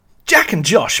Jack and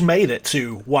Josh made it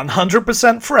to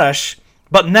 100% Fresh,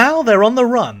 but now they're on the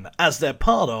run as they're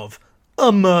part of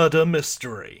a murder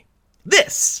mystery.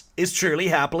 This is Truly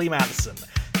Happily Madison.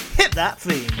 Hit that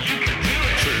theme.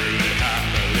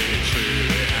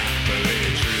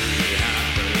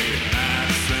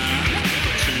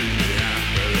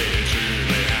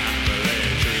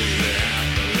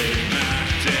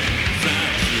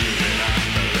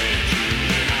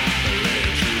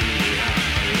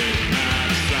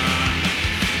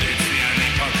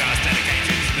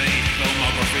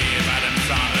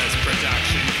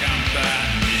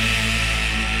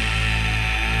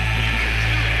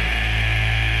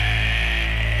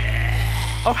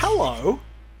 Oh, hello.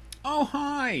 Oh,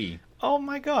 hi. Oh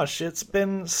my gosh, it's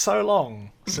been so long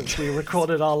since we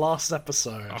recorded our last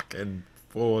episode. Fucking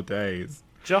 4 days.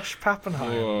 Josh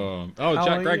Pappenheim. Whoa. Oh, How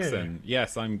Jack are Gregson.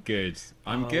 Yes, I'm good.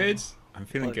 I'm good. I'm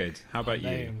feeling good. How about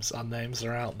you? Our names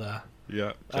are out there.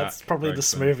 Yeah. That's Jack probably the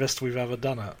Gregson. smoothest we've ever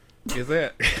done it. Is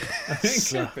it?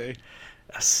 It's, It could be.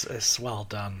 it's well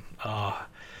done.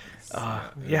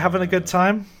 You having a good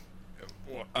time?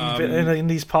 In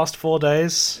these past 4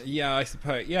 days? Yeah, I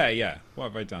suppose. Yeah. What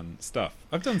have I done? Stuff.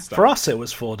 I've done stuff. For us, it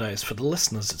was 4 days. For the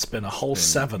listeners, it's been a whole It's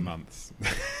been 7 months.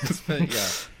 Yeah.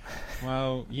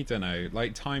 Well, you don't know.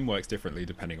 Like, time works differently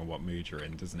depending on what mood you're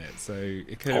in, doesn't it? So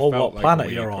it could have Or felt what like planet a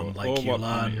week you're on, like or you what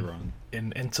planet you're learn on.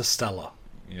 in Interstellar.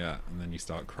 Yeah, and then you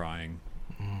start crying.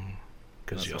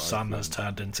 Because That's your what I son has feel.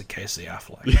 turned into Casey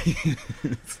Affleck.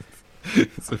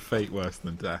 It's a fate worse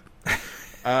than death.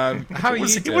 How are you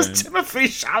It doing? was Timothy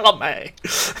Chalamet.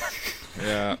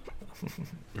 Yeah.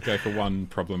 We go for one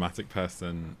problematic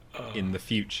person in the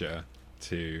future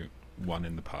to one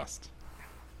in the past.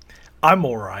 I'm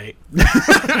alright.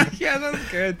 Yeah,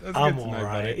 that's good. That's I'm good to know,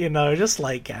 alright. buddy. You know, just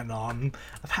like getting on.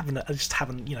 I just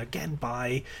haven't, getting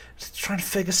by. Just trying to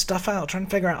figure stuff out. Trying to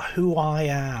figure out who I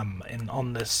am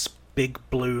on this big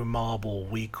blue marble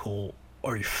we call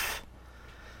Earth.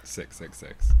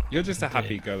 666. You're just a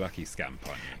happy-go-lucky scamp,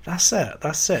 aren't you? That's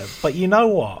it. But you know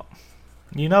what?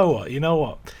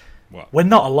 What? We're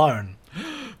not alone.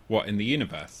 What, in the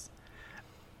universe?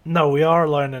 No, we are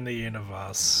alone in the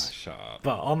universe. Shut up.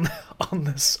 But on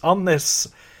this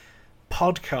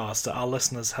podcast that our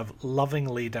listeners have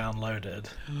lovingly downloaded,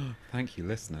 Thank you,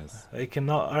 listeners. they can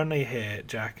not only hear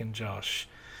Jack and Josh,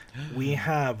 we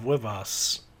have with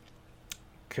us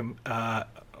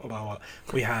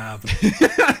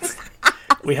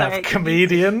we have Sorry.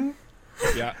 comedian,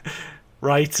 Yeah.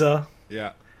 writer,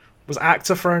 Yeah. was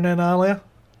actor thrown in earlier?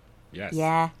 Yes.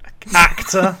 Yeah.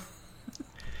 Actor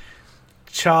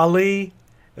Charlie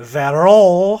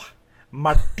Vero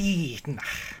Martin.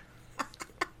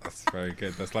 That's very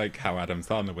good. That's like how Adam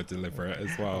Sandler would deliver it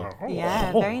as well.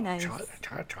 Yeah, very nice.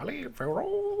 Charlie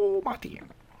Vero Martin.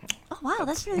 Oh, wow,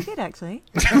 that's really good, actually.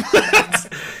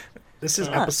 This is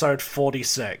episode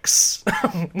 46.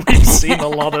 We've seen a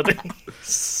lot of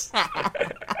these.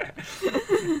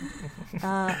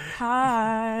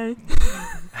 Hi.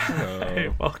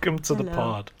 Hey, welcome to the Hello.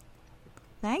 pod.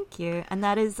 Thank you. And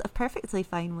that is a perfectly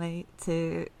fine way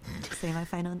to say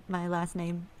my last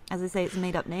name. As I say, it's a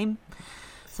made-up name,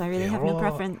 so I really have no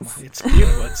preference. It's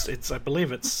beautiful. I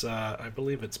believe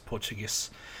it's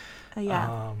Portuguese.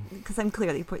 Yeah, because I'm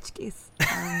clearly Portuguese.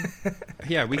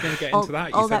 Yeah, we're going to get into that.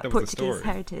 You all said that there was a Portuguese story.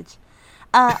 heritage.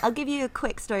 I'll give you a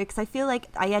quick story because I feel like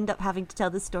I end up having to tell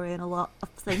this story in a lot of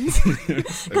things.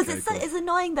 Because Okay, cool. it's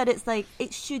annoying that it's like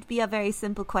it should be a very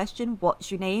simple question. What's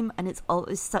your name? And it's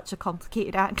always such a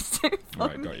complicated answer. for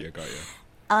Right, me. got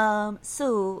you.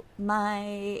 So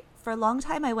for a long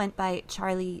time I went by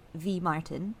Charlie V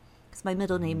Martin because my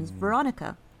middle name is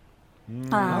Veronica.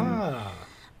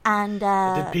 And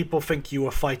Did people think you were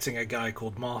fighting a guy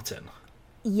called Martin?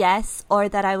 yes, or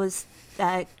that I was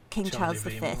King Charlie Charles V.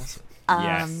 V. Martin.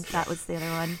 Yes. That was the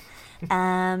other one.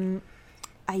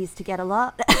 I used to get a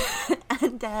lot,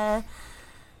 and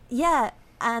yeah.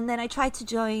 And then I tried to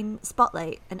join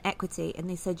Spotlight and Equity, and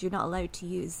they said you're not allowed to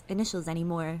use initials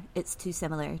anymore. It's too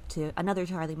similar to another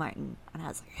Charlie Martin. And I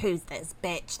was like, who's this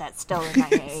bitch that's stolen my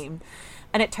name?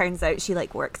 And it turns out she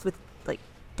works with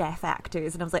deaf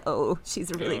actors, and I was like, oh, she's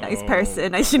a really nice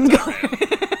person. I shouldn't go.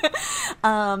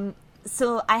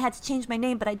 So I had to change my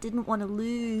name, but I didn't want to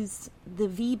lose the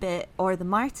V bit or the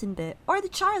Martin bit or the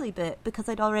Charlie bit because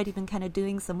I'd already been kind of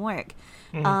doing some work.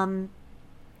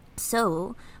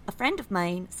 So a friend of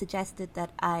mine suggested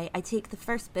that I take the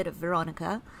first bit of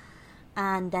Veronica,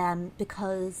 and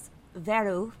because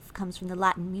Vero comes from the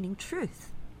Latin meaning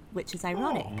truth, which is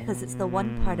ironic because it's the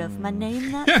one part of my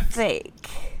name that's fake.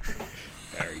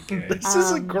 Very good. This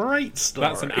is a great story.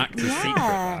 That's an actor's secret,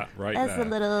 that, right as there. a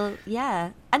little,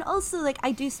 and also like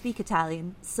I do speak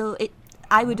Italian, so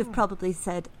I would have probably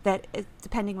said that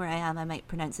depending where I am, I might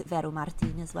pronounce it Vero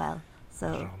Martin as well.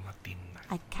 So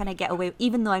I kind of get away,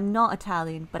 even though I'm not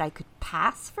Italian, but I could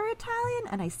pass for Italian,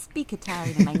 and I speak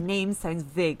Italian, and my name sounds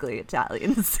vaguely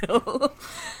Italian. So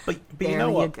But there you know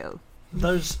you what? go.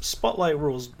 Those spotlight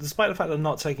rules, despite the fact they're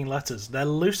not taking letters, they're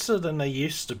looser than they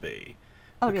used to be.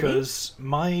 Oh, really? Because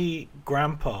my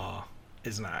grandpa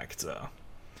is an actor,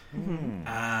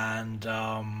 and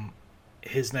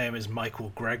his name is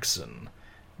Michael Gregson.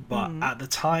 But at the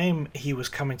time he was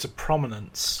coming to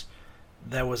prominence,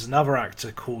 there was another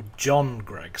actor called John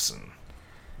Gregson.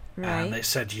 Right. And they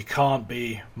said, you can't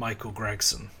be Michael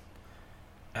Gregson.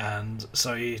 And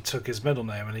so he took his middle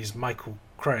name, and he's Michael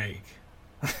Craig.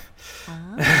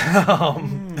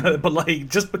 But like,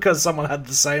 just because someone had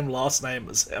the same last name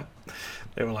as him,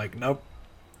 they were like, nope,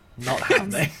 not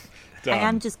happening. I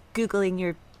am just Googling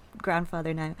your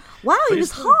grandfather now. Wow, he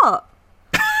was Please. hot.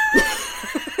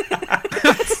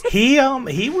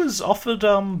 He was offered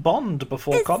Bond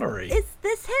before Connery. Is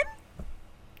this him?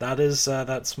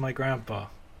 That's my grandpa.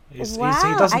 He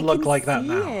Wow, doesn't I look can like that see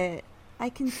now. it. I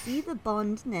can see the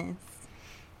Bondness.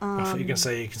 I thought you can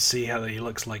say you can see how he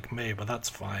looks like me, but that's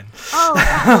fine. Oh,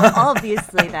 well,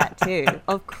 obviously that too.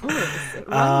 Of course, it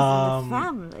runs in the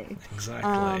family.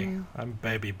 Exactly. I'm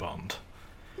Baby Bond.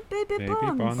 Baby Baby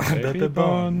Bond. Bond, baby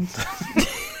Bond.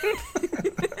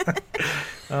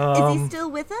 Is he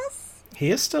still with us? He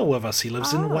is still with us. He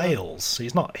lives in Wales.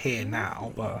 He's not here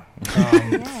now, but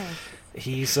Yes.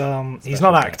 he's Special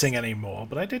not guest. acting anymore.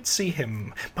 But I did see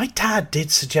him. My dad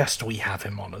did suggest we have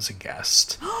him on as a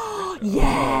guest, Yes.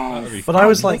 That would be but I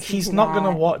was I like, listened he's to not going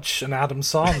that. to watch an Adam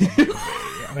Sandler movie.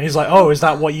 And he's like, oh, is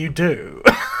that what you do?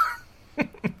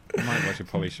 I might watch a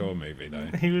Polly Shore movie though.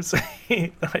 He was.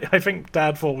 I think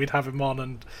Dad thought we'd have him on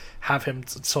and have him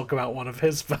to talk about one of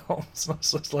his films. I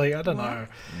was just like, I don't know.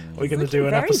 We're going to do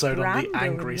an Very episode on the Brando in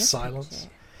Angry this Silence.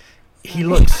 picture. He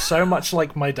looks so much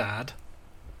like my dad.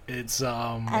 It's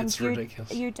And it's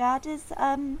ridiculous. Your dad is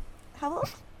how old?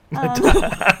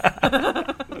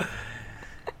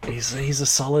 He's a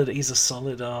solid.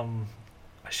 I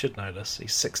should know this.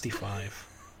 He's 65.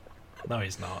 No,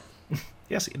 he's not.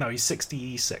 Yes, no, he's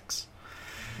 66.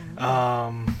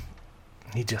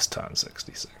 He just turned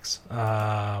 66.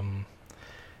 But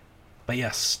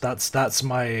yes, that's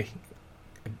my.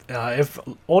 If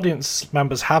audience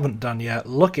members haven't done yet,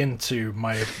 look into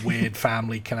my weird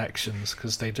family connections,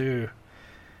 because they do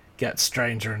get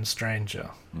stranger and stranger.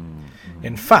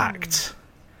 In fact,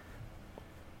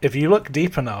 if you look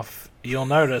deep enough, you'll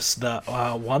notice that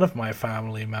one of my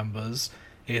family members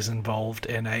is involved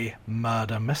in a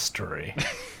murder mystery.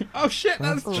 Oh shit,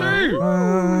 that's true.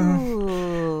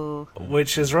 Ooh.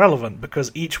 Which is relevant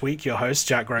because each week your hosts,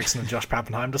 Jack Gregson and Josh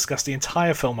Pappenheim, discuss the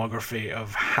entire filmography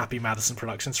of Happy Madison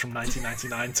Productions from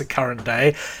 1999 to current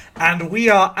day. And we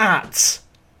are at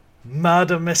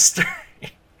Murder Mystery.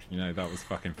 You know, that was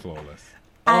fucking flawless.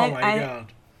 Oh my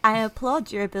god. I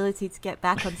applaud your ability to get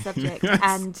back on subject,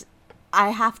 and I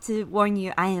have to warn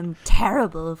you, I am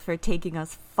terrible for taking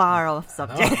us far off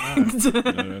subject.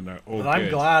 No. All But I'm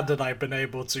good. glad that I've been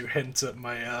able to hint at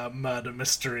my murder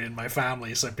mystery in my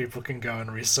family so people can go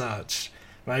and research.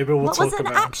 Maybe we'll What talk was an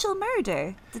about actual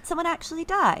murder? Did someone actually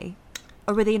die?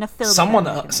 Or were they in a film?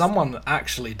 someone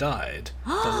actually died.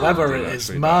 But whether it is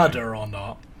Actually murder or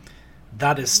not,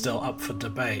 that is still up for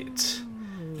debate.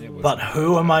 It was- But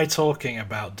who am I talking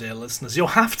about, dear listeners? You'll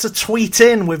have to tweet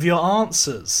in with your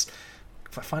answers.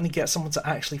 If I finally get someone to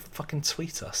actually fucking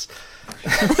tweet us.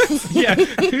 Yeah,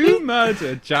 who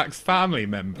murdered Jack's family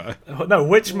member? No,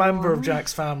 which member of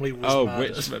Jack's family was Oh,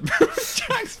 murdered? which member of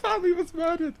Jack's family was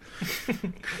murdered?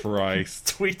 Christ.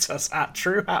 Tweet us at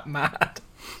TrueHatMad.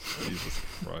 Jesus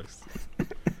Christ.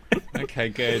 Okay,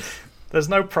 good. There's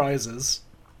no prizes.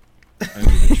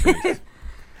 Only the truth.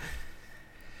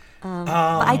 But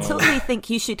I totally think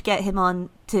you should get him on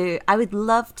to. I would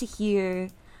love to hear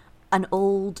an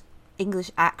old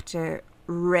English actor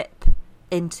rip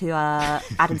into a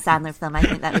Adam Sandler film. I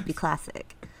think that would be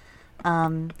classic.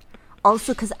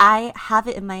 Also, because I have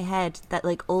it in my head that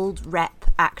like old rep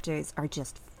actors are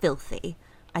just filthy.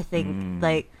 I think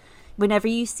like whenever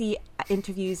you see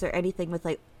interviews or anything with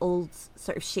like old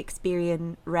sort of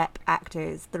Shakespearean rep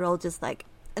actors, they're all just like,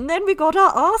 and then we got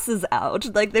our asses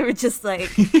out. Like they were just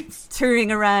like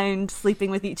touring around,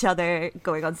 sleeping with each other,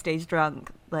 going on stage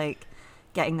drunk, like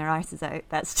getting their asses out.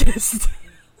 That's just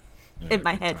in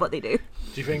my head what they do.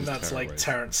 Do you think that's like terrible.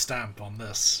 Terrence Stamp on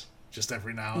this? just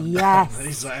every now and Yes. then.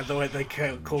 He's like, the way they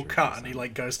call cut, and he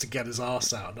like goes to get his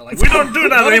arse out. And they're like, we don't do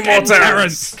that anymore,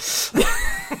 Terrence.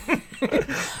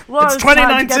 Well, It's time to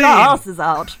 2019. get our asses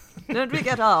out. Don't we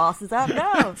get our asses out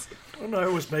now? When I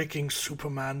was making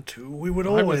Superman 2, we would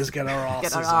always get our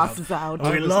asses Get our out. asses out.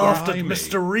 We was laughed at grimy.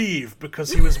 Mr. Reeve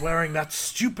because he was wearing that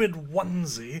stupid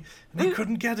onesie and he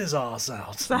couldn't get his arse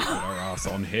out. Put our ass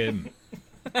on him.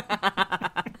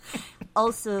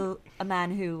 Also, a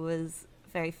man who was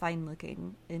very fine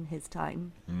looking in his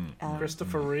time.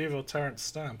 Christopher Reeve or Terrence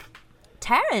Stamp?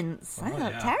 Terrence. I Oh,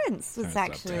 thought yeah. Terrence was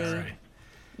Terrence actually,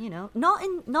 Terry. not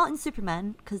in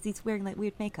Superman because he's wearing like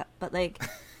weird makeup, but like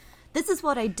this is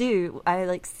what I do. I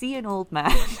like see an old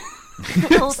man,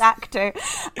 an old actor,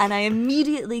 and I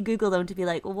immediately Google them to be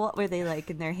like, what were they like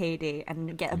in their heyday,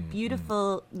 and get a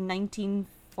beautiful 1940s,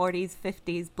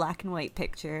 50s black and white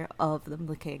picture of them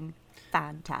looking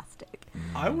fantastic.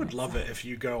 I would love it if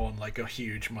you go on like a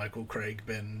huge Michael Craig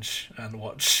binge and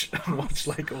watch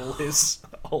like all his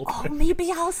old. Oh, maybe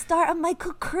I'll start a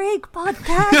Michael Craig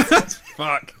podcast.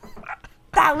 Fuck.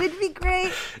 That would be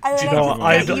great. And Do then you know I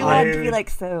what? just get you on to be like,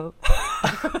 so.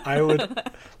 I would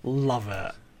love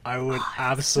it. I would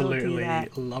absolutely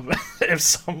that. love it if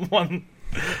someone.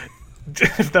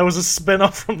 If there was a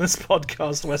spin-off from this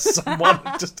podcast where someone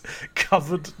just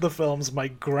covered the films my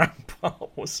grandpa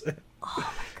was in. Oh my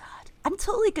god. I'm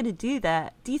totally going to do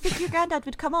that. Do you think your granddad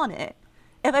would come on it?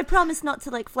 If I promise not to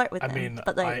like flirt with I him. mean,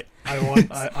 but like,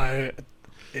 I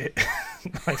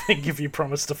think if you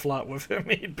promised to flirt with him,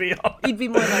 he'd be on. you'd be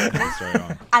more likely. Straight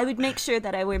on. I would make sure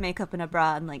that I wear makeup and a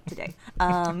bra unlike today.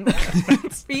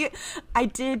 For you, I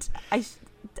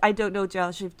don't know,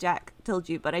 Josh, if Jack told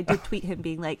you, but I did tweet him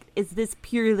being like, is this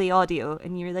purely audio?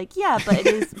 And you were like, yeah, but it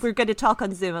is. We're going to talk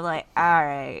on Zoom. I'm like, all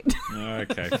right.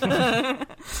 Okay. Fine.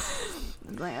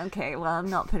 I'm like, okay, well, I'm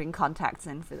not putting contacts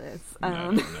in for this.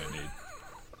 No need.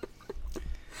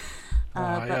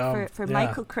 But for yeah.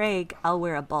 Michael Craig, I'll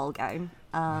wear a ball gown.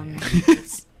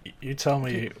 You tell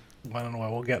me when and where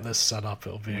we'll get this set up.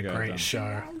 It'll be a Okay, great done.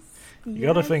 show. You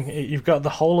got to think. You've got the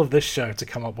whole of this show to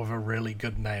come up with a really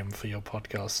good name for your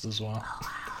podcast as well.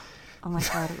 Oh my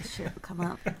god, it was sure to come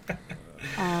up.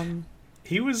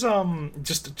 He was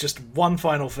just one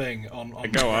final thing on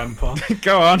Go on. Grandpa.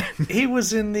 Go on. He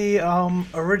was in the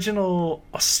original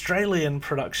Australian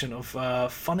production of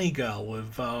Funny Girl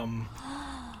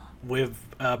with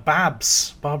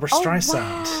Babs, Barbara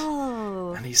Streisand,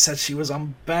 Oh, and he said she was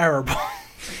unbearable.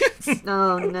 wow.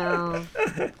 Oh no.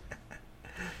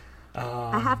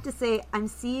 I have to say, I'm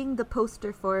seeing the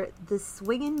poster for The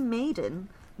Swingin' Maiden,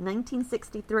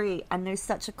 1963, and there's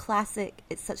such a classic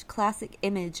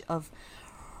image of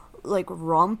like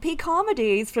rompy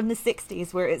comedies from the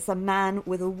 60s where it's a man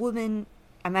with a woman.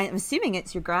 I'm assuming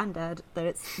it's your granddad that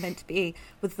it's meant to be,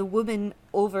 with the woman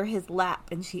over his lap,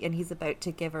 and he's about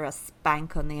to give her a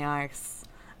spank on the arse.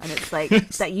 And it's like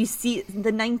that you see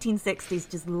the 1960s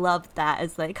just loved that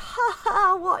as like, ha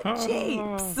ha, what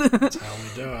japes. That's how we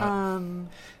do it.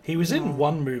 He was in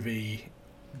one movie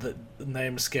that the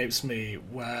name escapes me,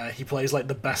 where he plays like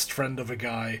the best friend of a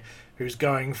guy who's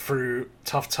going through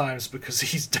tough times because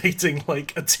he's dating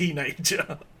like a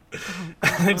teenager.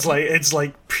 And it's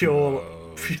like pure.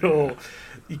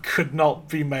 He could not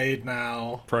be made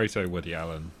now. Proto Woody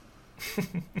Allen.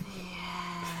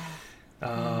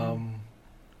 Wow.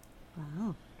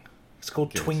 It's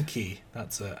called Good. Twinkie.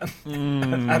 That's it.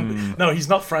 And no, he's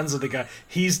not friends with the guy.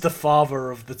 He's the father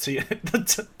of the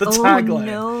the tagline.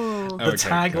 Oh no. The Okay,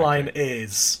 tagline okay.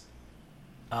 is,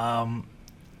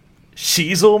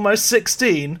 she's almost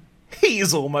 16,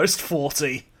 he's almost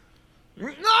 40.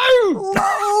 No!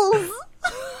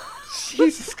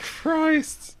 Jesus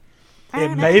Christ.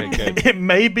 It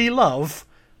may be love,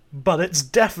 but it's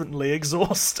definitely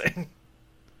exhausting.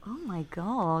 Oh my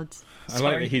god. I like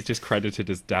Sorry. that he's just credited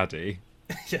as daddy.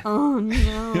 Oh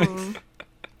no.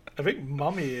 I think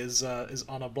Mummy is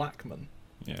Anna Blackman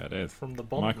Yeah, it is. from the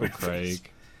Bond Michael movies.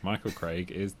 Craig. Michael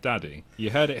Craig is daddy.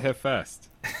 You heard it here first.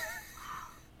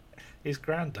 He's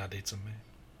granddaddy to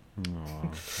me. Oh,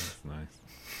 that's nice.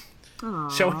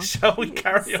 Aw. Shall we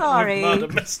carry Sorry. on with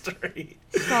Murder Mystery?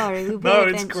 Sorry, we will No,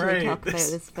 it's eventually great. talk about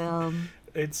this film.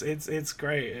 It's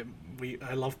great.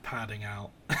 I love padding out.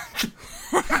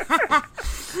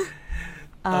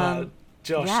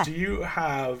 Josh, yeah. do you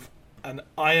have an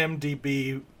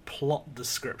IMDb plot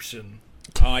description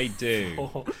I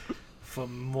do. for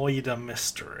Murder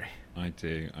Mystery? I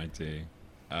do.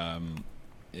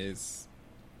 Is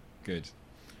good.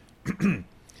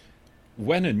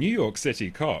 When a New York City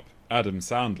cop, Adam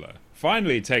Sandler,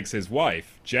 finally takes his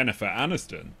wife, Jennifer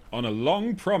Aniston, on a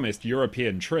long-promised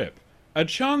European trip, A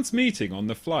chance meeting on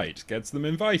the flight gets them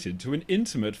invited to an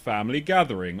intimate family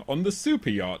gathering on the super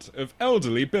yacht of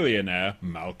elderly billionaire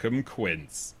Malcolm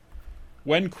Quince.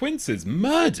 When Quince is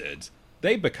murdered,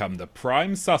 they become the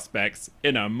prime suspects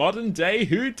in a modern-day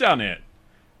whodunit.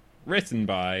 Written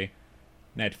by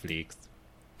Netflix.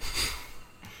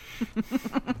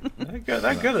 They're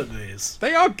good at these.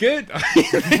 They are good.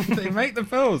 They make the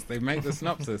films. They make the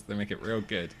synopsis. They make it real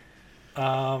good.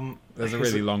 There's a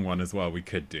really long one as well we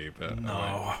could do, but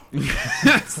No.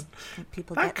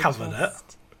 People I get the covered it.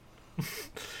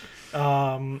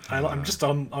 gist.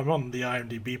 I'm on the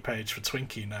IMDb page for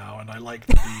Twinkie now, and I like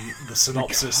the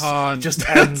synopsis. can't. Just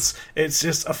ends. It's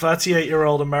just a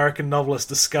 38-year-old American novelist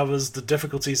discovers the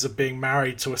difficulties of being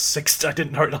married to I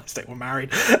didn't realize they were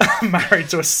married. Married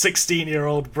to a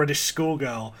 16-year-old British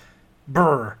schoolgirl.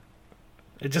 Brr.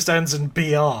 It just ends in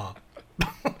BR.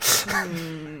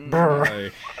 Brr.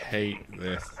 I hate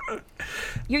this.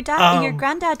 Your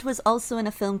granddad was also in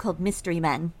a film called Mystery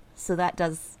Men, so that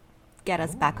does get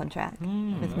us back on track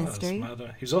with mystery.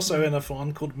 He's also in a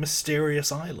one called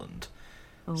Mysterious Island.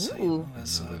 Ooh.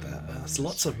 So, there's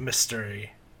lots of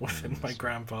mystery within my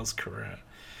grandpa's career.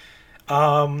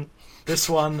 This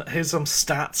one, here's some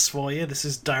stats for you. This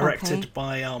is directed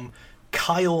by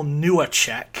Kyle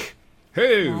Newacek.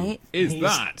 Who is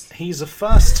Right. that? He's a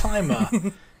first timer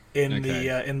in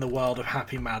Okay. in the world of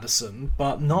Happy Madison,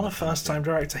 but not a first time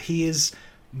director. He is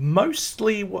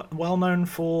mostly well known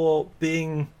for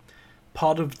being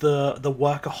part of the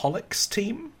Workaholics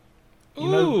team. You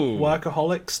know Ooh.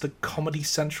 Workaholics, the Comedy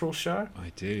Central show.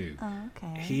 I do. Oh,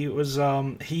 okay. He was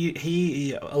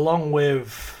he along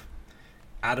with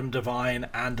Adam Devine,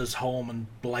 Anders Holm, and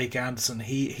Blake Anderson.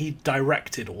 He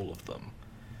directed all of them.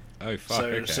 Oh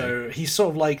fuck. So he's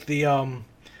sort of like the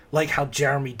like how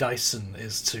Jeremy Dyson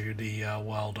is to the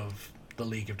world of the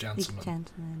League of Gentlemen.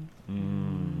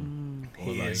 Gentlemen.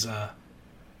 He is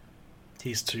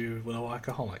he's to the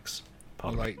Workaholics.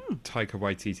 Or like Taika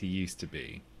Waititi used to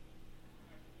be.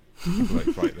 Like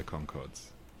Flight the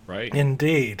Conchords, right?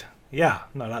 Indeed. Yeah,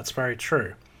 no, that's very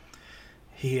true.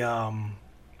 He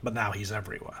but now he's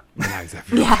everywhere. Now he's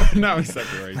everywhere. Now he's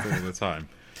everywhere all the time.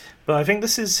 But I think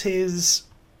this is his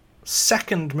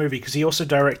second movie, because he also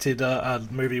directed a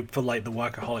movie for like the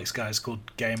Workaholics guys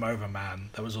called Game Over Man.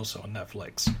 That was also on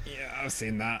Netflix. Yeah, I've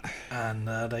seen that. And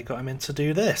they got him in to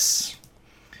do this.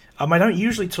 I don't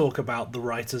usually talk about the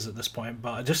writers at this point,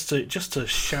 but just to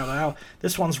shout out,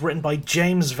 this one's written by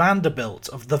James Vanderbilt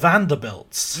of the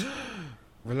Vanderbilts.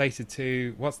 Related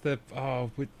to what's the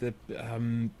with the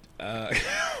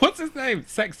what's his name?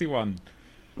 Sexy one.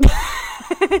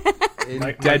 In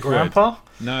My Deadwood. grandpa,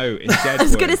 No, in Deadwood. I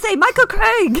was going to say Michael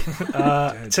Craig.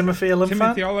 Timothy Olyphant.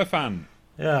 Timothy Oliphant.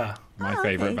 Yeah, My Oh,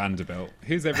 favourite okay. Vanderbilt.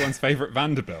 Who's everyone's favourite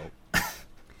Vanderbilt?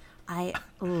 I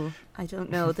don't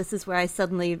know. This is where I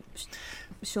suddenly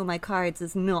show my cards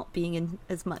as not being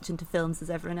as much into films as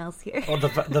everyone else here. well,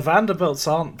 the Vanderbilts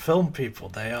aren't film people.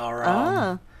 They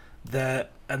are they're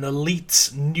an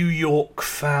elite New York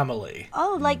family.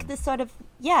 Oh, like this sort of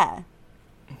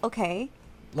Okay.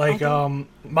 Like, I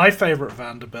my favourite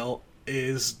Vanderbilt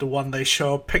is the one they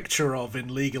show a picture of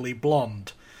in Legally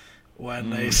Blonde, when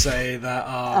they say that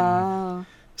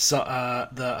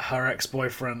that her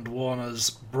ex-boyfriend Warner's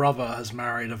brother has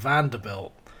married a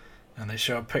Vanderbilt, and they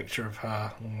show a picture of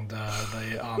her, and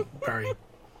they aren't very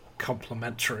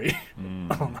complimentary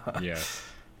on her. Yes.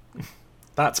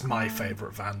 That's my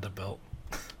favourite Vanderbilt.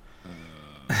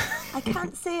 I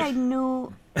can't say I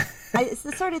know. It's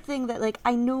the sort of thing that, like,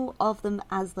 I know of them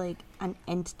as, like, an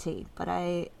entity, but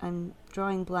I'm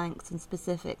drawing blanks in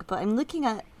specific. But I'm looking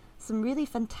at some really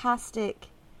fantastic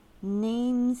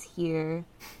names here.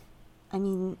 I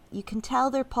mean, you can tell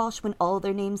they're posh when all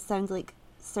their names sound like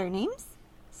surnames.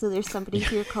 So there's somebody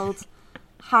here called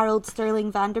Harold Sterling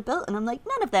Vanderbilt, and I'm like,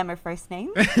 none of them are first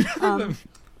names.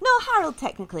 No, Harold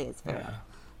technically is fair.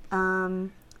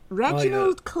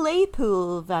 Reginald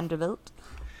Claypool Vanderbilt.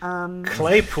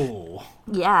 Claypool.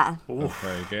 Yeah. That's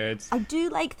very good. I do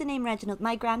like the name Reginald.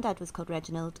 My granddad was called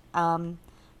Reginald.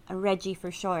 Reggie for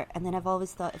short. And then I've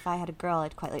always thought if I had a girl,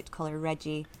 I'd quite like to call her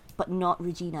Reggie, but not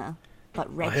Regina,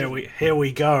 but Reggie. Oh, here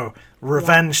we go.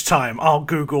 Revenge time. I'll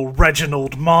Google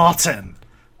Reginald Martin.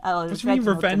 Oh, What do you mean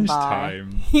Reginald revenge Dunbar.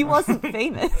 time? He wasn't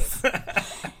famous.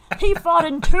 He fought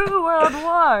in 2 world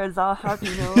wars. I'll have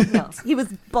you know. No, he was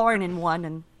born in one,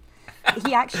 and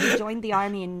he actually joined the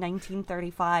army in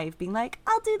 1935, being like,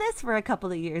 "I'll do this for a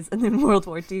couple of years," and then World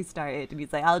War II started, and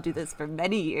he's like, "I'll do this for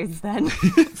many years then."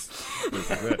 This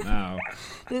is it now.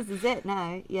 This is it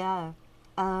now. Yeah.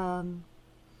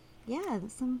 Yeah.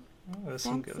 There's some. There's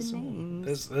some Fancy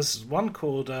names. There's one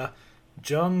called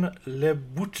John Le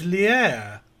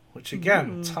Boutelier, which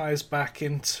again ties back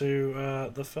into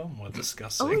the film we're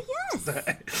discussing. Oh,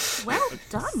 yes. Well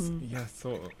done. Yeah,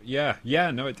 sort of. Yeah,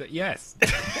 no, yes.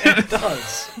 It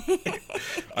does.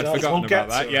 I'd We'll forgotten get about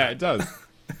that. to Yeah, it. it does.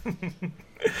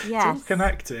 Yes.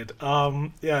 Connected.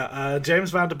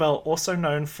 James Vanderbilt, also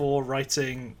known for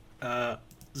writing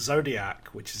Zodiac,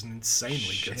 which is an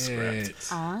insanely good script.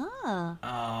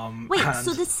 Ah. Wait, And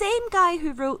so the same guy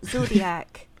who wrote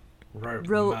Zodiac, wrote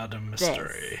wrote Murder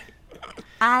Mystery.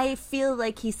 I feel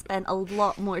like he spent a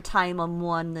lot more time on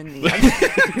one than the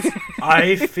other.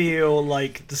 I feel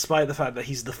like, despite the fact that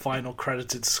he's the final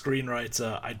credited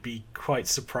screenwriter, I'd be quite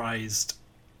surprised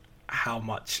how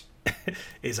much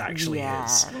is actually Yeah.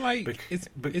 his. Well, like,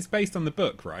 it's based on the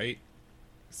book, right?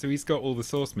 So he's got all the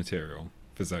source material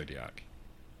for Zodiac.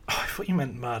 Oh, I thought you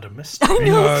meant Murder Mystery.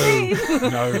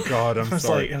 No, God, I'm I was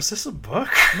sorry. like, is this a book?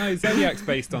 No, Zodiac's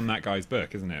based on that guy's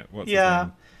book, isn't it? What's Yeah. his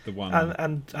name? The one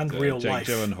And real Jake life.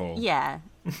 Gyllenhaal. Yeah.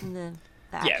 The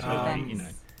Yeah, actual but, events. you know.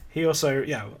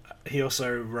 He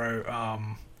also wrote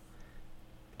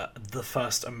the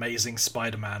first Amazing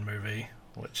Spider-Man movie,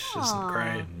 which isn't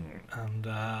great. And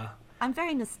I'm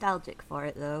very nostalgic for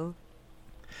it, though.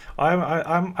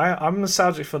 I'm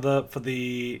nostalgic for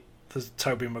the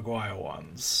Tobey Maguire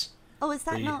ones. Oh, is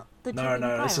that not the No, Tobey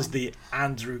Maguire this is one? the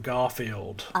Andrew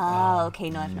Garfield. Oh,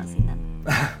 okay, no, I've not seen them.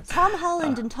 Tom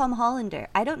Holland and Tom Hollander.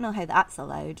 I don't know how that's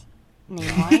allowed,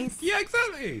 name-wise. Yeah,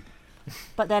 exactly.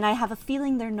 But then I have a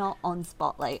feeling they're not on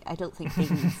Spotlight. I don't think they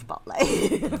need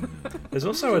Spotlight. There's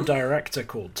also a director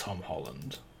called Tom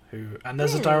Holland, and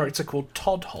there's a Really? director called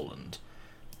Todd Holland.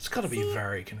 It's got to be See,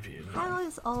 very confusing. How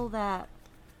is all that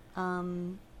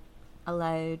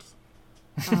allowed?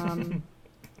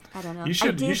 I don't know. You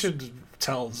should I did,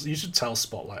 you should tell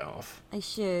Spotlight off. I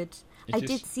should. It I just-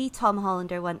 did see Tom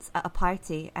Hollander once at a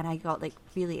party, and I got like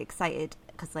really excited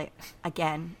because, like,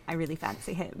 again, I really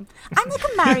fancy him. I'm like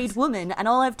a married woman, and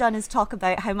all I've done is talk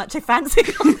about how much I fancy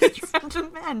all these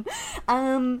random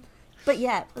men. But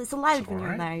yeah, it's allowed when you're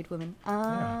a alright. married woman.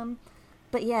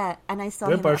 But yeah, and I saw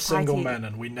We're him both at a party. single men,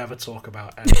 and we never talk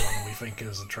about anyone we think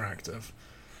is attractive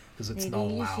because it's Maybe not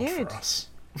you allowed should. for us.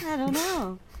 I don't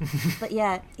know. But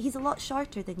yeah, he's a lot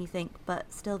shorter than you think,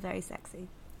 but still very sexy.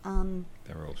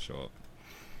 They're all short.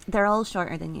 They're all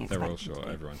shorter than you They're expect. all them to short.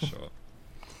 be. Everyone's short.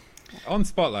 On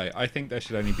Spotlight, I think there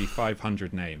should only be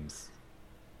 500 names.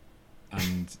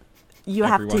 And You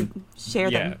have everyone- to share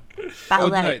yeah. them. Battle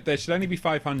Well, out. no, there should only be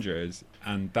 500,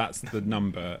 and that's the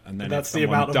number. And then That's if the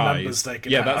someone amount of dies, numbers they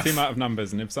can yeah, that's have. the amount of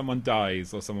numbers. And if someone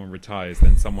dies or someone retires,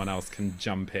 then someone else can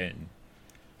jump in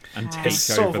and take It's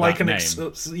over sort of like that an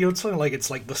name. you're talking like it's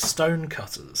like the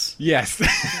Stonecutters. Yes.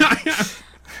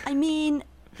 I mean,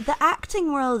 the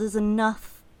acting world is enough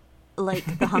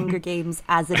like the Hunger Games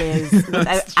as it is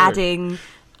without true. adding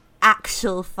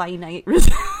actual finite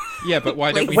results. Yeah, but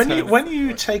why don't we When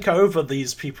you take over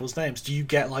these people's names, do you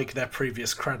get like their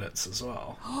previous credits as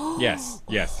well? Yes,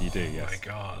 you do, Oh my yes.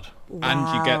 god.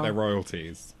 And you get their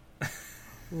royalties.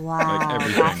 Wow. Like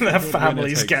everything. that's Their good.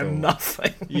 families takes get all.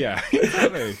 nothing. Yeah,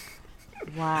 exactly.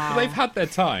 Wow. They've had their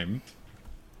time.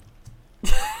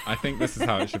 I think this is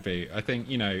how it should be. I think,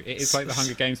 it's like the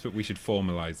Hunger Games, but we should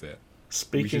formalise it.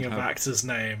 Speaking should of have- actors'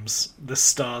 names, this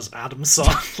stars Adam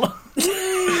Sandler.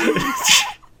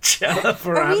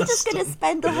 Jennifer Are we Aniston. just going to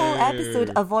spend the whole episode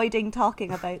Boo. avoiding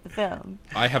talking about the film?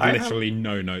 I have I literally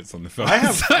no notes on the film. I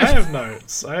have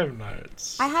notes.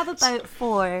 I have about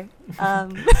 4.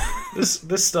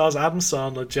 This stars Adam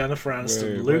Sandler, Jennifer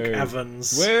Aniston, Woo, Luke woo.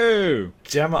 Evans, Woo!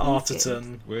 Gemma Thank you.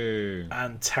 Arterton, Woo!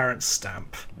 and Terence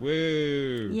Stamp.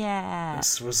 Woo! Yeah.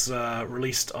 This was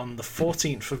released on the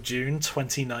 14th of June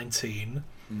 2019,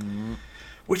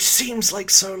 which seems like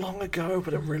so long ago,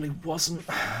 but it really wasn't.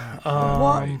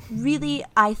 What really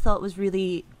I thought was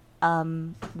really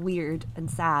weird and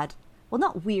sad. Well,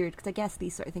 not weird, because I guess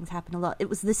these sort of things happen a lot. It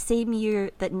was the same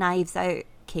year that Knives Out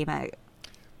came out.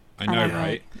 I know, And I'm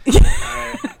right?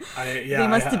 They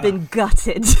must have been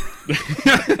gutted.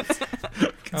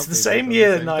 It's the same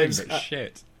year that Knives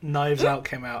Shit. Knives Out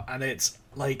came out, and it's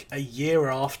like a year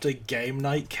after Game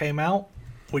Night came out,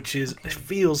 which is it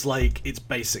feels like it's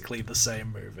basically the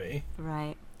same movie.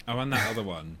 Right. Oh, and that other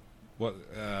one. What?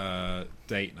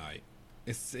 Date Night.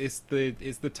 It's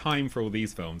the time for all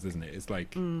these films, isn't it? It's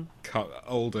like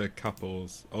older married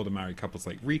couples,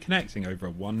 like reconnecting over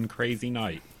one crazy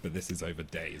night, but this is over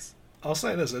days. I'll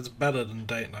say this: it's better than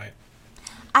Date Night.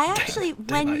 I actually,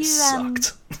 Date Night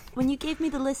sucked. when you gave me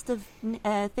the list of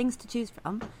films to choose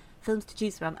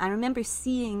from, I remember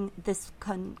seeing this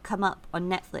come up on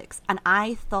Netflix, and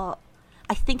I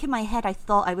I think in my head I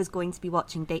thought I was going to be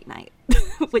watching Date Night,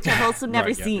 which I've also never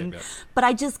Right, yep, seen. yep. But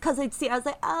I just, because I'd see, I was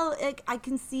like, oh, I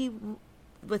can see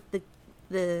with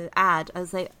the ad, I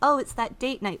was like, oh, it's that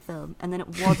Date Night film, and then it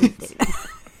wasn't Date Night.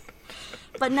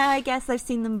 But now I guess I've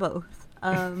seen them both.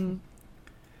 I'll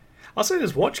say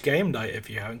just watch Game Night if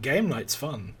you haven't. Game Night's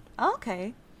fun.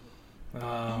 Okay.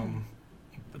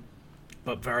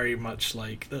 But very much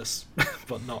like this,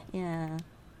 but not. Yeah.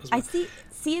 as I much.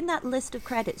 see in that list of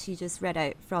credits you just read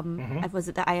out from, was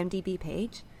it the IMDb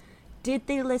page? Did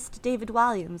they list David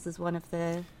Walliams as one of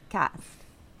the cast?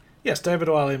 Yes, David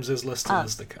Williams is listed Oh.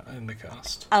 as in the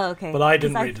cast. Oh, okay. But I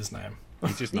didn't 'Cause read his name.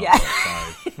 He's just not Yeah. top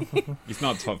 5. He's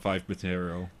not top 5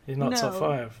 material. He's not top No.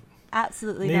 5.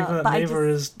 Absolutely Neither not. But neither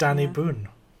is Danny Boone.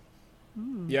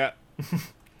 Yeah.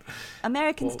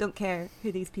 Americans Well- don't care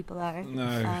who these people are.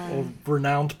 No. Or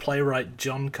renowned playwright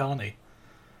John Carney.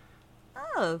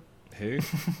 Oh, Who?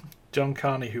 John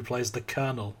Carney, who plays the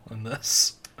Colonel in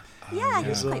this. yeah,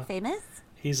 He's he's quite famous.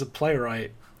 He's a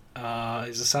playwright.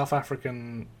 He's a South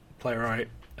African playwright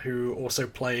who also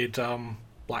played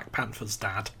Black Panther's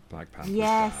dad. Black Panther's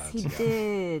Yes, dad, he yeah.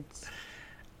 did.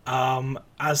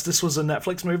 As this was a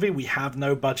Netflix movie, we have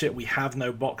no budget, we have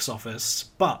no box office,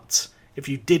 but if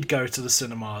you did go to the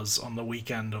cinemas on the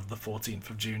weekend of the 14th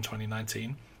of June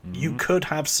 2019, you could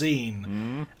have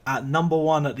seen at number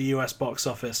 1 at the US box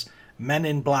office Men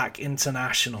in Black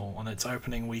International on its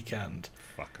opening weekend.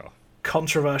 Fuck off.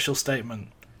 Controversial statement.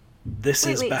 This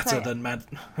is Wait, better sorry. than Men...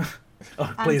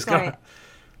 Oh, I'm please sorry. go.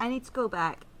 I need to go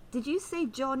back. Did you say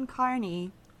John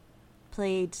Carney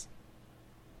played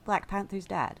Black Panther's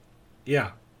dad?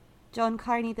 Yeah, John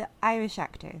Carney, the Irish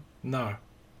actor. no.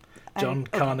 John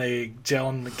okay. Carney,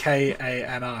 John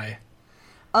Kani.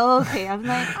 Oh, okay, I'm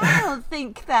like, I don't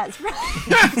think that's right.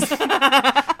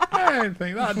 I don't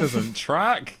think that doesn't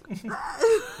track. It's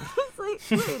like,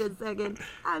 wait a second,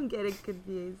 I'm getting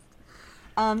confused.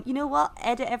 You know what?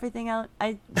 Edit everything out.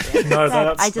 I just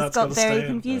that's got gotta very stay in.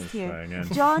 confused That's here. staying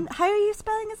in. John, how are you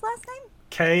spelling his last name?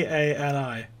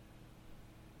 Kani.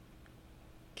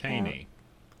 Caney.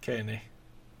 Kani.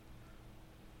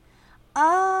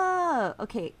 Oh,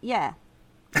 okay, yeah.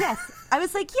 Yes. I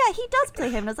was like, yeah, he does play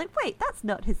him. And I was like, wait, that's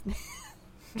not his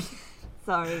name.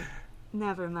 Sorry.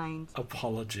 Never mind.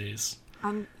 Apologies.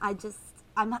 I'm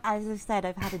as I said,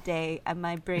 I've had a day and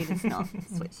my brain is not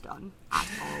switched on at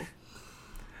all.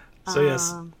 So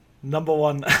yes, Um, number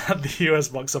 1 at the US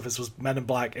box office was Men in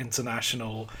Black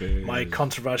International. Boo. My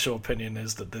controversial opinion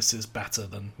is that this is better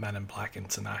than Men in Black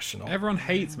International. Everyone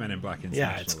hates Men in Black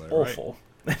International. Yeah, it's though, right? awful.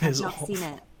 It is I've not awful. seen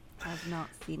it. I've not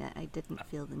seen it. I didn't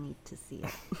feel the need to see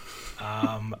it.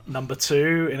 Number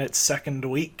 2, in its second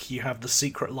week, you have The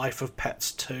Secret Life of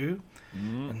Pets 2.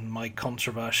 And my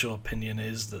controversial opinion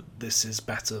is that this is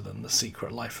better than The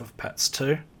Secret Life of Pets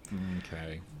 2.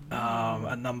 Okay.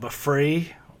 At number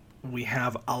 3, we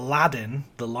have Aladdin,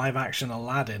 the live-action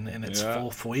Aladdin, in its Yeah.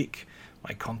 4th week.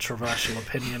 My controversial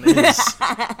opinion is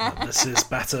that this is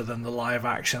better than the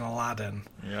live-action Aladdin.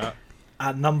 Yeah.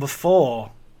 At number 4,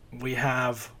 we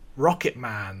have Rocket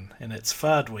Man in its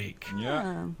 3rd week.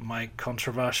 Yeah. My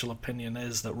controversial opinion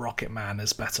is that Rocket Man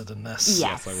is better than this.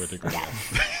 Yes, I would agree.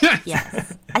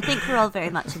 Yes. I think we're all very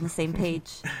much on the same page.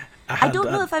 I And,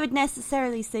 don't know if I would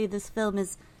necessarily say this film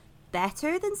is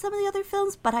better than some of the other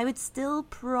films, but I would still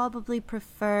probably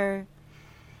prefer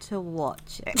to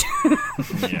watch it.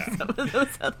 Yeah. Some of those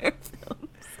other films.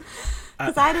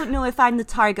 Because I don't know if I'm the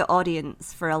target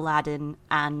audience for Aladdin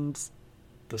and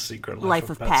The Secret Life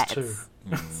of Pets. 2.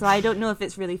 So I don't know if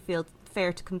it's really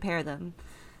fair to compare them.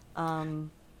 But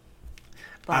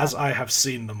As I have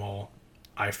seen them all,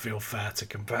 I feel fair to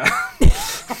compare.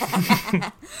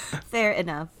 fair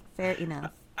enough. Fair enough.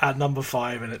 At number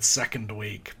 5 in its second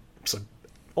week, so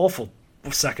awful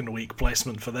second week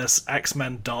placement for this,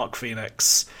 X-Men Dark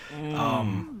Phoenix.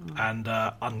 And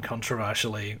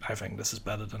uncontroversially, I think this is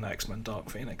better than X-Men Dark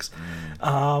Phoenix. This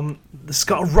has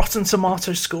got a Rotten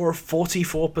Tomatoes score of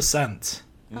 44%.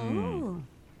 Oh.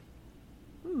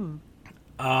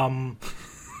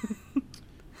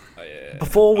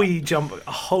 Before we jump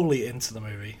wholly into the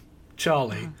movie,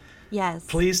 Charlie, Yes.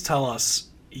 please tell us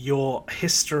your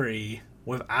history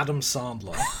with Adam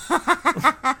Sandler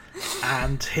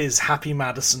and his Happy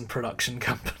Madison production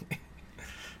company.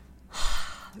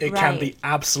 It can be Right.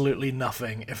 absolutely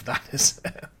nothing if that is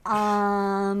it.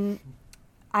 I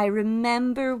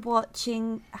remember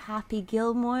watching Happy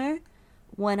Gilmore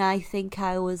when I think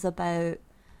I was about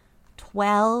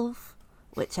 12,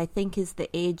 which I think is the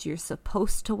age you're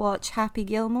supposed to watch Happy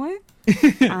Gilmore.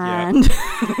 And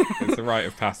It's a rite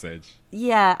of passage.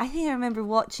 yeah, I think I remember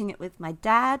watching it with my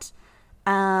dad,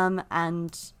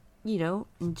 and, you know,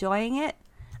 enjoying it.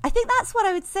 I think that's what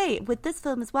I would say with this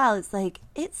film as well. It's like,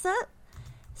 it's a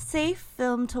safe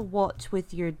film to watch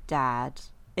with your dad.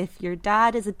 If your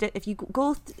dad is if you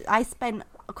go, I spent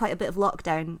quite a bit of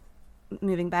lockdown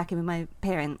moving back in with my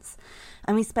parents,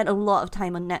 and we spent a lot of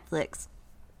time on Netflix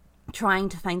trying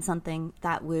to find something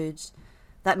that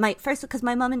might, first, because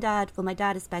my mum and dad, well, my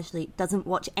dad especially, doesn't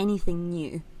watch anything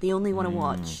new. They only want to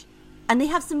watch, and they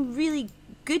have some really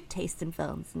good taste in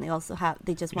films, and they just want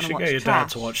to watch You should get your trash. dad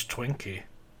to watch Twinkie.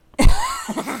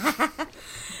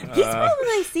 He's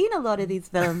probably seen a lot of these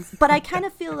films, but I kind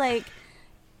of feel like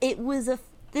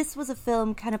this was a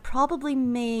film kind of probably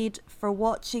made for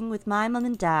watching with my mum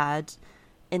and dad,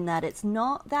 in that it's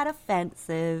not that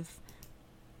offensive.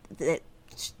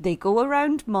 They go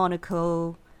around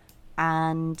Monaco,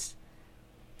 and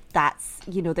that's,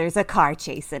 there's a car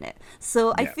chase in it.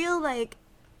 So I feel like,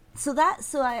 so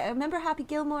I remember Happy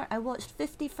Gilmore. I watched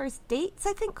 50 First Dates,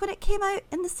 I think, when it came out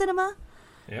in the cinema.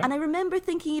 Yeah. And I remember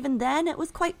thinking even then it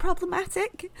was quite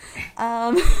problematic.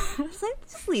 I was like,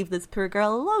 just leave this poor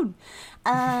girl alone.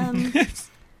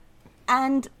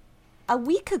 And a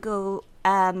week ago,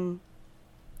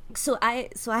 so I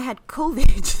had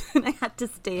COVID and I had to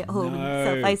stay at home and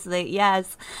self-isolate.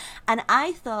 Yes. And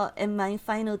I thought in my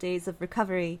final days of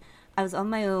recovery, I was on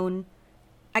my own.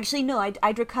 Actually, no,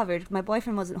 I'd recovered. My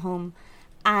boyfriend wasn't home.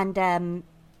 And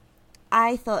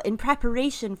I thought in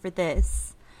preparation for this,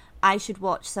 I should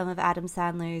watch some of Adam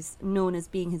Sandler's known as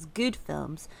being his good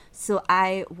films. So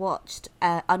I watched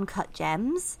Uncut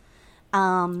Gems.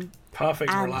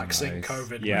 Perfect, relaxing Nice.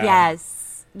 COVID. Yeah.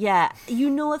 Yes. Yeah.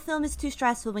 A film is too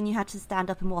stressful when you had to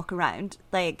stand up and walk around.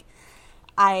 Like,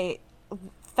 I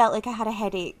felt like I had a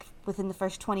headache within the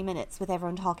first 20 minutes with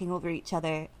everyone talking over each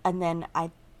other. And then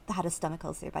I had a stomach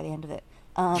ulcer by the end of it.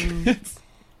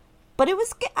 But it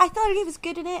was good. I thought he was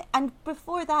good in it. And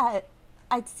before that,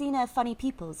 I'd seen Funny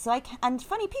People, and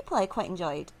Funny People I quite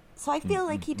enjoyed. So I feel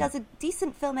like he does a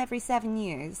decent film every 7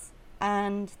 years,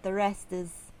 and the rest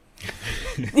is...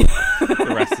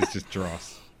 The rest is just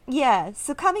dross. Yeah,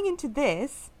 so coming into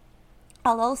this,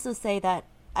 I'll also say that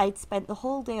I'd spent the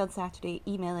whole day on Saturday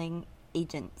emailing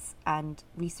agents and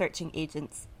researching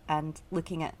agents and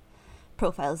looking at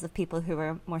profiles of people who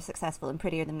were more successful and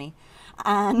prettier than me.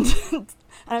 And, and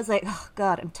I was like, oh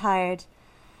God, I'm tired.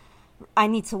 I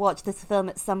need to watch this film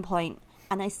at some point.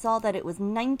 And I saw that it was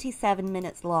 97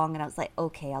 minutes long, and I was like,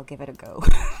 okay, I'll give it a go.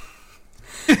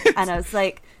 And I was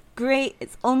like, great,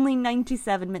 it's only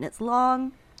 97 minutes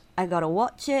long. I gotta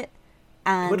watch it.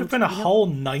 And It would have been a whole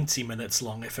 90 minutes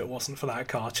long if it wasn't for that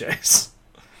car chase.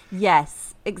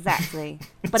 Yes, exactly.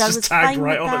 But It's I just was tagged fine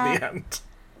right with on that at the end.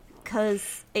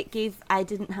 because I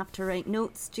didn't have to write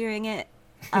notes during it.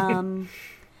 And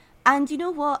you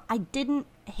know what? I didn't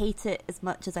hate it as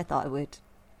much as I thought I would,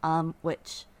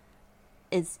 which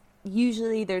is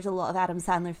usually there's a lot of Adam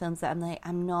Sandler films that I'm like,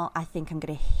 I think I'm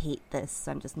going to hate this,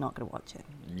 so I'm just not going to watch it.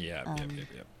 Yep.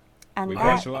 And We've that-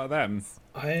 watched a lot of them.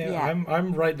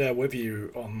 I'm right there with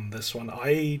you on this one.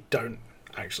 I don't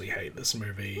actually hate this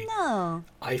movie. No.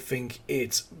 I think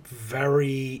it's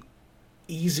very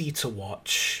easy to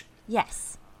watch.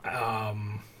 Yes. There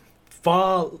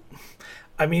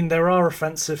are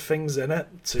offensive things in it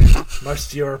to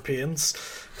most Europeans,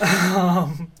 but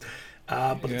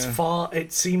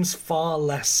it seems far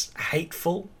less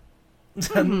hateful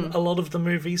than a lot of the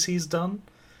movies he's done.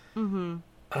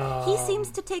 He seems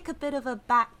to take a bit of a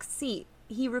back seat.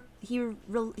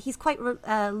 He's quite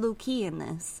low key in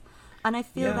this, and I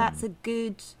feel that's a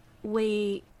good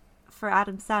way for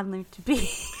Adam Sandler to be.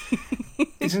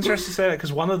 It's interesting to say that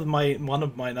because one of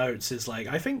my notes is like,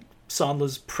 I think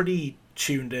Sandler's pretty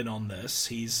tuned in on this.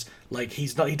 He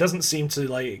doesn't seem to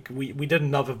like. We did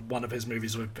another one of his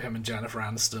movies with him and Jennifer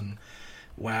Aniston,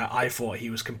 where I thought he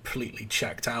was completely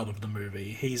checked out of the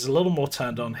movie. He's a little more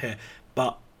turned on here,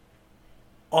 but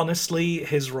honestly,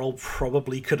 his role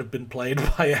probably could have been played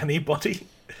by anybody.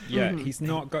 Yeah, he's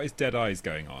not got his dead eyes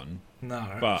going on.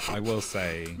 No, But I will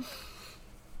say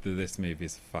that this movie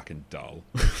is fucking dull.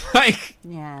 Like,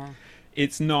 Yeah.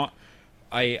 it's not...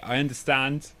 I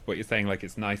understand what you're saying, like,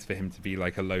 it's nice for him to be,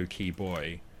 like, a low-key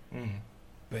boy.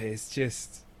 But it's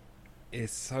just...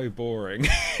 It's so boring.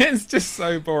 It's just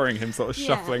so boring, him sort of Yeah.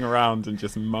 shuffling around and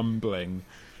just mumbling.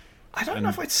 I don't know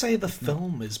if I'd say the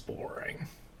film is boring.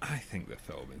 I think the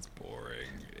film is boring.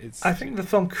 I think the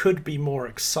film could be more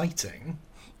exciting.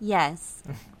 Yes.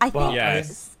 I Well, think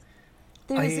Yes.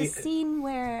 there was a scene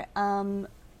where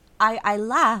I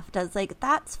laughed. I was like,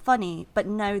 that's funny, but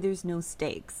now there's no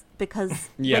stakes. Because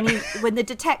Yeah. when the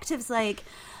detective's like,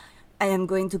 I am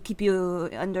going to keep you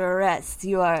under arrest.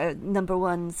 You are number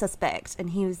one suspect.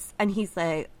 And he's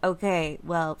like, okay,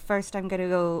 well, first I'm going to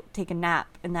go take a nap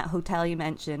in that hotel you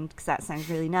mentioned, because that sounds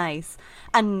really nice.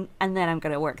 And then I'm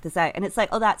going to work this out. And it's like,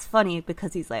 oh, that's funny,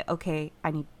 because he's like, okay, I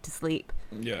need to sleep.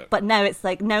 Yeah. But now it's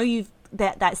like, now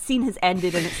that scene has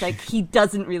ended, and it's like, he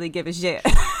doesn't really give a shit.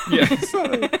 Yeah.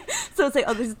 So it's like,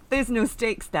 oh, there's no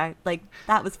stakes now. Like,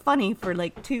 that was funny for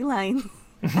like 2 lines.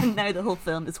 And now the whole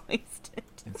film is wasted.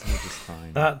 It's all just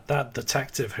fine. That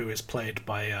detective who is played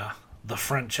by the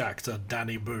French actor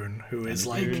Danny Boone, who is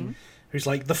who's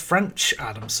like the French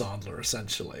Adam Sandler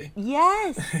essentially.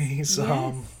 Yes. He's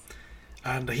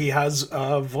and he has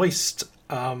voiced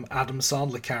Adam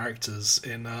Sandler characters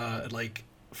in like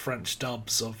French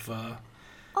dubs of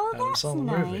Oh, Adam that's Sandler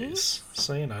nice. movies.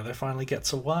 So they finally get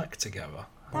to work together.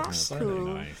 That's exciting.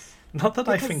 cool. Nice. Not that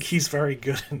I Because- think he's very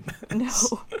good in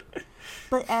this. No.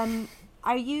 But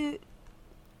are you,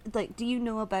 like, do you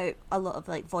know about a lot of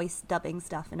like voice dubbing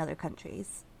stuff in other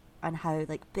countries and how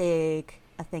like big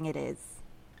a thing it is?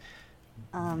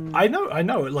 I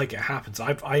know, like it happens.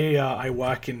 I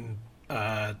work in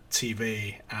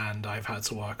TV, and I've had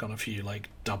to work on a few like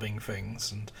dubbing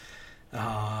things, and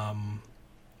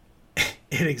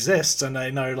it exists, and I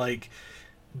know like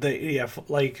there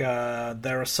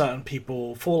are certain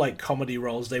people for like comedy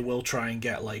roles, they will try and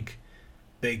get like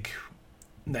big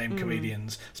name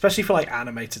comedians, especially for like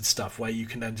animated stuff, where you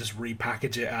can then just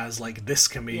repackage it as like this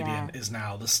comedian is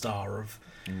now the star of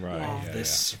Right. Yeah. Yeah,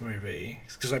 this movie,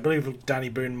 because I believe Danny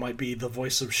Boone might be the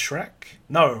voice of Shrek.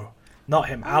 No, not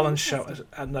him. Alan Show.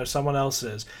 No, someone else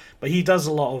is. But he does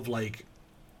a lot of like.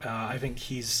 I think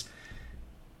he's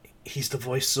the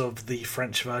voice of the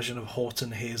French version of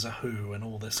Horton Hears a Who and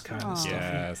all this kind of stuff.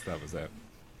 Yes, that was it.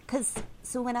 Because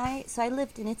I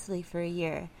lived in Italy for a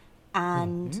year,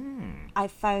 and I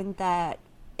found that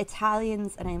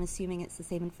Italians, and I'm assuming it's the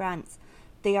same in France,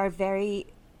 they are very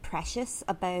precious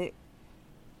about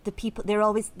the people. They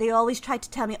always try to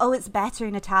tell me, oh, it's better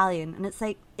in Italian, and it's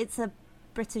like, it's a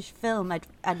British film.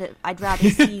 I'd rather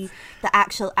see the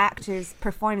actual actors'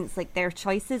 performance, like their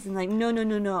choices, and like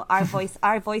no, our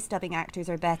voice dubbing actors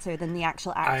are better than the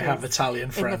actual I actors. have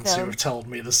Italian friends who film. have told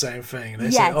me the same thing. They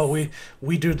Yes. say, "Oh,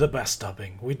 we do the best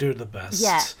dubbing. We do the best."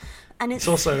 Yeah, and It's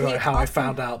also they like how I often-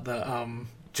 found out that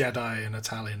Jedi in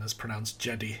Italian is pronounced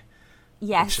Jedi,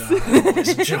 Yes. which I always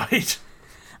enjoyed.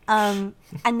 And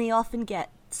they often get,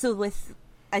 so with,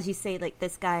 as you say, like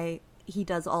this guy, he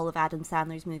does all of Adam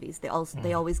Sandler's movies. They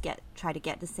always try to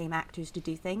get the same actors to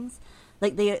do things.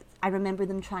 Like I remember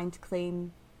them trying to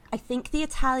claim, I think the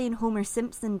Italian Homer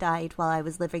Simpson died while I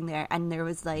was living there, and there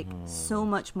was like so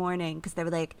much mourning because they were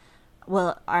like,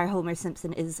 well, our Homer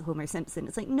Simpson is Homer Simpson.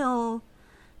 It's like, no.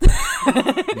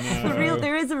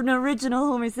 There is an original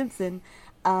Homer Simpson.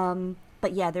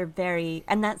 But yeah, they're very,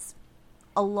 and that's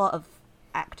a lot of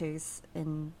actors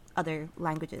in other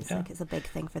languages. Yeah. Like, it's a big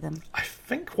thing for them. I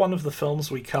think one of the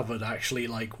films we covered actually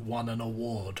like won an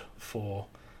award for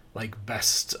like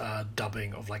best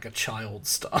dubbing of like a child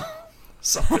star,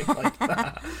 something like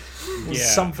that. It was Yeah.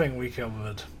 something we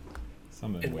covered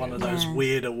Something in one of weird. those Yeah.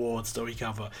 weird awards that we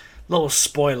cover. Little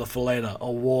spoiler for later: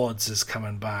 awards is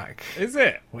coming back. Is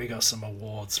it? We got some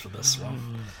awards for this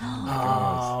one.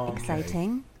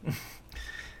 Exciting.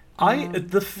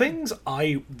 The things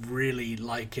I really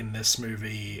like in this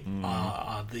movie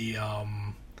are the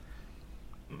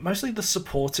mostly the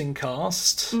supporting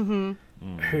cast,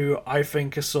 who I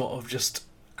think are sort of just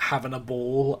having a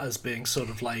ball as being sort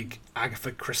of like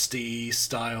Agatha Christie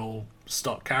style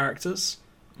stock characters.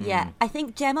 Yeah, I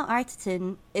think Gemma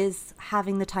Arterton is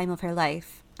having the time of her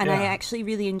life, and I Yeah. actually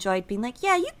really enjoyed being like,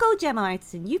 yeah, you go, Gemma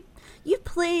Arterton. You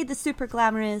play the super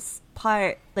glamorous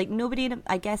part. Like,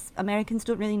 I guess Americans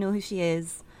don't really know who she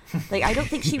is. Like, I don't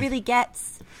think she really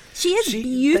gets. She is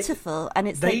beautiful, and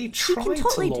it's They like she tried can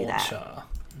totally to do launch that.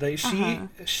 her.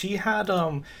 She had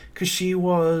because she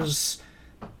was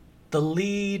the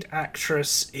lead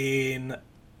actress in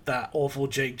that awful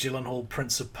Jake Gyllenhaal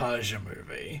Prince of Persia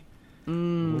movie.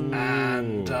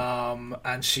 And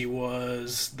she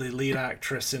was the lead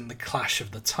actress in the Clash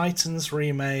of the Titans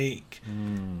remake.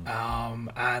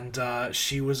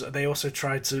 They also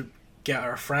tried to get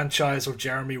her a franchise with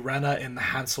Jeremy Renner in the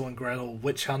Hansel and Gretel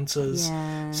Witch Hunters.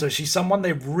 Yeah. So she's someone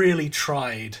they've really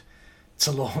tried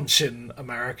to launch in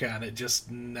America, and it just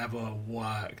never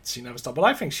worked. She never stopped. But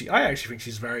I actually think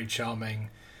she's very charming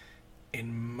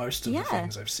in most of the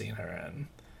things I've seen her in.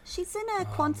 She's in a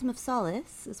Quantum of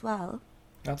Solace as well.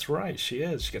 That's right, she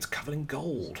is. She gets covered in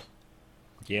gold.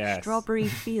 Yes. Strawberry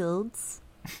Fields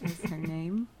is her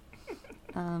name.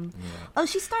 Oh,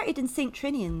 she started in St.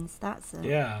 Trinian's. That's it.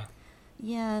 Yeah.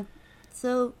 Yeah.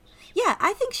 So, Yeah,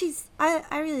 I think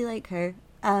I really like her.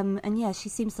 And yeah, she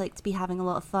seems like to be having a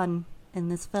lot of fun in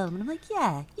this film. And I'm like,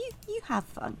 yeah, you have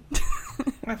fun.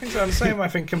 I think the same, I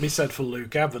think, can be said for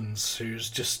Luke Evans, who's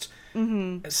just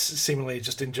seemingly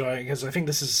just enjoying, because I think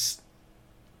this is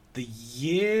the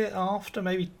year after,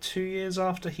 maybe 2 years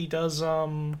after he does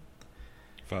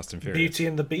Fast and Furious. Beauty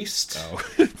and the Beast.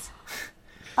 Oh.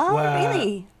 Oh, Where-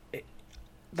 really?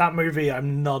 That movie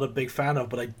I'm not a big fan of,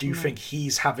 but I do think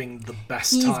he's having the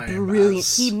best He's time. brilliant.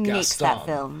 as He makes Gaston. that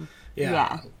film.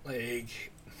 Yeah,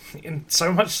 like, in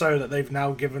so much so that they've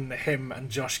now given him and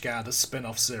Josh Gad a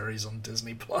spin-off series on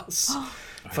Disney Plus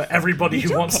for everybody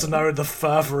who wants to know the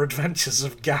further adventures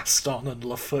of Gaston and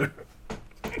LeFou.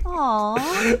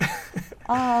 Aww.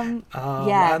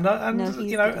 Yeah. And No,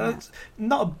 he's you know, good at that.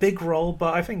 not a big role,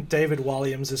 but I think David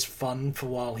Williams is fun for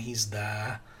while he's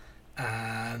there.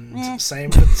 And Eh. same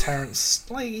for Terrence.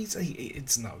 Like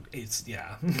it's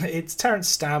Terrence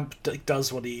Stamp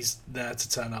does what he's there to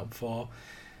turn up for.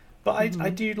 But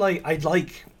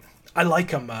I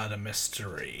like a murder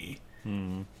mystery.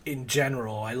 In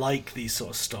general, I like these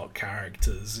sort of stock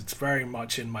characters. It's very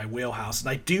much in my wheelhouse, and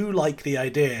I do like the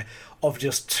idea of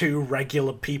just two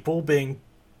regular people being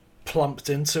plumped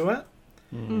into it.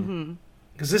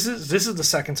 Because this is the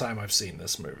second time I've seen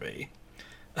this movie.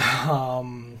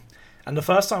 And the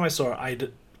first time I saw it,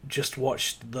 I'd just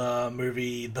watched the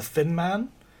movie The Thin Man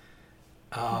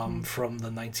from the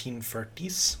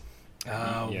 1930s,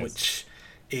 Yes. which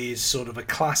is sort of a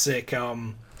classic.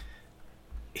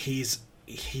 He's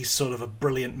sort of a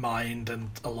brilliant mind, and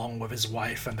along with his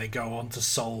wife, and they go on to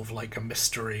solve like a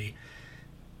mystery.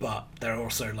 But they're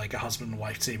also like a husband and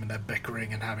wife team, and they're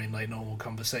bickering and having like normal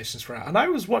conversations throughout. And I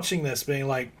was watching this, being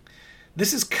like,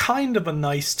 this is kind of a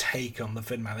nice take on The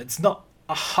Thin Man. It's not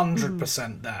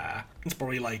 100% there. It's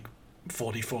probably like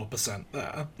 44%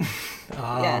 there.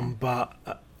 But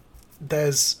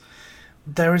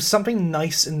there is something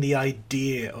nice in the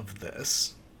idea of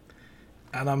this,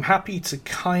 and I'm happy to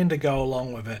kind of go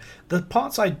along with it. The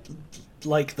parts I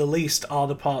like the least are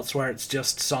the parts where it's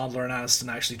just Sandler and Aniston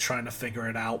actually trying to figure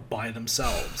it out by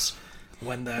themselves.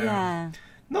 When they're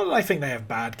not that I think they have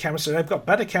bad chemistry. They've got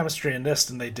better chemistry in this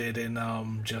than they did in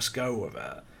Just Go With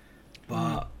It.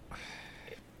 But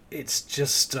it's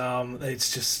just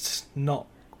not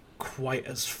quite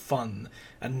as fun,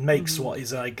 and makes what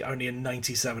is like only a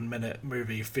 97-minute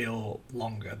movie feel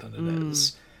longer than it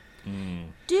is.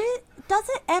 Does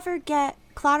it ever get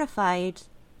clarified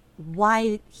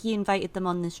why he invited them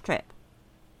on this trip?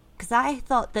 Because I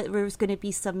thought that there was going to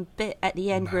be some bit at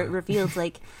the end where it revealed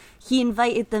like he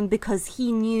invited them because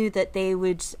he knew that they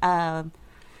would, he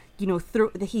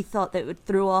thought that it would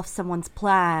throw off someone's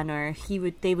plan, or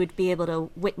they would be able to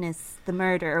witness the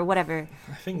murder or whatever.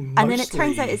 I think mostly, And then it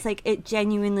turns out it's like it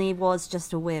genuinely was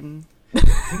just a whim.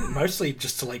 mostly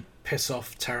just to like piss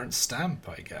off Terrence Stamp,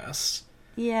 I guess.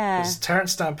 Yeah. Because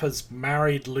Terrence Stamp has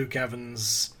married Luke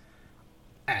Evans'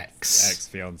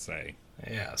 Ex-fiance.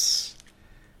 Yes.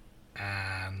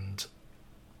 And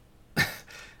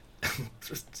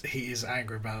he is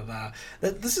angry about that.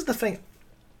 This is the thing.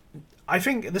 I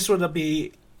think this would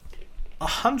be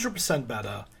 100%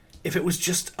 better if it was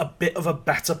just a bit of a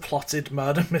better plotted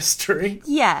murder mystery.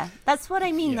 Yeah, that's what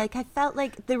I mean. Yeah. Like, I felt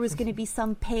like there was going to be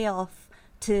some payoff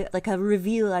to, like, a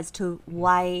reveal as to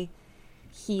why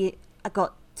he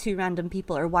got two random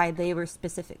people, or why they were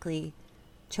specifically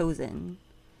chosen.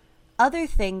 Other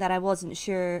thing that I wasn't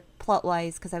sure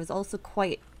plot-wise, because I was also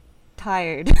quite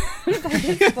tired by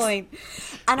this point,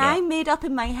 and Yeah. I made up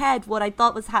in my head what I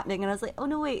thought was happening, and I was like, oh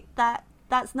no, wait,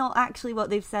 that's not actually what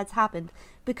they've said's happened.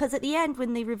 Because at the end,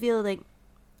 when they reveal, like,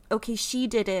 okay, she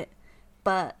did it,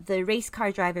 but the race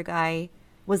car driver guy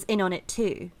was in on it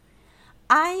too,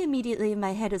 I immediately in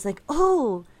my head was like,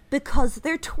 oh, because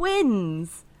they're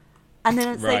twins. And then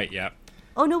it's Right, like, yeah.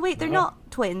 oh no, wait, they're No,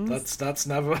 not twins. That's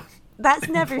never. That's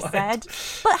never implied.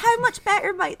 said. But how much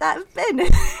better might that have been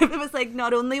if it was like,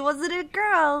 not only was it a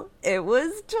girl, it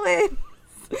was twins.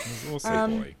 There's also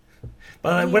boy.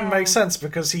 But it wouldn't Yeah. make sense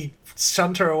because he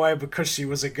shunned her away because she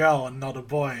was a girl and not a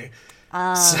boy.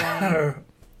 So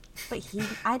But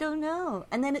I don't know.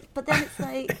 And then, but then it's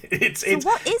like, it's so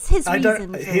what is his I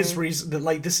reason? don't. for- His reason,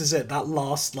 like, this is it. That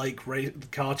last like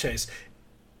car chase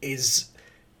is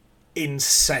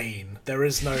insane. There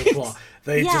is no plot.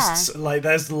 They Yeah. just like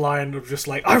there's the line of just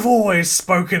like, I've always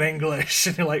spoken English,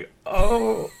 and you're like,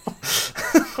 oh,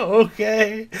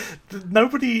 okay.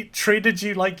 Nobody treated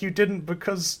you like you didn't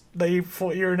because they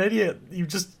thought you're an idiot. You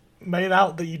just made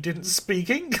out that you didn't speak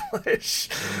English.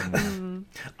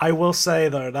 I will say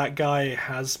though, that guy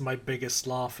has my biggest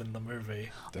laugh in the movie.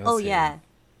 Does Oh he? yeah,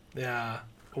 Yeah,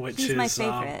 which he's is my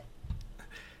favorite.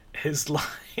 his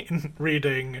line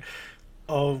reading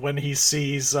of when he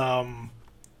sees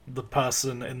the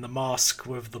person in the mask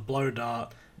with the blow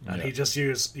dart, and he just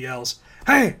yells,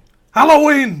 "Hey,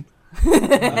 Halloween!"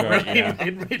 Right, Really yeah.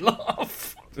 made me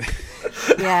laugh.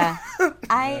 Yeah,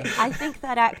 I think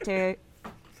that actor.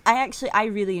 I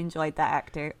really enjoyed that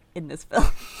actor in this film.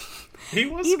 He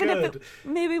was Even good. if it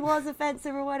maybe was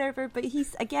offensive or whatever, but he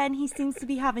seems to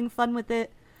be having fun with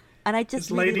it, and I just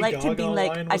His really Lady liked him being Gaga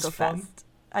like, line "I was go fun. fast,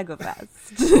 I go fast."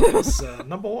 It was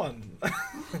number one.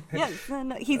 Yes,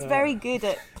 and he's very good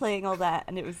at playing all that,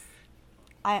 and it was.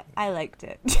 I liked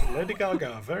it. Lady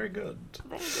Gaga, very good.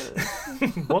 Very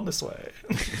good. Born This Way.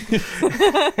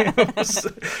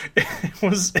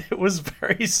 It was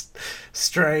very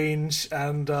strange,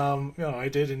 and I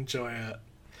did enjoy it.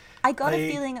 I got I-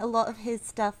 a feeling a lot of his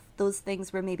stuff, those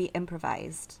things were maybe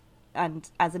improvised, and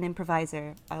as an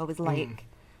improviser, I always like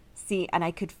see, and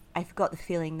I got the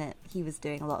feeling that he was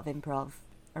doing a lot of improv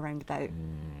around about,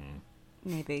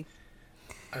 maybe.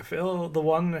 I feel the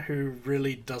one who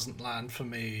really doesn't land for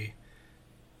me,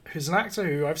 who's an actor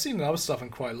who I've seen in other stuff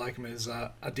and quite like him, is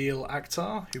Adil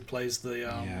Akhtar, who plays the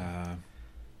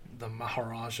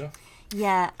Maharaja.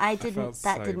 Yeah, I felt didn't. so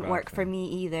That didn't bad work for for him. me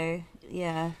either.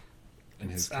 Yeah. And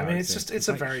his I mean, it's character. it's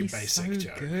a like, very he's basic so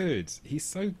joke. good. He's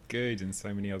so good in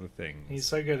so many other things. He's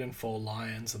so good in Four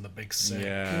Lions and The Big Sick.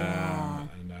 yeah.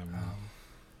 And,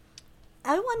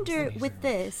 I wonder Funny with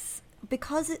thing. this,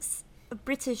 because it's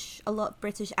a lot of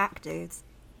British actors,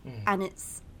 and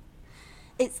it's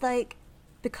like,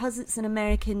 because it's an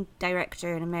American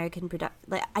director, an American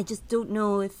like, I just don't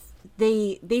know if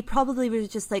they probably were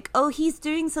just like, oh, he's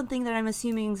doing something that I'm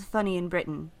assuming is funny in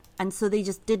Britain, and so they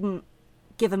just didn't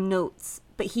give him notes,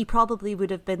 but he probably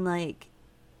would have been like,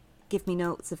 give me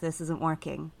notes if this isn't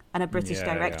working. And a British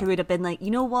Yeah, director yeah. would have been like, you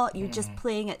know what, you're just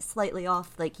playing it slightly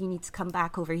off, like you need to come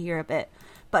back over here a bit.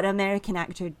 But an American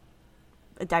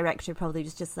a director probably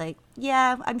was just like,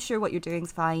 yeah, I'm sure what you're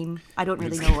doing's fine. I don't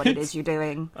really know what it is you're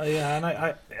doing. Yeah, and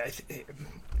I it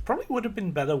probably would have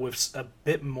been better with a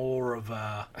bit more of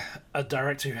a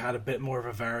director who had a bit more of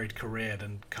a varied career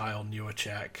than Kyle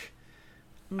Newerchek.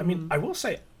 I mean, I will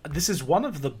say this is one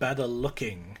of the better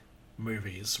looking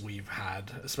movies we've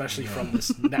had, especially from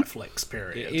this Netflix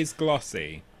period. it is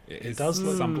glossy. It does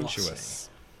look sumptuous.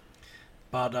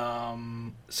 But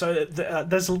so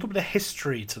there's a little bit of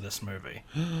history to this movie.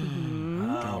 Go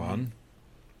on.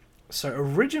 So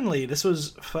originally, this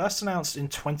was first announced in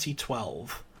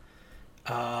 2012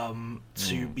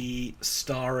 to be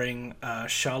starring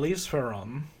Charlize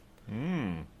Theron,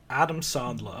 Adam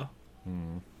Sandler,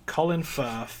 Colin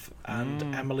Firth, and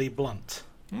Emily Blunt.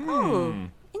 Oh,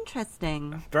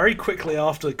 interesting. Very quickly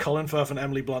after Colin Firth and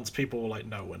Emily Blunt's people were like,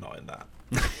 no, we're not in that.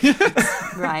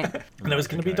 Right. And it was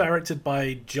going to be Okay. directed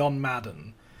by John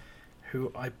Madden,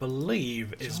 who I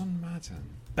believe is John Madden,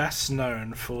 best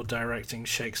known for directing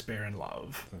Shakespeare in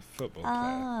Love. the football player.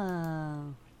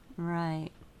 Oh, right.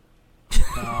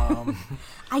 Um,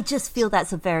 I just feel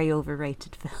that's a very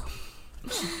overrated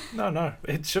film. no,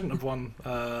 it shouldn't have won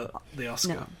the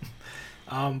Oscar.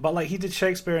 No. But like he did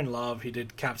Shakespeare in Love, he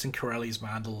did Captain Corelli's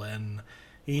Mandolin.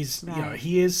 He's Right.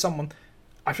 he is someone.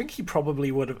 I think he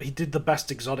probably would have. He did the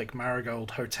Best Exotic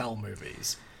Marigold Hotel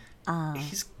movies.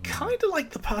 He's kind of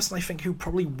like the person I think who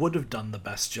probably would have done the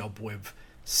best job with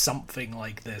something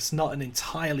like this. Not an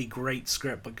entirely great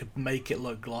script, but could make it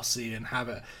look glossy and have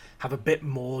a bit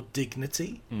more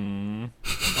dignity.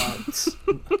 But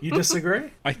you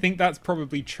disagree? I think that's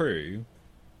probably true,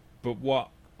 but what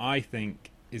I think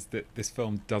is that this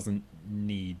film doesn't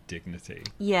need dignity.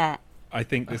 Yeah. I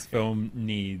think this film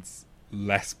needs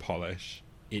less polish.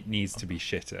 It needs to be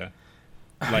shitter.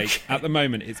 Like, at the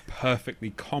moment, it's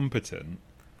perfectly competent.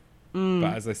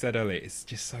 But as I said earlier, it's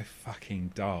just so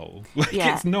fucking dull. Like,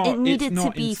 Yeah. it's not, it needed it's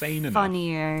not to be insane enough.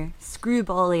 funnier,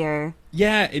 screwballier.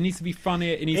 Yeah, it needs to be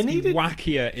funnier. It needs It to be needed-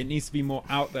 wackier. It needs to be more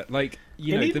out there. Like,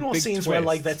 you You know, need the more big scenes where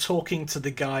like they're twists. talking to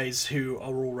the guys who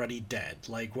are already dead.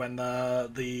 Like when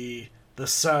the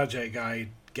Sergei guy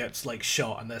gets like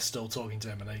shot and they're still talking to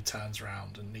him and then he turns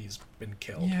around and he's been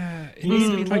killed. Yeah, it You needs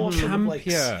need to be like more sort of, like,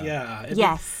 campier. yeah.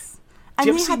 Yes. Do you And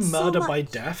ever they see had so Murder much- by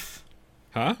Death?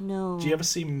 Huh? No. Do you ever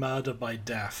see Murder by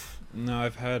Death? No,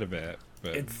 I've heard of it,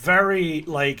 but It's very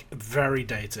very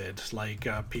dated. Like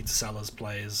Peter Sellers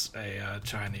plays a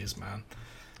Chinese man.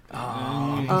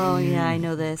 Oh, yeah, I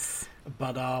know this.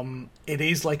 But it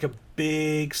is like a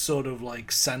big sort of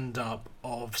like send up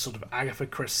of sort of Agatha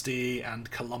Christie and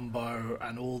Columbo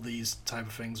and all these type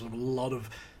of things with a lot of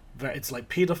it's like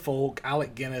Peter Falk,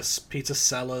 Alec Guinness, Peter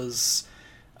Sellers,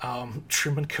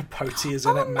 Truman Capote is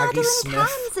in it, Maggie Madeline Smith.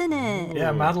 Kahn's in it.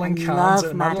 Yeah, Madeline I Kahn's love in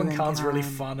it. Madeline Madeline Kahn's really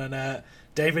Kahn. fun in it.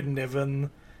 David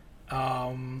Niven.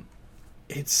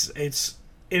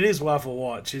 It is worth a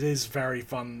watch. It is very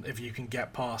fun if you can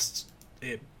get past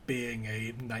it being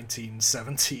a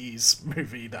 1970s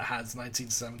movie that has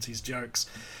 1970s jokes.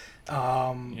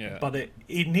 But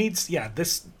it needs,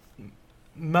 this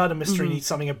murder mystery needs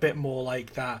something a bit more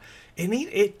like that.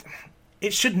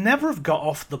 It should never have got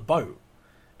off the boat.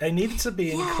 They needed to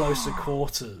be in closer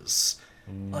quarters.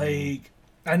 Like,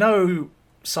 I know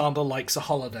Sander likes a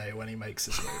holiday when he makes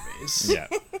his movies. Yeah.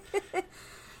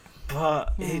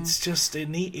 But it's just it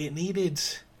needed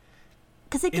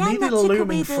because again that a took looming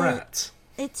away threat.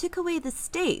 It took away the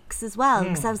stakes as well,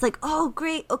 because I was like, oh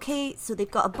great, okay, so they've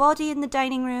got a body in the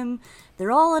dining room,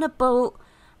 they're all on a boat,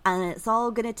 and it's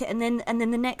all gonna and then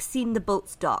the next scene the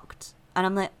boat's docked, and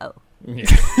I'm like, oh. Yeah.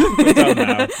 We're done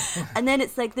now. And then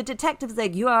it's like the detective's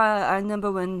like, you are our number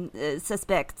one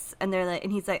suspects, and they're like,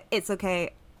 and he's like, it's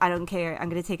okay, I don't care, I'm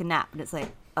gonna take a nap, and it's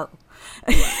like, oh.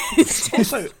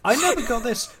 Also, I never got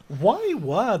this. Why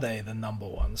were they the number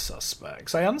one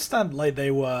suspects? I understand, like,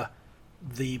 they were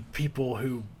the people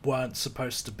who weren't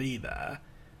supposed to be there,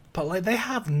 but, like, they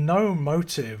have no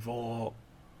motive or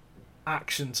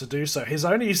action to do so. His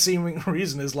only seeming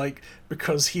reason is, like,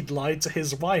 because he'd lied to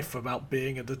his wife about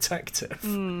being a detective.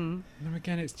 No,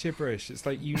 again, it's gibberish. It's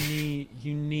like you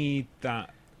need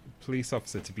that police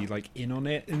officer to be, like, in on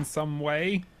it in some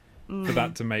way. For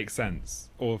that to make sense,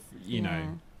 or you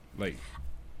know, like,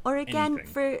 or again,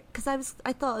 anything. because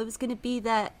I thought it was going to be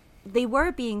that they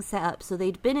were being set up, so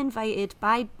they'd been invited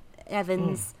by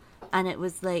Evans, and it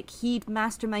was like he'd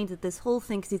masterminded this whole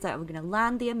thing because he's like, we're going to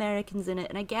land the Americans in it,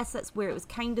 and I guess that's where it was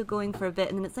kind of going for a bit,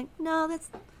 and then it's like, that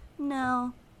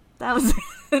was,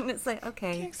 and it's like,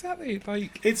 okay, exactly,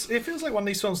 like it feels like one of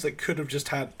these films that could have just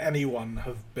had anyone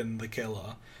have been the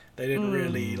killer. They didn't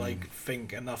really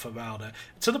think enough about it,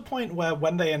 to the point where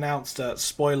when they announced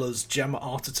spoilers, Gemma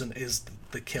Arterton is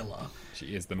the killer.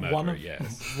 She is the murderer.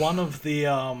 Yes. One of the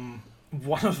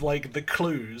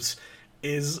clues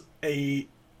is a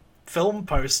film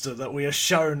poster that we are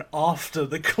shown after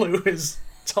the clue is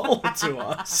told to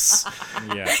us.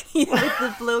 Yeah. with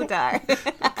the blow dart.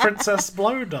 Princess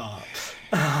Blow Dart.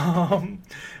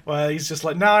 Where he's just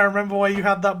like, now I remember where you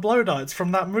had that blow dart. It's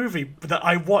from that movie that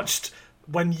I watched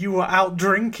when you were out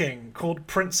drinking, called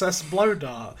Princess Blow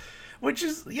Dart, which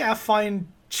is a fine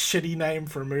shitty name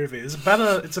for a movie. It's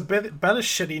a bit better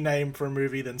shitty name for a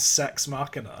movie than Sex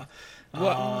Machina.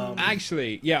 Well,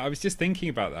 actually, I was just thinking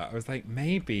about that. I was like,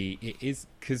 maybe it is,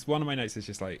 because one of my notes is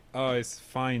just like, oh, it's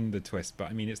fine, the twist, but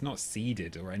I mean, it's not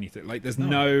seeded or anything. Like, there's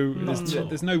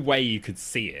there's no way you could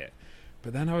see it.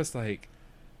 But then I was like,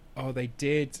 oh, they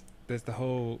did. There's the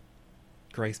whole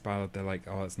Grace Ballard. They're like,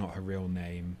 oh, it's not her real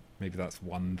name. Maybe that's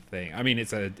one thing. I mean,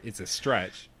 it's a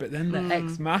stretch. But then the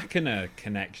Ex Machina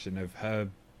connection of her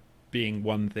being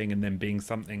one thing and then being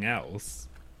something else.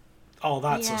 Oh,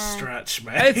 that's a stretch,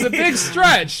 man. It's a big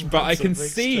stretch, but I can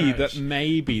see that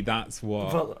maybe that's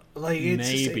what. But like,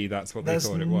 that's what they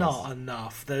thought it was. There's not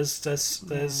enough.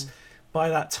 There's by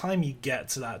that time you get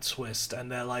to that twist,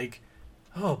 and they're like,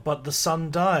 oh, but the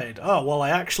son died. Oh, well, I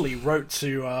actually wrote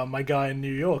to my guy in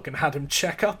New York and had him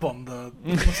check up on the. I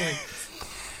was like,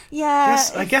 yeah.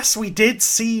 I guess we did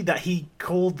see that he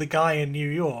called the guy in New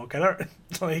York. I don't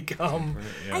like. Again,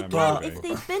 if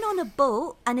they'd been on a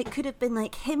boat and it could have been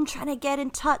like him trying to get in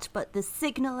touch, but the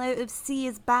signal out of sea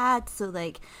is bad, so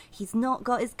like he's not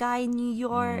got his guy in New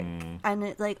York, and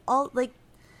it's like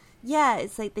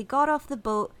it's like they got off the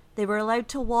boat. They were allowed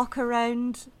to walk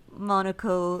around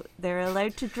Monaco. They're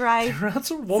allowed to drive. They're allowed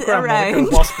to walk around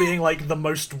Monaco whilst being like the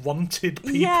most wanted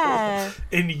people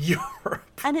in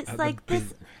Europe. And it's like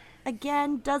this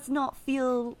again does not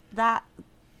feel that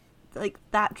like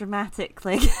that dramatic.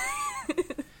 Like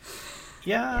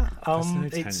yeah, there's no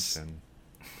it's tension.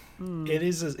 It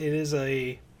is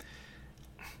a.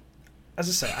 As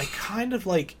I say, I kind of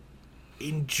like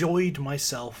enjoyed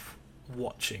myself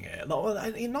watching it.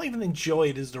 Not even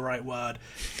enjoyed is the right word.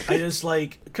 I just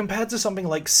like, compared to something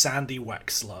like Sandy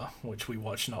Wexler, which we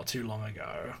watched not too long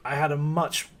ago, I had a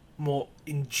much more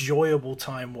enjoyable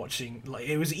time watching. Like,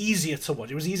 it was easier to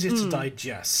watch. It was easier to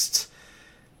digest.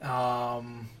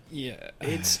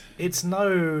 It's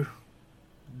no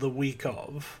The Week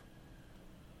Of.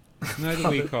 No, The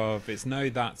Week Of. It's no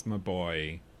That's My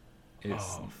Boy.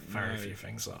 It's very few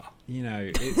things are. You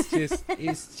know,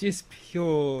 it's just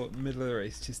pure middle.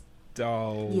 It's just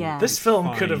dull. Yeah. This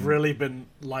film could have really been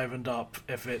livened up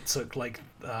if it took like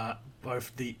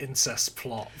both the incest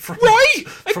plot from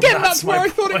Again, that's where I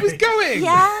thought it was going.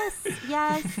 Yes.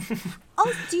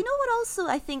 Oh, do you know what? Also,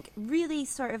 I think really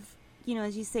sort of, you know,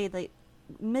 as you say, like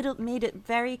made it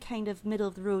very kind of middle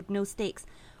of the road, no stakes.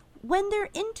 when they're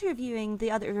interviewing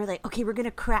the other, they're like, okay, we're going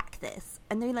to crack this.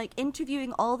 And they're like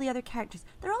interviewing all the other characters.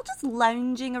 They're all just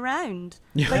lounging around.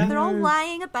 Yeah. Like they're all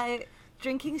lying about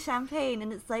drinking champagne.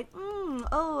 And it's like,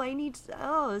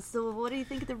 so what do you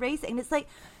think of the racing? And it's like,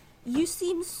 you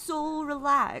seem so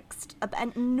relaxed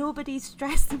and nobody's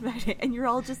stressed about it. And you're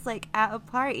all just like at a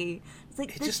party. It's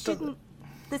like,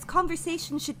 this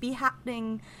conversation should be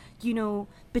happening, you know,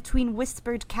 between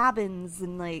whispered cabins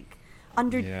and like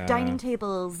under dining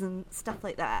tables and stuff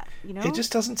like that, you know? It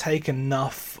just doesn't take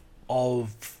enough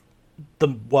of the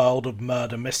world of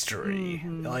murder mystery.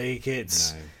 Like,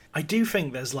 it's... No. I do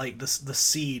think there's like the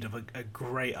seed of a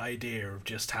great idea of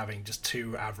just having just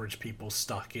two average people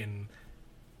stuck in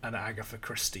an Agatha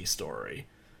Christie story.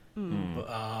 But,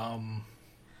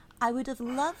 I would have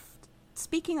loved,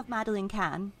 speaking of Madeleine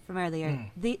Kahn from earlier,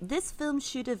 this film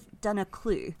should have done a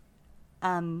Clue.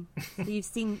 Have you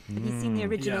seen the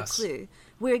original Clue?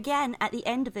 Where again, at the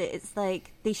end of it, it's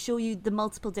like they show you the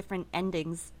multiple different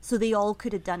endings, so they all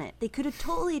could have done it. They could have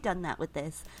totally done that with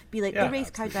this. Be like, the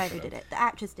race car driver did it, the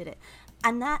actress did it,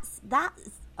 and that's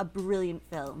a brilliant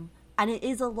film. And it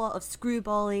is a lot of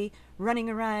screwbally, running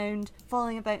around,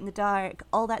 falling about in the dark,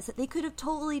 all that. So they could have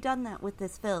totally done that with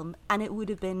this film, and it would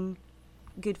have been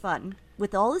good fun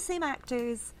with all the same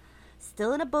actors,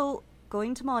 still in a boat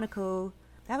going to Monaco.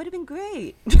 That would have been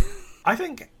great. I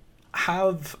think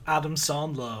have Adam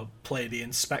Sandler play the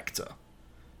inspector.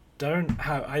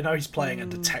 I know he's playing a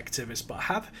detectivist, but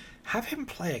have him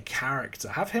play a character.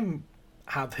 Have him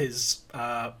have his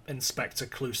Inspector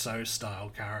Clouseau style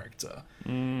character.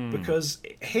 Because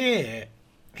here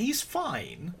he's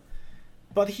fine,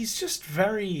 but he's just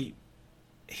he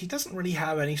doesn't really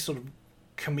have any sort of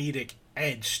comedic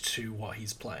edge to what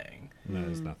he's playing. No,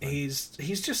 there's nothing. He's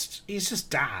just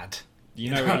dad. Do you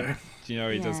know what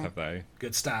he does have though?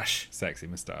 Good stash. Sexy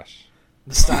moustache.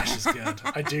 The stash is good.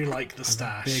 I do like the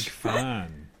stash. Big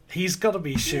fan. He's got to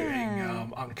be shooting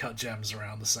Uncut Gems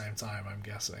around the same time, I'm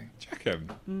guessing. Check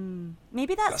him.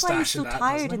 Maybe that's why he's so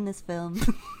tired in this film.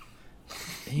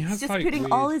 He's just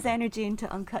putting all his energy into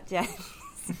Uncut Gems.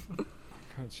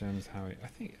 Uncut Gems, I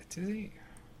think, does he?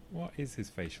 What is his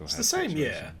facial hair? It's the same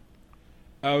year.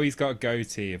 Oh, he's got a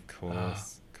goatee, of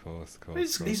course. Of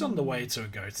course. He's on the way to a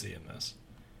goatee in this.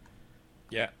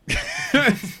 Yeah.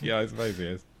 Yeah, I suppose he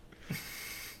is.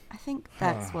 I think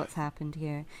that's what's happened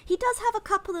here. He does have a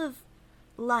couple of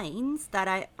lines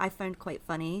that I found quite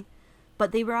funny,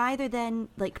 but they were either then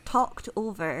like talked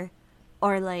over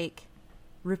or like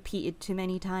repeated too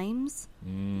many times.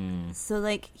 So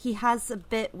like he has a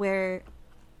bit where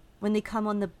when they come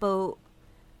on the boat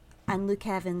and Luke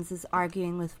Evans is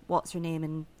arguing with what's her name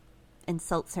and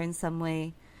insults her in some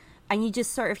way, and you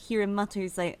just sort of hear him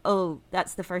mutters like, oh,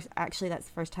 that's the first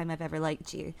time I've ever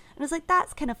liked you. And I was like,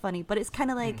 that's kind of funny, but it's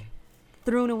kind of like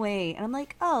thrown away. And I'm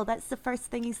like, oh, that's the first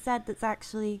thing he said that's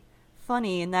actually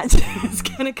funny, and that's just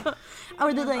kind of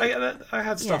or they're like, I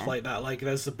had stuff like that. Like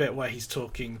there's the bit where he's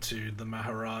talking to the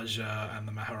Maharaja, and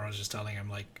the Maharaja's telling him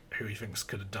like who he thinks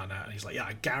could have done it, and he's like, yeah,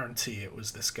 I guarantee it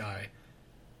was this guy,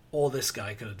 or this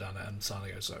guy could have done it. And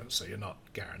Sana goes, so you're not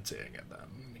guaranteeing it then?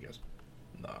 And he goes,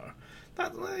 no.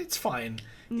 It's fine.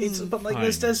 It's but like fine.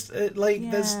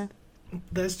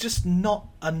 there's just not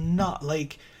enough.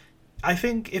 Like I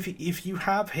think if you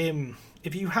have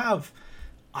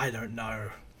I don't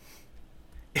know,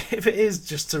 if it is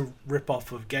just to rip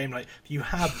off of Game, like if you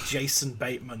have Jason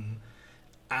Bateman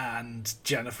and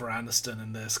Jennifer Aniston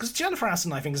in this, because Jennifer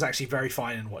Aniston I think is actually very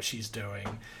fine in what she's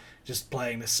doing, just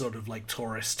playing this sort of like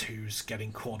tourist who's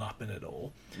getting caught up in it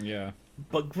all. Yeah.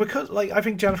 But because, like, I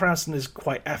think Jennifer Aniston is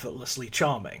quite effortlessly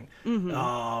charming.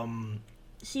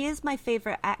 She is my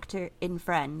favourite actor in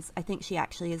Friends. I think she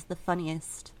actually is the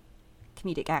funniest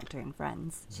comedic actor in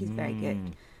Friends. She's very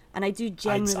good. And I do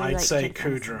generally I'd say Jennifer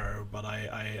Kudrow, Aniston. but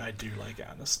I do like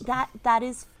Aniston. That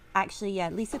is actually, yeah,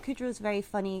 Lisa Kudrow is very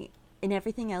funny in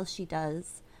everything else she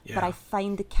does. Yeah. But I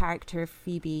find the character of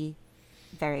Phoebe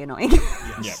very annoying.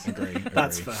 Yes. Yeah, agree.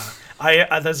 That's fair.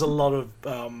 There's a lot of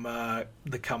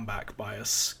the comeback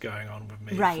bias going on with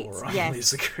me for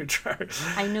Lisa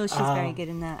Kudrow. I know she's very good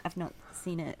in that. I've not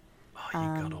seen it. Oh,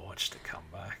 you gotta watch the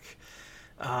comeback.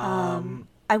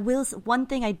 I will. One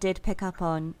thing I did pick up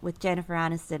on with Jennifer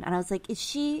Aniston, and I was like, is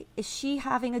she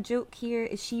having a joke here?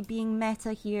 Is she being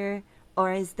meta here,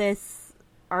 or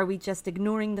are we just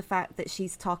ignoring the fact that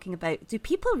she's talking about, do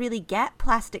people really get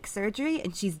plastic surgery?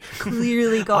 And she's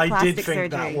clearly got plastic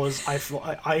surgery. I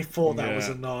thought that was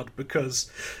a nod, because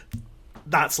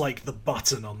that's like the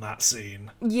button on that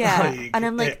scene. Yeah, and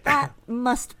I'm like, that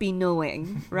must be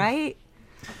knowing, right?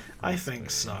 I think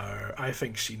so. I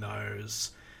think she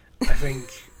knows. I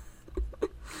think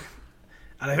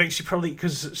And I think she probably,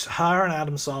 because her and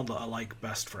Adam Sandler are like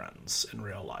best friends in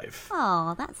real life.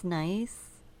 Oh, that's nice.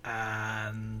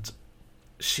 And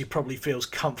she probably feels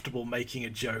comfortable making a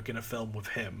joke in a film with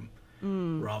him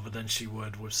rather than she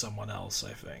would with someone else,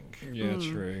 I think. Yeah,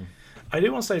 true. I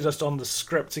do want to say just on the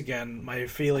script again, my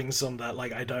feelings on that,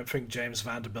 like, I don't think James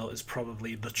Vanderbilt is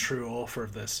probably the true author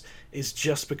of this, is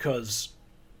just because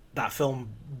that film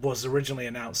was originally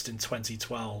announced in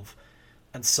 2012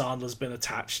 and Sandler's been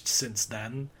attached since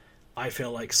then. I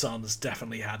feel like Sandler's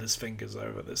definitely had his fingers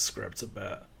over this script a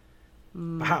bit.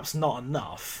 Perhaps not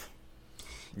enough.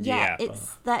 Yeah, Yeah.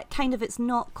 it's that kind of, it's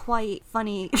not quite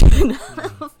funny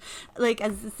enough. Like,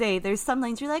 as I say, there's some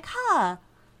lines you're like, huh,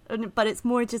 but it's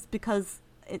more just because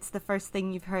it's the first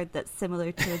thing you've heard that's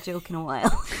similar to a joke in a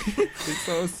while. It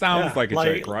sort of sounds Yeah, like a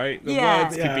like- joke, right? The Yeah.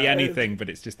 words could be Yeah, anything, but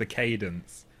it's just the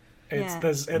cadence. It's Yeah.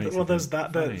 there's Makes well it there's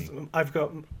that funny.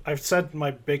 I've said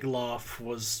my big laugh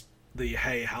was the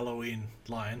 "Hey Halloween"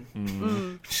 line,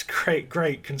 which is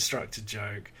great constructed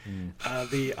joke.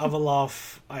 The other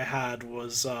laugh I had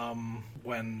was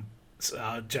when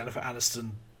Jennifer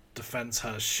Aniston defends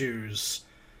her shoes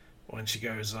when she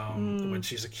goes when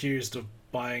she's accused of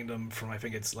buying them from, I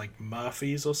think it's like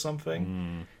Murphy's or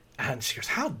something, and she goes,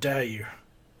 "How dare you?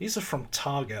 These are from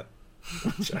Target."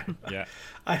 Which Yeah.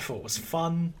 I thought was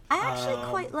fun. I actually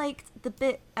quite liked the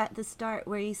bit at the start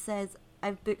where he says,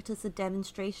 I've booked us a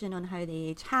demonstration on how they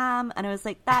age ham. And I was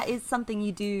like, that is something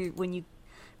you do when you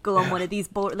go on one of these,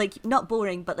 like, not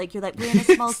boring, but like, you're like, we're in a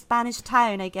small Spanish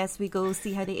town, I guess we go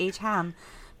see how they age ham.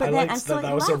 But I then liked so that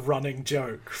I was a laughed. running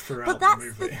joke throughout But the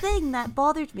that's movie. the thing that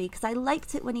bothered me, because I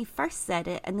liked it when he first said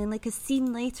it, and then like a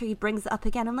scene later he brings it up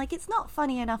again. I'm like, it's not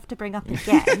funny enough to bring up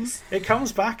again. It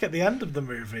comes back at the end of the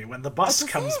movie when the bus does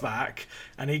comes it? back,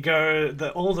 and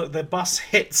the bus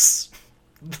hits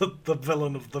the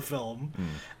villain of the film,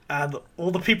 and all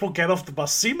the people get off the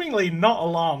bus, seemingly not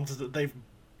alarmed that they've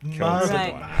murdered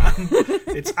Right. a man.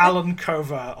 It's Alan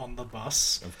Covert on the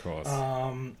bus. Of course.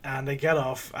 And they get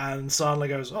off, and Sandler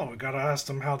goes, "Oh, we gotta ask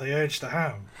them how they aged the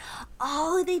ham."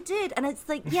 Oh, they did. And it's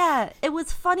like, yeah, it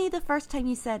was funny the first time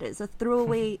you said it. It's a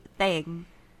throwaway thing.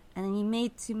 And then you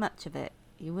made too much of it.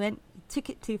 You took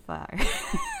it too far.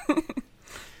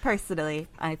 Personally,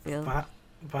 I feel.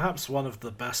 Perhaps one of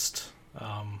the best,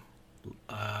 I'm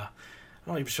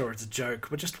not even sure it's a joke,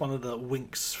 but just one of the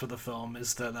winks for the film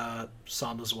is that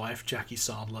Sandler's wife, Jackie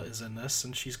Sandler, is in this,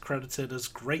 and she's credited as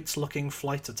great-looking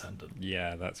flight attendant.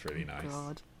 Yeah, that's really nice.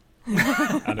 God.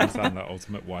 Adam Sandler,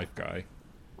 ultimate wife guy.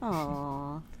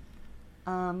 Aww.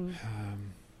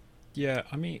 Yeah,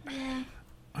 I mean,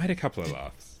 I had a couple of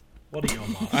laughs. What are your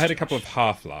laughs? I had a couple of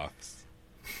half laughs.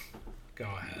 Go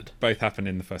ahead. Both happened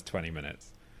in the first 20 minutes.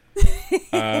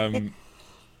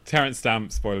 Terrence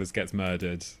Stamp, spoilers, gets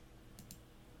murdered.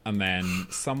 And then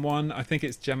someone, I think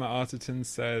it's Gemma Arterton,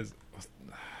 says,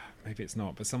 maybe it's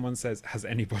not, but someone says, has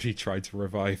anybody tried to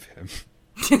revive him?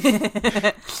 As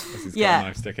he's got Yeah. a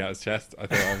knife stick out his chest. I thought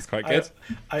that was quite good.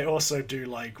 I also do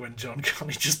like when John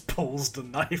Connolly just pulls the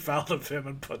knife out of him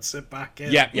and puts it back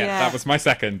in. Yeah, Yeah. that was my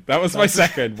second. That was my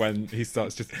second when he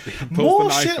starts just he pulls More the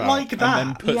knife shit out like and then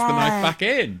that. puts the Yeah. knife back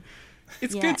in.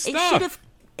 It's good stuff.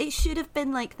 It should have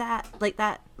been like that,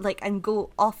 and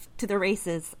go off to the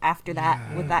races after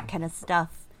that with that kind of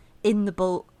stuff in the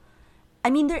boat. I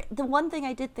mean, the one thing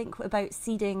I did think about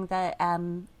seeding that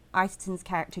Arterton's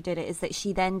character did it is that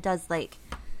she then does like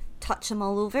touch him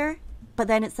all over, but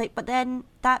then it's like, but then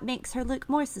that makes her look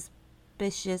more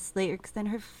suspicious later because then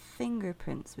her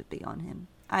fingerprints would be on him.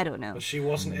 I don't know. But she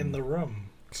wasn't in the room.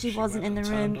 She wasn't went in and the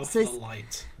turned room, off so the it's-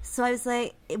 light. So I was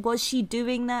like, was she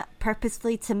doing that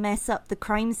purposefully to mess up the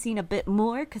crime scene a bit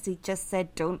more? Because he just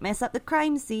said, don't mess up the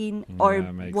crime scene. Or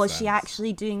Yeah, makes was she sense.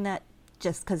 actually doing that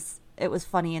just because it was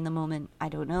funny in the moment? I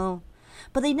don't know.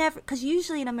 But they never, because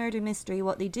usually in a murder mystery,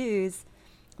 what they do is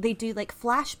they do like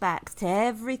flashbacks to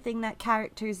everything that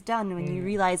character's done when you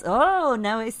realize, oh,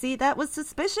 now I see that was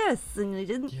suspicious. And they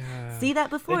didn't Yeah. see that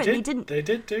before. They didn't. They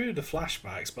did do the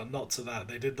flashbacks, but not to that.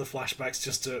 They did the flashbacks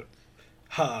just to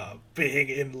her being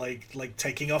in like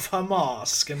taking off her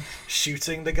mask and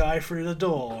shooting the guy through the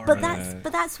door. But and-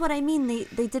 that's what I mean.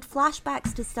 They did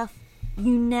flashbacks to stuff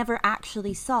you never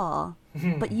actually saw.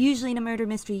 But usually in a murder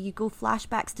mystery, you go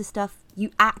flashbacks to stuff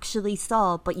you actually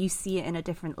saw, but you see it in a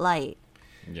different light.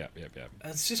 Yep.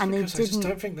 It's just and they because I just didn't-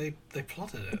 don't think they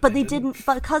plotted it. But they didn't,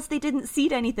 because they didn't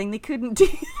seed anything, they couldn't do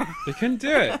that. They couldn't do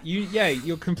it.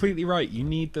 You're completely right. You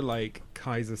need the like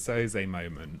Kaiser Soze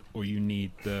moment, or you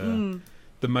need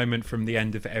the moment from the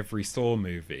end of every Saw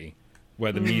movie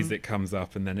where the music comes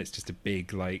up and then it's just a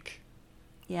big like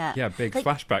big Like,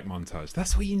 flashback montage.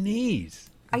 That's what you need.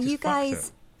 are It you just fucks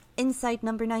guys Inside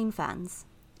Number 9 fans?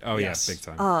 Oh Yes. yeah, big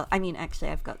time. Oh, I mean, actually,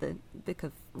 I've got the book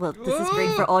of. Well, this is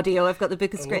great for audio. I've got the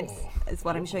book of scripts. Oh. Is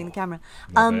what I'm showing the camera.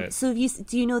 Love it. So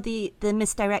do you know the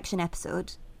misdirection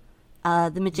episode,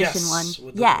 the magician Yes, one?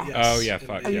 with the- Yeah. yes, Oh, yeah, in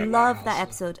fuck, the I yeah. love that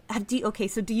warehouse. episode. Okay,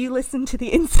 so do you listen to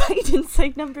the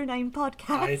Inside Number 9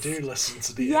 podcast? I do listen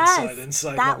to the Yes,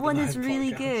 Inside that Number one is 9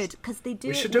 really podcast. good because they do.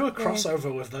 We it should do a with the-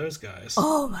 crossover with those guys.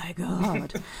 Oh my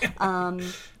god.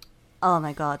 Oh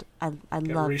my god. I Get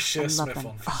love. Reece I love Shearsmith them.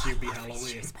 on for Oh, I Hubie love Reece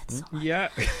Halloween. Shearsmith so much. Yeah.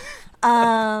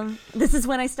 This is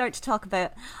when I start to talk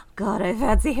about. God, I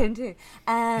fancy him too.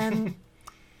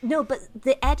 No, but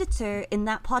the editor in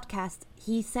that podcast,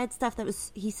 he said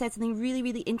something really,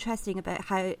 really interesting about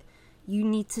how you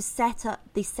need to set up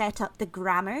the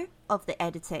grammar of the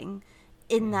editing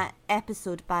in that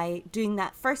episode by doing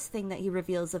that first thing that he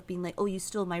reveals of being like, oh, you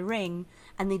stole my ring,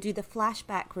 and they do the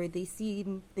flashback where they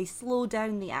slow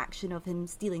down the action of him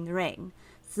stealing the ring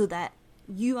so that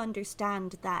you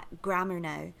understand that grammar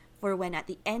now for when at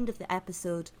the end of the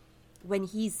episode, when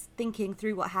he's thinking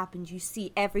through what happened, you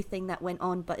see everything that went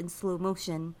on but in slow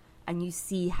motion, and you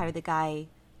see how the guy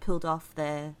pulled off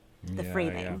the Yeah,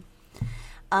 framing.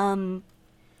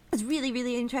 It's really,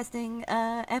 really interesting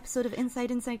episode of Inside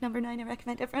Number 9. I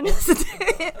recommend everyone listen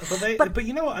to it. But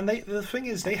you know what? And the thing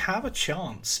is, they have a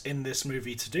chance in this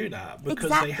movie to do that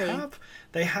because Exactly.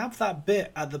 they have that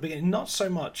bit at the beginning. Not so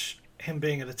much him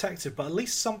being a detective, but at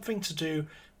least something to do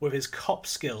with his cop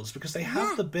skills, because they have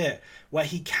Yeah. the bit where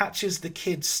he catches the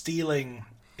kid stealing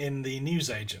in the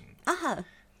newsagent.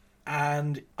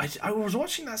 And I was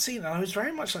watching that scene, and I was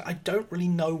very much like, I don't really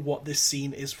know what this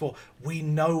scene is for. We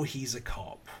know he's a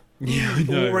cop. Yeah, We I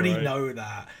know, already right? know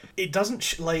that. It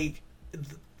doesn't the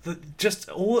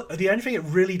only thing it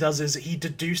really does is he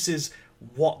deduces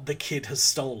what the kid has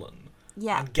stolen.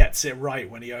 Yeah. And gets it right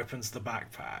when he opens the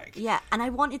backpack. Yeah, and I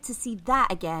wanted to see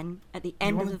that again at the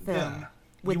end of the film Yeah.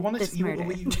 with you want this murder.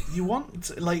 you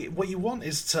want like what you want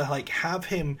is to like have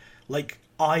him like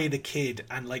eye the kid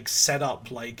and like set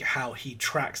up like how he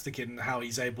tracks the kid and how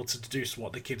he's able to deduce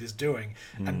what the kid is doing,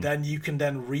 and then you can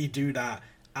then redo that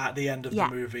at the end of Yeah.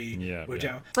 the movie. Yeah, with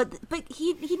yeah. But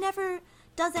he never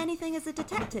does anything as a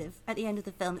detective at the end of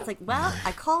the film. It's like, well,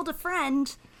 I called a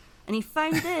friend and he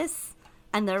found this,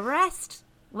 and the rest,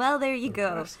 well, there you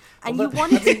go. And Well, you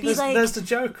want it to be there's, like, there's the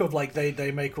joke of like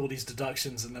they make all these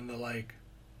deductions and then they're like,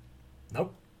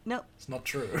 nope, no. it's not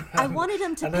true. I wanted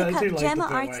him to And then pick I up do like the Gemma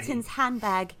bit where he- Arterton's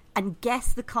handbag and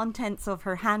guess the contents of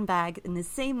her handbag in the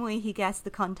same way he guessed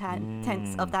the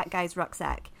contents of that guy's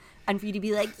rucksack. And for you to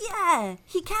be like, yeah,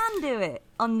 he can do it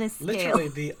on this scale. Literally,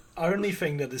 the only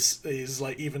thing that is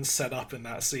like even set up in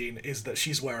that scene is that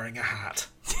she's wearing a hat.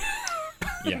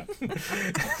 Yeah.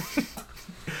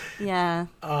 Yeah.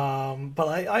 But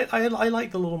I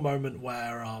like the little moment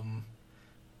where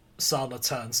Sana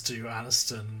turns to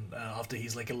Aniston after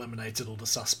he's like eliminated all the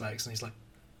suspects, and he's like,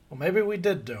 well, maybe we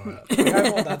did do it.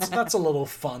 Yeah, well, that's a little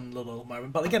fun little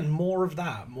moment. But again, more of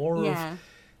that, Yeah. of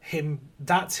him.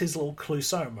 That's his little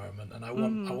Clouseau moment, and I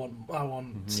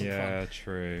want some Yeah, fun.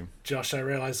 true. Josh, I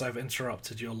realise I've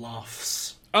interrupted your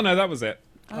laughs. Oh no, that was it.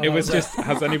 It was that was just,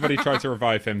 has anybody tried to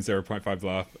revive him 0.5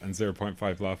 laugh and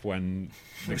 0.5 laugh when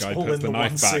the was guy all puts in the the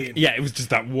knife one back? scene. Yeah, it was just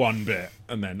that one bit.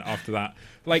 And then after that,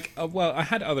 like, well, I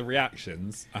had other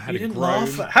reactions. I had You a didn't groan.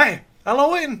 laugh at, hey,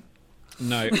 Halloween!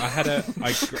 No, I had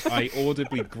I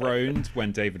audibly groaned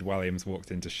when David Williams walked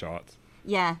into shot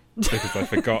Yeah. because I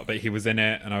forgot that he was in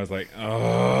it, and I was like,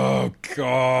 oh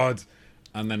god.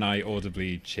 And then I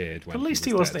audibly cheered when At least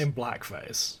he was wasn't dead. in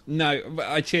blackface. No, but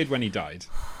I cheered when he died.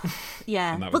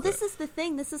 Yeah. And that Well, was this it. is the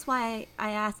thing. This is why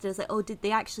I asked. I was like, oh, did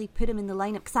they actually put him in the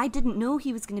lineup? Because I didn't know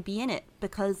he was going to be in it.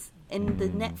 Because in the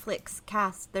Netflix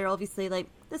cast, they're obviously like,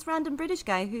 this random British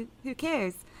guy, who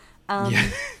cares? Yeah.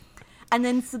 And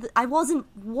then I wasn't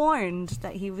warned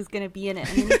that he was going to be in it.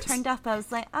 And then he turned up. I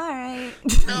was like, all right.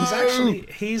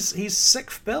 He's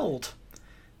sixth billed.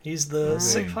 He's the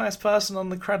sixth highest person on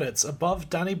the credits,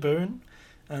 above Danny Boone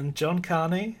and John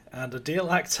Carney and Adil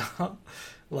Akhtar,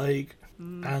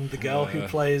 and the girl who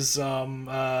plays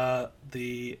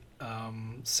the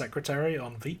secretary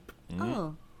on Veep.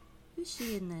 Oh, who's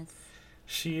she in this?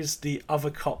 She's the other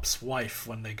cop's wife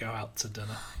when they go out to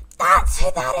dinner. That's who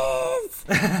that is.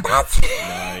 That's who.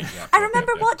 Right, yeah, I yeah,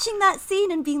 remember yeah. watching that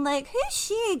scene and being like, who's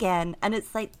she again? And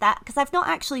it's like that, because I've not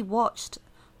actually watched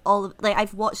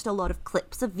I've watched a lot of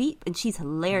clips of Veep, and she's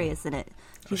hilarious in it.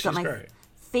 She's got she's my great.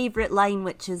 favorite line,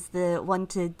 which is the one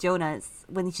to Jonas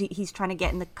when he's trying to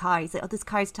get in the car. He's like, oh, this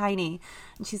car's tiny.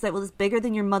 And she's like, well, it's bigger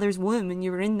than your mother's womb, and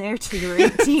you were in there till you were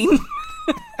 18.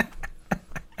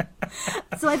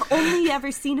 So I've only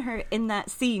ever seen her in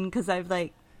that scene because I've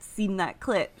seen that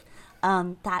clip.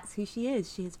 That's who she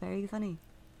is. She is very funny.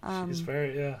 She's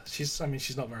very, yeah. She's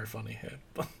not very funny here,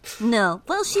 but No,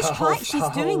 well, she's she's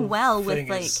doing well with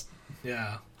like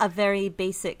yeah, a very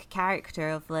basic character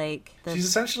of like she's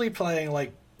essentially playing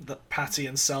like the Patty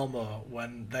and Selma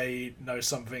when they know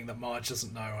something that Marge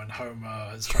doesn't know, and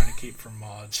Homer is trying to keep from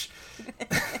Marge.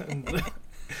 And,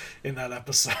 in that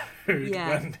episode,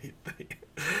 when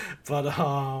but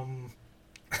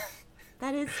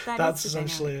that's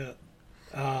essentially it.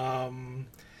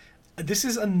 This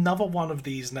is another one of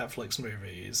these Netflix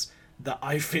movies that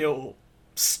I feel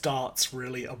starts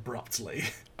really abruptly.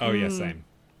 Oh yeah, same.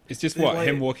 It's just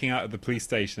him walking out of the police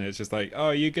station. It's just like,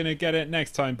 oh, you're gonna get it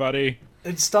next time, buddy.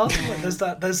 It starts like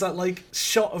there's that like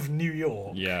shot of New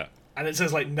York. Yeah. And it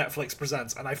says like Netflix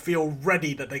presents, and I feel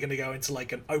ready that they're going to go into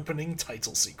like an opening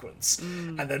title sequence,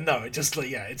 and then no, it's just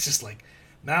like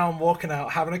now I'm walking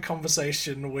out having a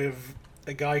conversation with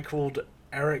a guy called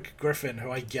Eric Griffin,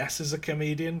 who I guess is a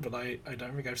comedian, but I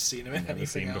don't think I've seen him in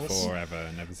anything else.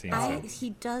 Never seen him.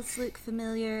 He does look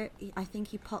familiar. I think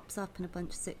he pops up in a bunch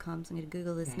of sitcoms. I'm going to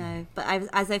Google this now. But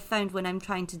as I've found when I'm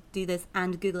trying to do this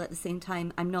and Google at the same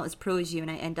time, I'm not as pro as you,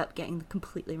 and I end up getting the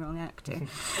completely wrong actor.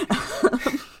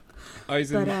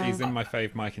 He's in my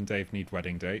fave Mike and Dave Need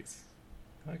Wedding Dates.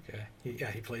 Okay.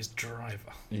 He plays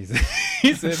Driver. He's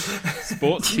in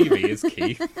Sports TV as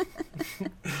Keith.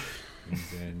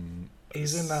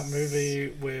 He's in that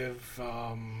movie with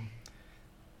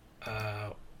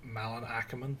Malin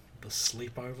Ackerman, The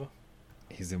Sleepover.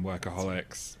 He's in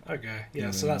Workaholics. Okay,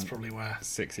 yeah, so that's probably where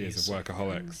 6 years of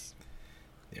Workaholics.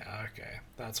 Yeah, okay,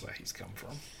 that's where he's come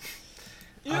from.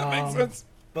 Yeah, makes sense.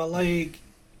 But like,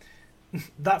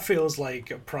 that feels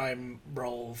like a prime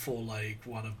role for like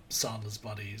one of Sandler's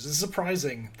buddies. It's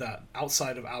surprising that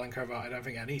outside of Alan Covert, I don't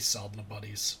think any Sandler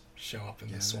buddies show up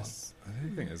in this one. I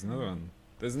don't think there's another one.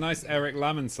 There's a nice Eric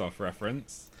Lamonsoff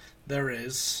reference. There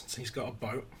is. He's got a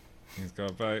boat.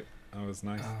 That was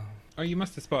nice. Oh, you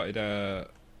must have spotted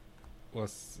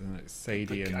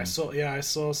Sadie and... I saw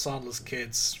Sandler's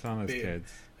kids.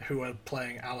 Who are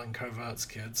playing Alan Covert's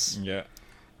kids. Yeah.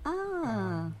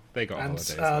 They got and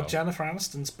holidays. Well. Jennifer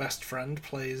Aniston's best friend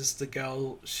plays the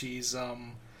girl she's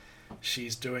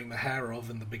doing the hair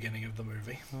of in the beginning of the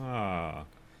movie.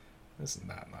 Isn't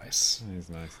that nice? He's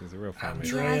nice. He's a real family.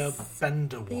 Andrea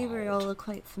Benderwald. They were all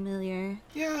quite familiar.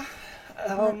 Yeah.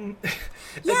 I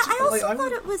also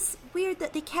thought it was weird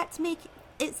that they kept making...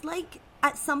 It's like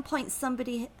at some point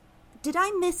somebody... Did I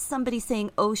miss somebody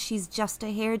saying, oh, she's just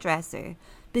a hairdresser?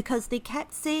 Because they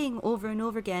kept saying over and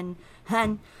over again,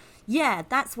 and yeah,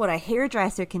 that's what a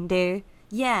hairdresser can do.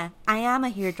 Yeah, I am a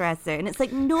hairdresser. And it's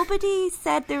like, nobody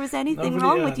said there was anything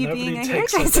wrong with you being a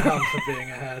hairdresser. Nobody takes her down for being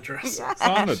a hairdresser.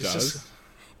 Sandler does.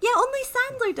 Yeah, only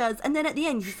Sandler does. And then at the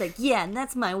end, he's like, yeah, and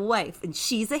that's my wife, and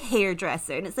she's a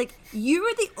hairdresser. And it's like, you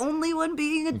were the only one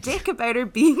being a dick about her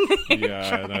being a hairdresser.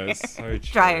 Yeah, no, it's so true.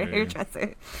 Dryer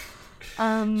hairdresser.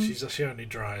 She only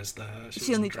dries the hair.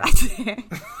 She only dries the hair.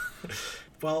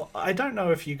 Well, I don't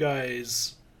know if you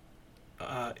guys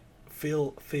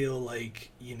feel like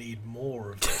you need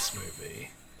more of this movie,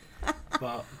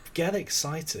 but get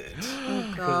excited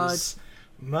because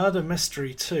Murder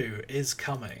Mystery 2 is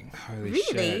coming. Holy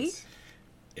really? shit!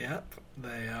 Yep,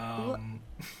 they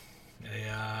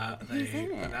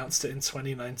announced it in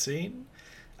 2019.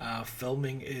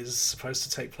 Filming is supposed to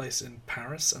take place in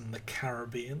Paris and the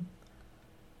Caribbean.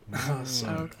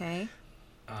 Okay.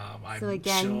 I'm so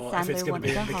again, sure Sandler if it's going to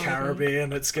be in the holiday.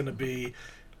 Caribbean, it's going to be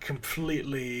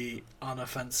completely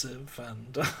unoffensive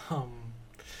and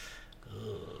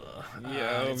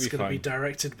it's going to be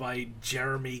directed by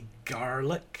Jeremy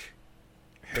Garlick.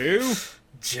 Who?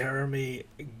 Jeremy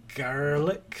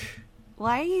Garlick.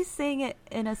 Why are you saying it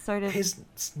in a sort of his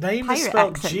name pirate is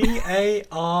spelled accent?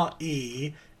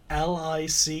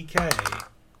 Garelick.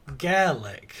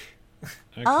 Garlick.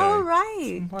 Okay. Oh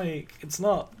right. Like it's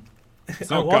not. It's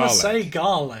I not want to garlic. say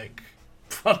garlic,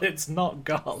 but it's not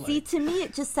garlic. See, to me,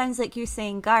 it just sounds like you're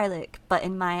saying garlic, but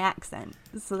in my accent.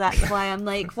 So that's why I'm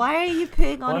like, why are you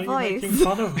putting on a Why are you voice? making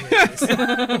fun of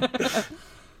me?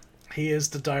 He is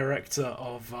the director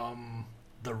of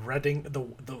the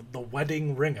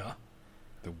Wedding Ringer.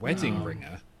 The Wedding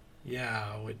Ringer.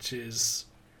 Yeah, which is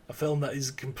a film that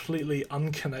is completely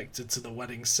unconnected to The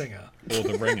Wedding Singer Or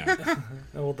the Ringer.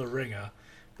 or The Ringer,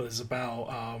 but it's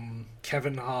about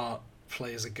Kevin Hart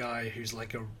plays a guy who's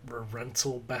like a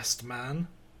rental best man.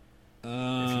 If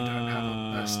you don't have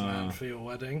a best man for your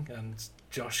wedding, and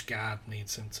Josh Gad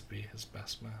needs him to be his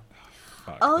best man.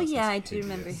 Fuck, Oh that yeah, I sounds do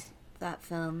remember hideous. that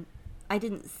film. I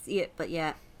didn't see it, but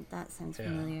yeah, that sounds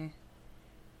familiar.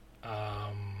 The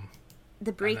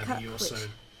And breakup, then he also,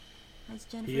 which How's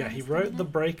Jennifer Yeah, he Aniston wrote in The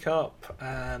it? Breakup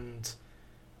and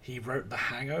he wrote The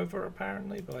Hangover,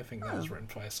 apparently, but I think that was Oh. written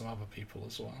by some other people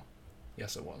as well.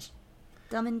 Yes, it was.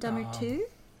 Dumb and Dumber 2? Did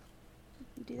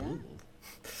you do that?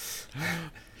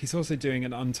 He's also doing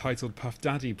an untitled Puff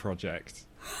Daddy project.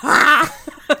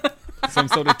 Some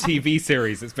sort of TV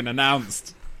series that's been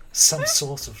announced. Some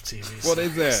sort of TV series. What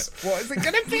is it? What is it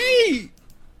going to be?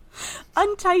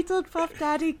 Untitled Puff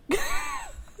Daddy.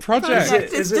 Project.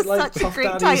 It's Is just it like such a Puff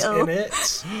great Daddy's title. in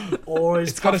it? Or is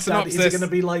It's got a Puff Daddy, is it synopsis. going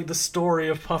to be like the story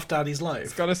of Puff Daddy's It's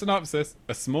life? got a synopsis.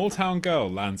 A small town girl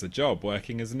lands a job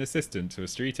working as an assistant to a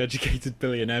street educated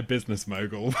billionaire business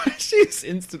mogul. She's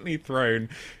instantly thrown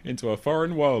into a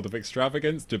foreign world of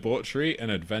extravagance, debauchery, and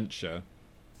adventure.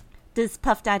 Does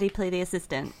Puff Daddy play the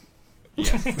assistant?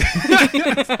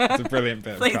 It's a brilliant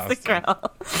bit of Plays the casting.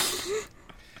 girl.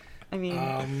 I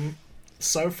mean,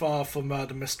 So far for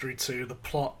Murder Mystery 2, the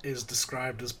plot is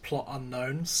described as Plot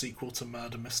Unknown, sequel to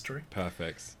Murder Mystery.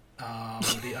 Perfect.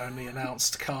 The only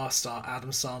announced cast are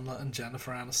Adam Sandler and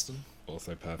Jennifer Aniston.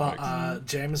 Also perfect. But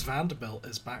James Vanderbilt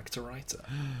is back to write it.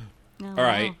 no. All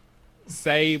right.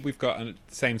 Say we've got a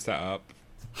same setup,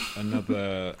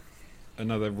 another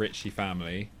Ritchie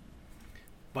family,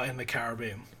 But in the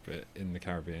Caribbean. but in the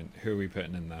Caribbean. Who are we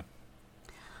putting in there?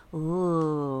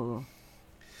 Ooh.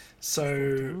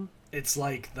 So it's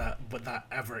like that, but that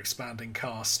ever-expanding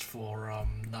cast for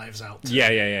Knives Out 2.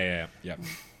 Yeah.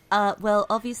 Well,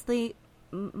 obviously,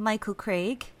 Michael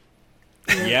Craig,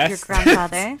 your Yes.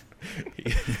 grandfather. He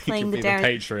Playing could the be Darren-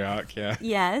 patriarch. Yeah.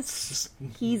 Yes, Just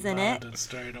he's in it. murdered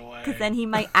straight away. because then he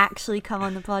might actually come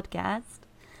on the podcast.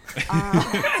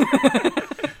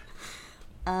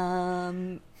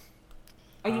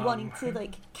 Are you wanting to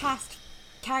like cast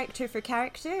character for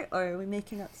character, or are we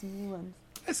making up some new ones?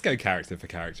 Let's go character for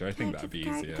character. I think Character that'd be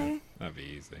for easier. character. That'd be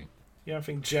easy. You don't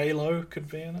think J-Lo could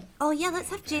be in it? Oh yeah,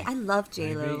 let's have J. I love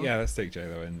J Lo. Maybe- Yeah, let's take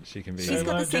JLo in. She can be. She's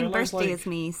got the same J-Lo's birthday like- as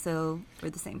me, so we're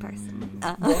the same person.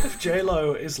 What if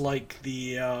J-Lo is like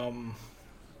the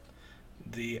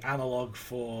analog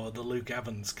for the Luke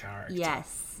Evans character?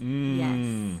 Yes.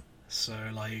 Mm. Yes. So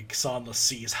like Sandler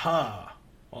sees her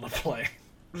on a plane.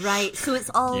 Right. So it's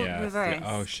all Yeah, reversed.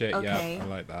 yeah. Oh shit! Okay. Yeah, I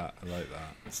like that.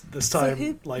 This So time,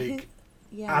 who- like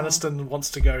yeah. Aniston wants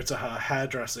to go to her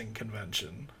hairdressing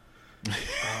convention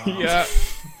Yeah.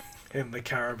 in the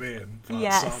Caribbean, but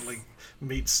Yes. Sandler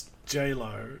meets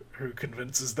J-Lo, who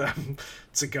convinces them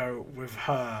to go with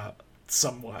her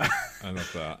somewhere. I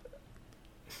love that.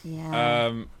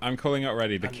 Yeah. I'm calling it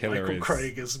already. The And killer Michael is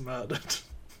Craig is murdered.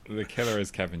 the killer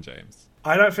is Kevin James.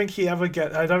 I don't think he ever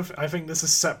get. I think this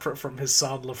is separate from his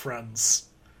Sandler friends.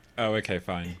 Oh, okay,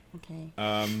 fine. Okay.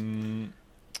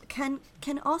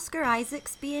 Can Oscar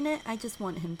Isaacs be in it? I just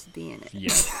want him to be in it.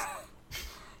 Yes.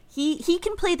 He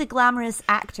can play the glamorous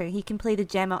actor. He can play the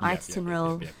Gemma Arterton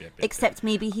role. yep. Except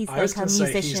maybe he's I was like a going to say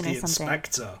he's musician the or something.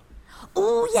 inspector.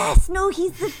 Oh yes, no,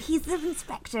 he's the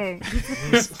inspector. He's the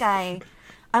police guy.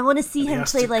 I want to see And he him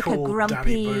has play to like a call Danny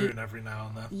grumpy, Boone every now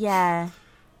and then. yeah,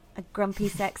 a grumpy,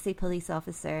 sexy police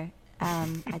officer.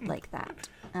 I'd like that.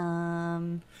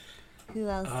 Who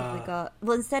else have we got?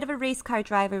 Well, instead of a race car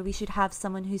driver, we should have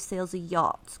someone who sails a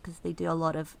yacht because they do a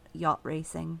lot of yacht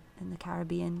racing in the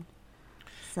Caribbean.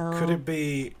 So Could it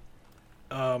be,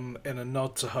 in a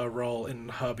nod to her role in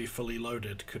Herbie Fully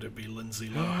Loaded, could it be Lindsay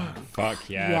Lohan? Fuck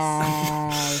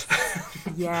yes.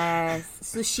 Yes, yes.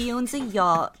 So she owns a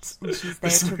yacht and she's there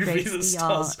This to movie race that the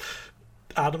stars yacht.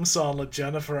 Adam Sandler,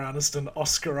 Jennifer Aniston,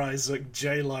 Oscar Isaac,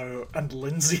 J-Lo, and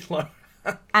Lindsay Lohan,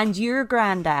 And your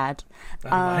granddad.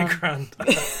 and my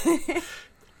granddad.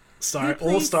 All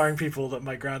plays- starring people that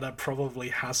my granddad probably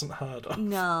hasn't heard of.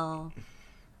 No.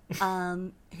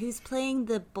 Who's playing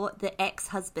the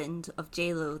ex-husband of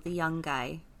J-Lo, the young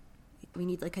guy? We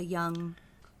need like a young,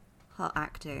 hot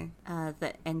actor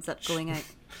that ends up going out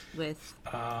with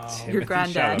your Timothy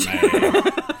granddad.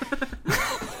 Chalamet.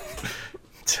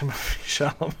 Timothy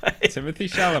Chalamet. Timothy I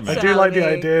Chalamet. do like the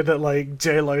Chalamet. idea that like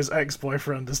J-Lo's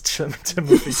ex-boyfriend is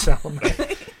Timothy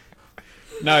Chalamet.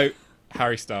 No,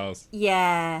 Harry Styles.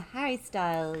 Yeah, Harry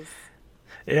Styles.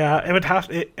 Yeah, it would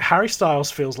have. Harry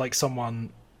Styles feels like someone.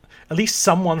 At least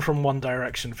someone from One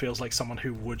Direction feels like someone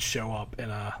who would show up in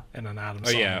an Adam. Oh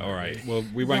yeah, Sandler all right. movie. Well,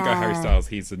 we won't go Harry Yeah. Styles.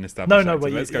 He's an established No, actor.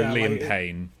 but Let's go yeah, Liam like-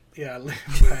 Payne. Yeah,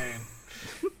 Liam Payne.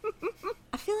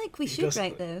 I feel like we should does-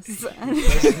 write this.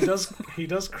 he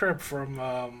does crib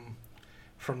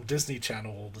from Disney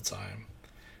Channel all the time.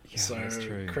 Yeah, So that's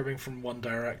true. cribbing from One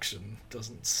Direction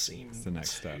doesn't seem the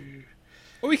next too... step.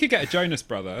 Or we could get a Jonas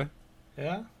brother.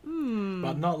 Yeah,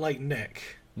 but not like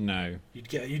Nick. No, You'd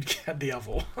get the other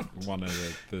one. one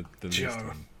of the least Joe.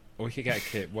 one. Or we could get a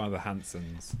kid, one of the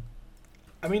Hansons.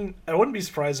 I mean, I wouldn't be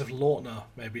surprised if Lautner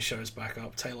maybe shows back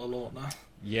up. Taylor Lautner.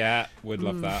 Yeah, would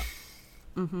love that.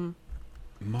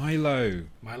 Milo.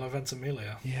 Milo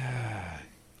Ventimiglia. Yeah.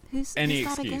 Who's Any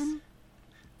that excuse. again?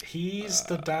 He's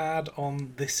the dad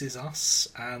on This Is Us,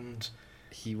 and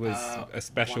He was a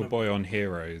special one of- boy on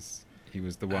Heroes. He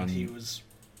was the one. and he was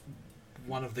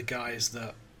one of the guys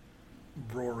that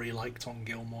Rory liked on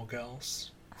Gilmore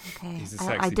Girls. Okay. He's a I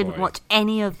sexy didn't boy. watch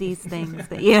any of these things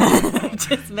that you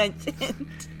just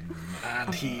mentioned.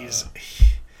 And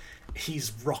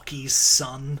he's Rocky's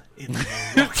son in the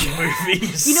Rocky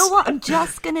movies. You know what? I'm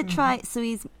just gonna try. So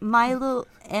he's Milo,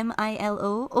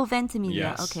 Milo. Oh,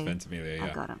 Ventimiglia. Yes, Okay, Ventimiglia, I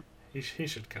yeah. got him. He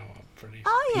should come up pretty.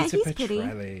 Oh yeah, Peter he's pretty.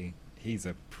 Petrelli. He's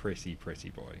a pretty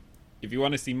boy. If you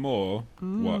want to see more,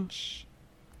 watch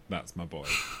That's My Boy.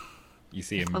 You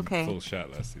see him Okay. full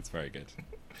shirtless. It's very good.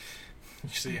 You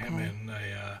see him Okay. in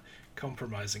a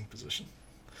compromising position.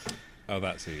 Oh,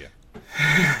 that's who, yeah.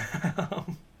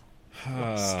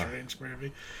 Strange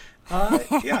movie.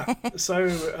 Yeah.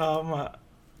 So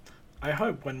I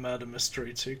hope when Murder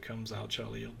Mystery 2 comes out,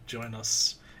 Charlie, you'll join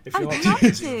us. If you're I'd not love too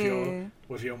busy to.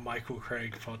 with your Michael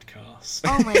Craig podcast.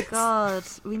 Oh my god,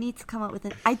 we need to come up with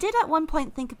an. I did at one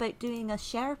point think about doing a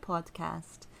share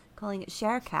podcast, calling it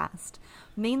Sharecast,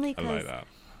 mainly I like because that.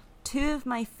 two of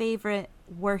my favorite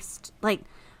worst, like,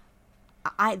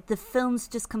 the films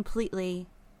just completely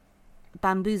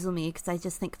bamboozle me because I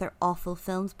just think they're awful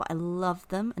films, but I love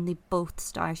them, and they both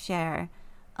star Cher,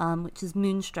 which is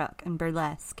Moonstruck and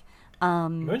Burlesque.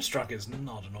 Moonstruck is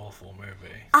not an awful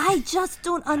movie. I just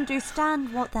don't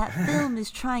understand what that film is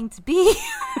trying to be.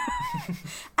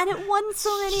 And it won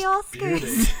so many Oscars.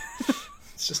 Beauty.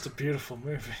 It's just a beautiful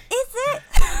movie. Is it?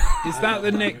 Is that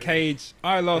the Nick Cage,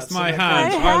 I lost That's my the Nick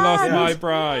hand, Cage. I lost Yeah. my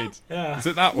bride? Yeah. Is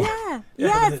it that one? Yeah. Yeah,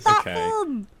 Yeah, it it's is. that Okay.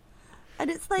 film.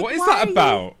 And it's like, What is why that are you-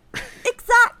 about?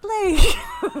 Exactly.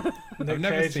 Nick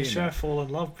never Cage seen and Cher it. fall in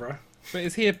love, bro. But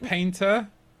is he a painter?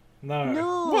 No.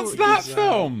 No. What's that He's,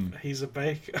 film? He's a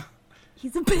baker.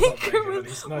 He's a not baker big, with,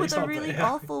 he's not with a big, really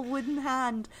yeah. awful wooden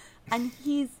hand. And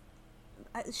he's...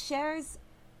 Cher's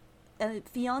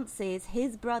fiance is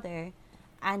his brother,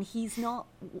 and he's not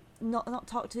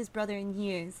talked to his brother in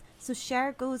years. So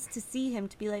Cher goes to see him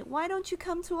to be like, why don't you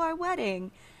come to our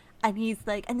wedding? And he's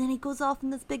like, and then he goes off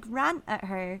in this big rant at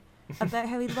her about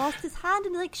how he lost his hand,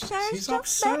 and like, Cher's He's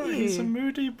just upset. met you. He's a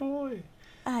moody boy.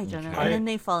 I don't know. Okay. And then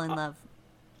they fall in love.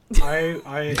 I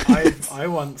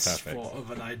once Perfect. thought of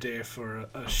an idea for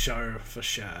a show for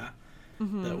Cher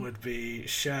that would be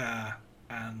Cher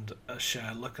and a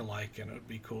Cher lookalike, and it would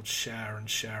be called Cher and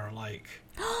Cher alike.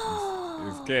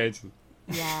 It's good.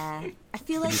 Yeah. I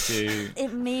feel like You do.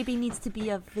 it maybe needs to be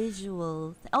a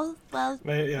visual. Oh, well,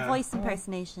 Yeah. voice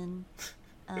impersonation.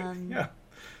 Yeah.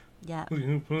 Yeah.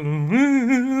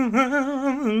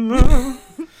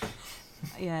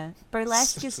 Yeah.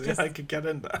 Burlesque is just, I could get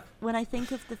in there. when I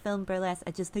think of the film Burlesque,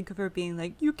 I just think of her being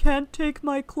like, you can't take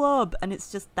my club. And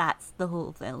it's just, that's the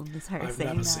whole film, is her I've saying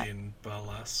never that. seen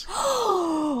Burlesque.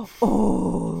 Oh,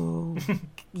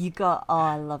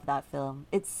 I love that film.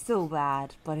 It's so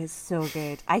bad, but it's so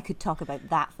good. I could talk about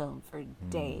that film for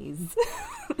days.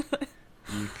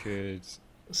 You could.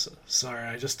 Sorry,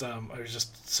 I just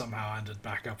somehow ended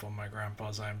back up on my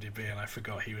grandpa's IMDb, and I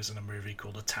forgot he was in a movie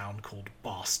called A Town Called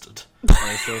Bastard.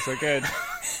 It's also good.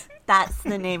 That's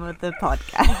the name of the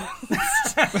podcast.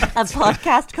 A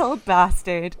podcast called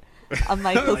Bastard. A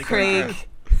Michael Like Craig.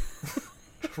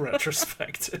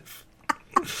 Retrospective.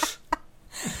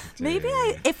 Maybe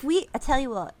I tell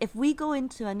you what, if we go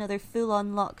into another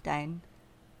full-on lockdown,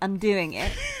 I'm doing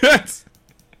it.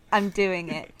 I'm doing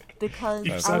it. Because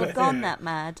You've I'll said have it gone here. that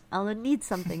mad. I'll need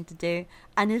something to do.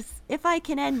 And if I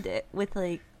can end it with,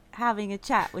 like, having a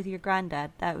chat with your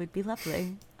granddad, that would be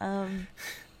lovely.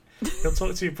 He'll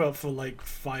talk to you for like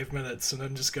 5 minutes and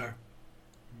then just go,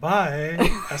 bye,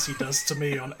 as he does to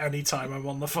me on any time I'm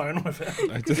on the phone with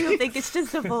him. I You'll think it's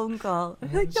just a phone call.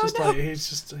 Like, It's no, just no. like he's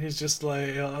just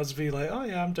like, I'll just be like, oh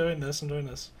yeah, I'm doing this.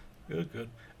 Good.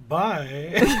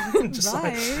 Bye. just Bye.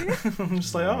 like I'm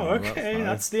just like, oh, that's okay, nice.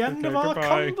 that's the end Okay, of our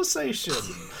goodbye. conversation.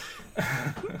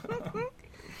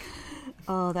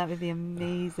 Oh, that would be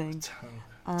amazing.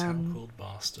 Town Called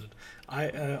Bastard.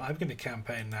 I'm going to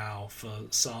campaign now for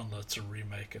Sandler to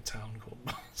remake A Town Called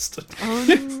Bastard.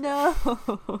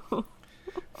 Oh no.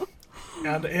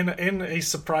 And in a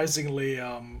surprisingly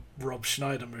Rob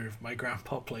Schneider move, my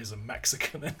grandpa plays a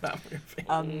Mexican in that movie.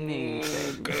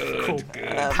 Amazing. Called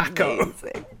Paco.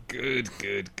 Amazing. Good.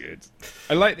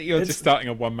 I like that you're It's- just starting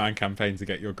a one-man campaign to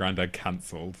get your granddad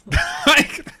cancelled.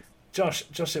 Like, Josh,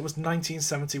 it was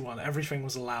 1971. Everything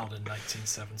was allowed in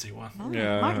 1971. Oh,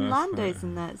 Yeah, Martin that's Landau's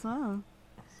in that as well.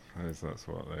 suppose that's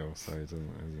what they all say, isn't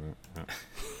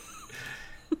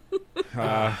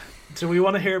it? Do we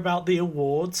want to hear about the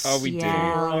awards? Oh, we do.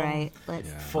 Yeah, all right. Let's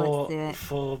do it.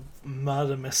 For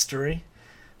murder mystery.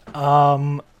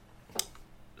 So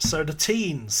the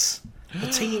teens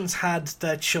had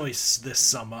their choice this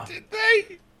summer. Did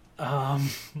they?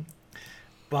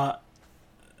 But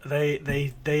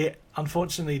they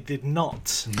unfortunately did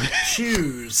not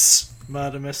choose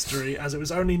murder mystery, as it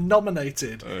was only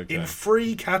nominated in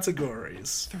 3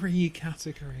 categories. 3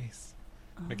 categories.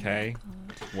 Okay.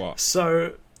 What?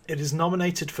 So it is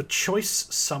nominated for Choice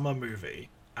Summer Movie,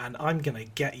 and I'm gonna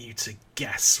get you to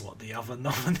guess what the other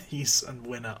nominees and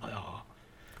winner are.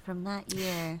 From that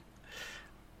year.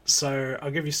 So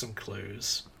I'll give you some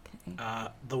clues. Okay.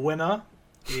 The winner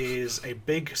is a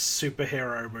big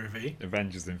superhero movie.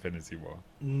 Avengers Infinity War.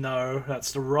 No,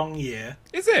 that's the wrong year.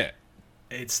 Is it?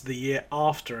 It's the year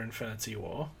after Infinity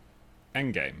War,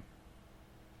 Endgame.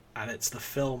 and it's the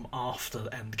film after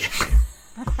Endgame.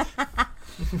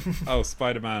 Oh,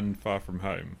 Spider-Man Far From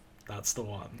Home. That's the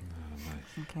one.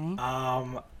 Okay.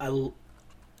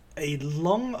 A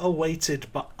long-awaited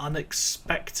but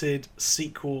unexpected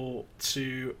sequel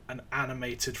to an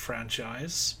animated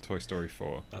franchise. Toy Story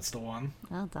 4. That's the one.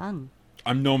 Well done.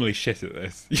 I'm normally shit at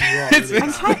this. You are really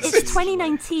I'm bad. it's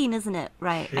 2019, isn't it?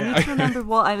 Right. I Yeah. need to remember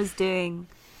what I was doing.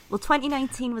 Well,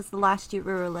 2019 was the last year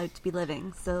we were allowed to be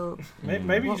living, so...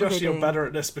 Maybe, What were Josh, they you're doing? better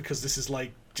at this because this is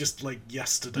just like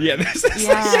yesterday. Yeah, this is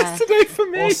Yeah. like yesterday for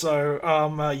me.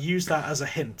 Also, use that as a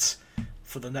hint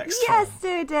for the next film.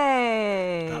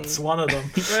 Yesterday! That's one of them.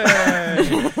 Yay.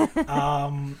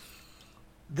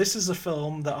 This is a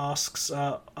film that asks,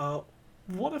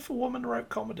 what if a woman wrote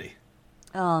comedy?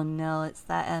 Oh, no, it's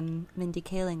that Mindy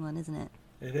Kaling one, isn't it?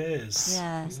 It is.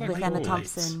 Yeah, What's that with Emma called?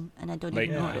 Thompson, and I don't Late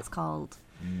even know what Night. it's called.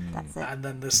 That's it. And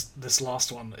then this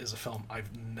last one is a film I've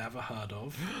never heard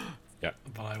of, Yeah.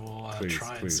 but I will Please,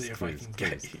 try and please, see if please, I can please,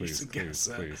 get you please, to guess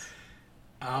it. please.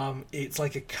 It's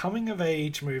like a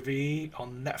coming-of-age movie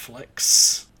on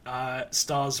Netflix.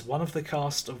 Stars one of the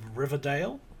cast of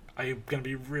Riverdale. I'm going to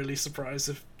be really surprised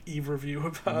if either of you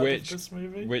have heard of this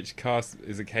movie. Which cast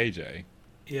is it? KJ?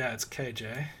 Yeah, it's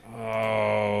KJ.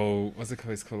 Oh, what's it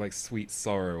called? It's called like Sweet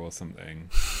Sorrow or something.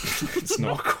 It's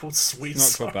not called Sweet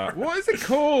It's not called Sorrow. that. What is it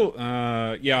called?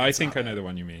 Yeah, I think I know the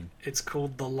one you mean. It's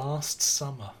called The Last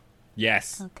Summer.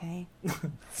 Yes, Okay.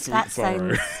 Sweet That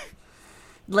Sorrow. sounds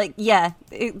like, yeah,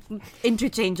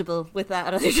 interchangeable with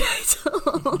that other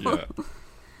title. Yeah.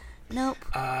 Nope.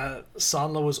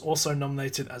 Sandler was also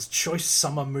nominated as Choice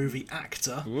Summer Movie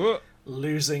Actor, Whoa.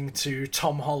 losing to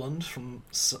Tom Holland from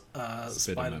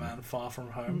Spider-Man Far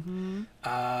From Home,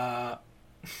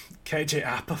 KJ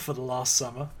Apa for The Last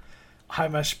Summer,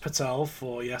 Himesh Patel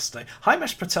for Yesterday.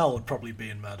 Himesh Patel would probably be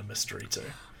in Murder Mystery too.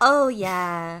 Oh,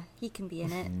 yeah, he can be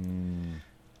in it.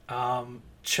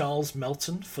 Charles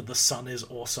Melton for The Sun Is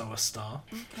Also a Star,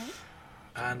 Okay.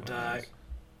 and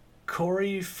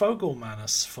Corey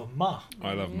Fogelmanis for Ma.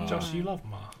 I love Ma. Josh, you love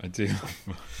Ma. I do.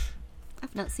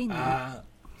 I've not seen that.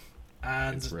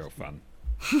 And It's real fun.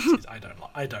 I don't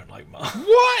like Ma.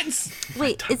 What?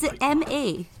 Wait, don't is it like Ma.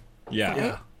 M-A? Yeah.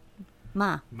 Yeah,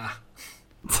 Ma. Ma.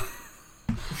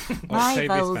 My Octavia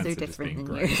vowels Spencer are just different being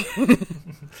than great. yours.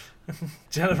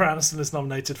 Jennifer Aniston is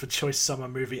nominated for Choice Summer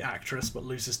Movie Actress, but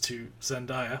loses to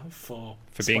Zendaya for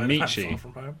being Spider-Man Michi. Far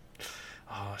From Home.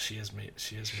 Oh, she is me.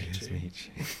 She is me Here's too. me.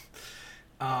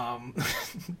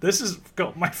 This has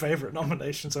got my favourite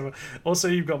nominations ever. Also,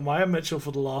 you've got Maya Mitchell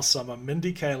for The Last Summer,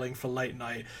 Mindy Kaling for Late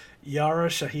Night, Yara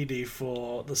Shahidi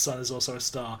for The Sun Is Also a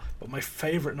Star. But my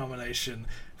favourite nomination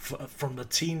from the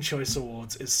Teen Choice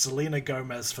Awards is Selena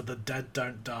Gomez for The Dead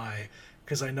Don't Die,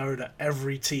 because I know that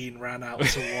every teen ran out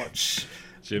to watch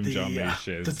Jim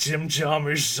Jarmusch the Jim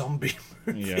Jarmusch zombie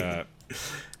movie. Yeah.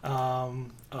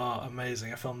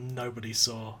 Amazing. A film nobody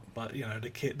saw, but you know the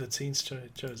teens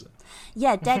chose it.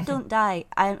 Yeah, Dead Don't Die.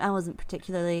 I wasn't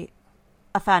particularly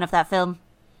a fan of that film.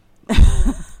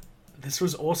 This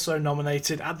was also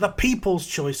nominated at the People's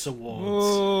Choice Awards,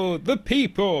 Oh, the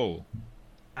people.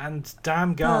 and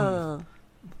damn gum, Oh.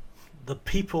 the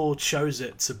people chose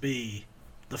it to be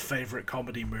the favorite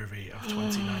comedy movie of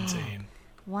 2019.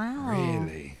 Wow.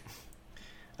 Really?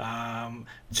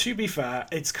 To be fair,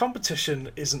 its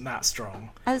competition isn't that strong.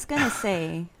 I was going to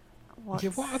say... Yeah,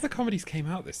 what other comedies came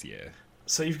out this year?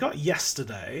 So you've got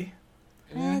Yesterday.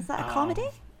 Is that a comedy?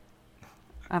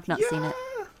 I've not seen it.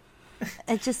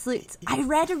 It just looked... I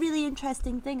read a really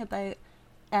interesting thing about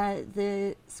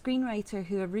the screenwriter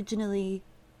who originally...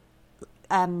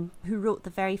 who wrote the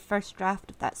very first draft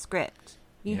of that script.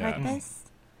 You Yeah. heard this?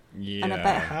 Yeah. And I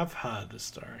about have heard the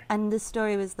story. And the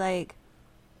story was like,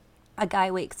 a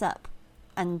guy wakes up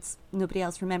and nobody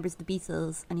else remembers the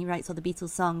Beatles, and he writes all the Beatles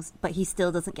songs, but he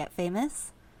still doesn't get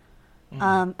famous.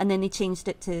 And then they changed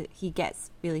it to he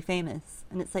gets really famous,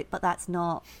 and it's like, but that's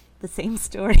not the same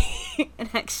story. And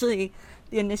actually,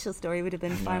 the initial story would have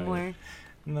been far more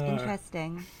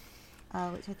interesting,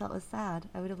 which I thought was sad.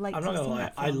 I would have liked. I'm to not have gonna seen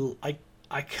lie, that film.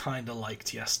 I kind of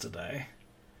liked Yesterday.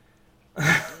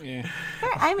 Yeah.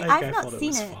 I mean, Like, I've I not thought seen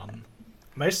it was it. fun.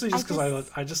 Mostly just because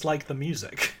I just like the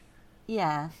music.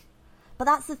 Yeah. But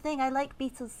that's the thing, I like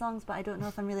Beatles songs, but I don't know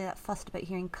if I'm really that fussed about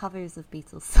hearing covers of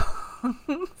Beatles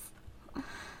songs.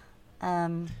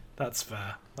 That's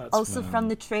fair. That's Also, fair. from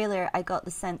the trailer, I got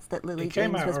the sense that Lily It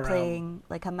came James out was around- playing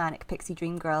like a manic pixie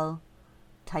dream girl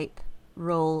type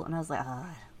role, and I was like,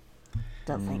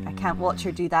 don't think I can't watch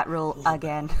her do that role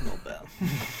again. A little bit.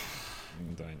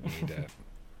 Don't need it.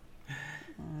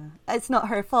 It's not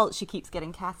her fault she keeps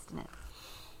getting cast in it.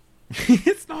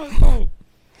 It's not at all.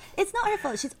 It's not her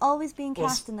fault. She's always being Well,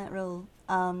 cast in that role.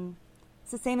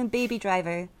 It's the same in Baby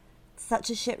Driver. It's such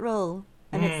a shit role,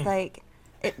 and it's like,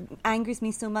 it angers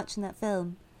me so much in that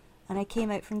film. And I came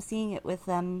out from seeing it with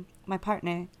my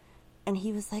partner, and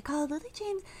he was like, "Oh, Lily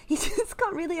James." He just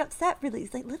got really upset. Really,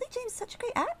 he's like, "Lily James is such a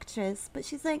great actress, but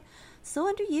she's like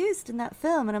so underused in that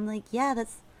film." And I'm like, "Yeah,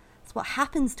 that's what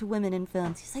happens to women in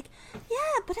films." He's like,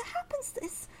 "Yeah, but it happens.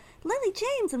 It's Lily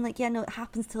James." I'm like, "Yeah, no, it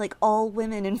happens to like all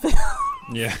women in films."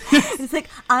 Yeah. It's like,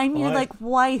 I'm your Well, like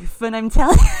wife, and I'm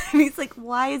telling him, he's like,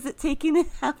 "Why is it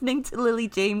happening to Lily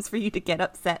James for you to get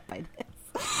upset by this?"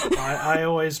 I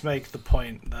always make the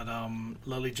point that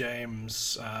Lily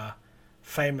James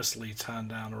famously turned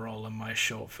down a role in my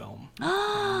short film.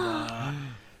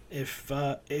 And,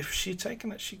 if she'd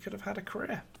taken it, she could have had a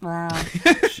career. Wow.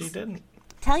 She didn't.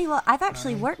 Tell you what, I've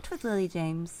actually worked with Lily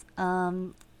James.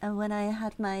 And when I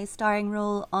had my starring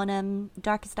role on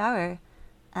Darkest Hour,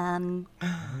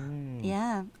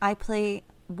 yeah, I play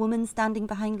woman standing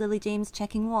behind Lily James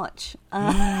checking watch.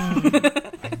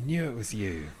 I knew it was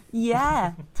you.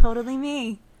 Yeah, totally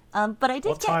me. But I did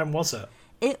What time was it?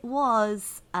 It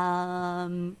was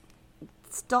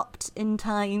stopped in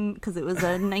time because it was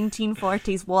a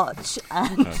 1940s watch.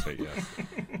 Perfect, yes.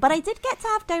 But I did get to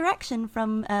have direction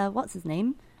from what's his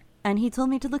name, and he told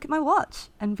me to look at my watch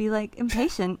and be like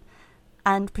impatient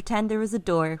and pretend there was a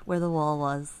door where the wall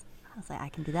was. I was like, I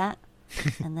can do that.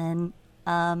 And then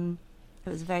it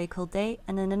was a very cold day,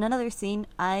 and then in another scene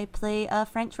I play a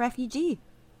French refugee.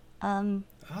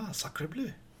 Sacre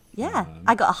bleu. Yeah,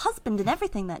 I got a husband and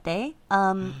everything that day.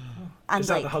 And Is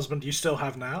that like, the husband you still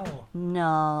have now? Or?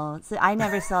 no, so I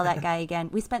never saw that guy again.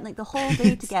 We spent like the whole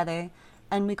day together,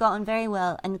 and we got on very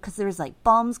well. And because there was like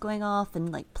bombs going off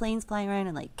and like planes flying around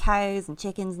and like cows and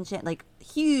chickens and shit, like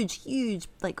huge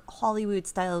like Hollywood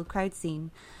style crowd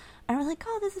scene. And we're like,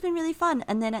 oh, this has been really fun.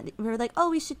 And then we were like, oh,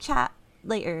 we should chat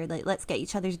later. Like, let's get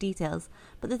each other's details.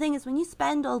 But the thing is, when you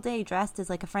spend all day dressed as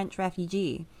like a French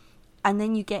refugee, and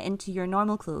then you get into your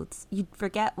normal clothes, you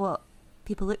forget what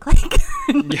people look like.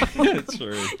 Yeah,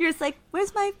 true. You're just like,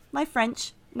 where's my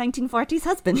French 1940s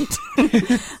husband?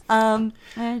 I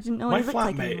didn't know what My he looked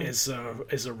like flatmate anymore.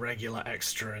 is a regular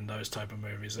extra in those type of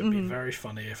movies. It'd be very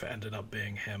funny if it ended up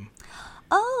being him.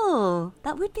 Oh,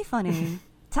 that would be funny.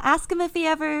 To ask him if he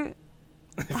ever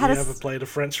If had he a ever played a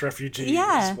French refugee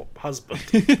Yeah. husband.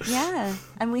 yeah,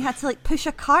 and we had to like push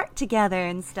a cart together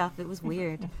and stuff. It was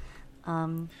weird.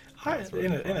 In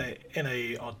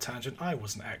a odd tangent, I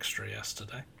was an extra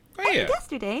yesterday. Oh, yeah.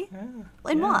 Yesterday, in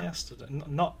Yeah, what? Yesterday,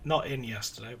 not in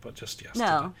yesterday, but just yesterday.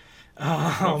 No.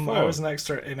 I was an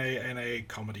extra in a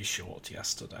comedy short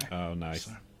yesterday. Oh, nice.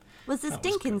 So Was this that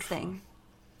was good Dinkins fun. thing?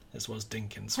 This was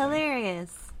Dinkins. thing.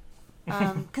 Hilarious.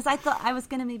 Because I thought I was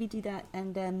gonna maybe do that,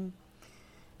 and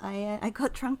I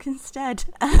got drunk instead.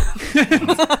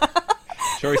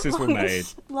 Choices were made.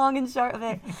 Long and short of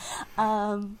it.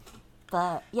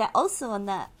 But yeah, also on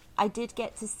that, I did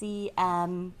get to see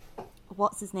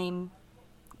what's his name,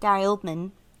 Gary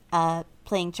Oldman,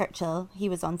 playing Churchill. He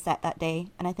was on set that day,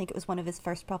 and I think it was one of his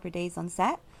first proper days on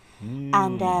set.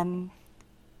 And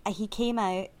he came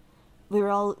out. We were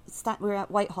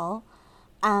at Whitehall,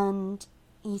 and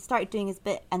he started doing his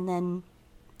bit, and then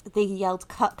they yelled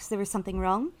cut because there was something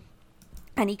wrong,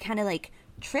 and he kind of like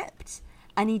tripped,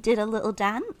 and he did a little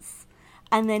dance.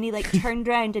 And then he like turned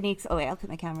around and oh wait, I'll put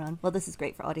my camera on. Well, this is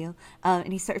great for audio.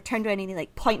 And he sort of turned around and he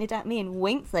like pointed at me and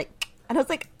winked like, and I was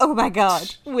like, oh my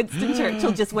God, Winston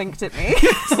Churchill just winked at me.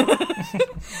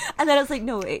 And then I was like,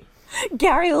 no wait,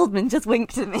 Gary Oldman just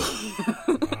winked at me.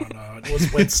 Oh no, it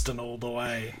was Winston all the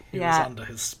way. He was Yeah. under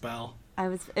his spell.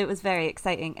 It was very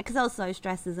exciting because also I was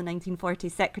dressed as a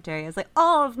 1940s secretary. I was like,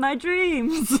 all of my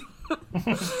dreams.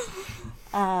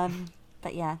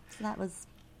 But yeah, so that was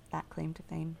that claim to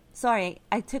fame. Sorry,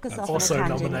 I took us off on a Also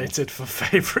tangent. nominated for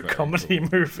favourite Very comedy cool.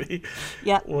 movie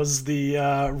Yeah. was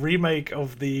the remake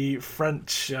of the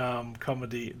French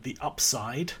comedy The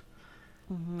Upside,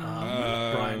 with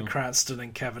Bryan Cranston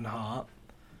and Kevin Hart.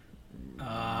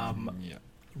 Yeah.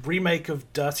 Remake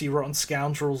of Dirty Rotten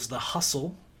Scoundrels The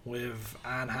Hustle with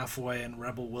Anne Hathaway and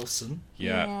Rebel Wilson.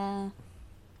 Yeah.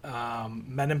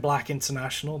 Men in Black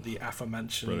International, the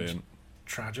aforementioned Brilliant.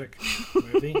 tragic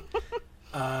movie.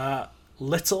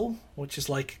 Little, which is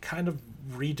like kind of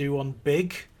redo on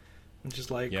Big, which is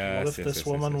like, Yes, what if yes, this yes,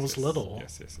 woman yes, was yes. little?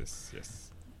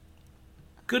 Yes.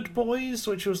 Good Boys,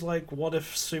 which was like, what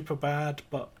if Superbad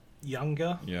but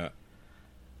younger? Yeah.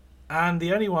 And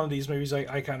the only one of these movies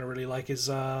I kind of really like is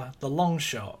The Long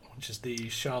Shot, which is the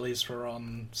Charlize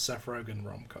Theron, Seth Rogen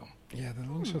rom-com. Yeah, the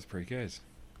long shot's pretty good.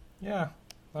 Yeah,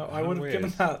 I How would have weird.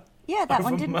 given that Yeah, that over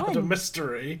one didn't Murder win.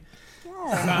 Mystery.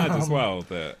 Yeah. Sad as well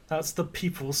that That's the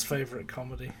people's favourite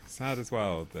comedy.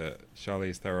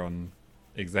 Charlize Theron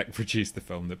exec produced the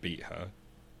film that beat her.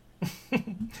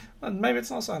 And maybe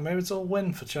it's not sad. Maybe it's all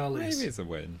win for Charlize. Maybe it's a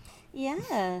win.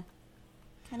 Yeah.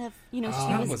 Kind of, you know,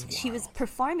 That she was wild.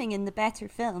 performing in the better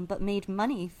film, but made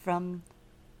money from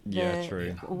the Yeah,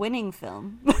 true. winning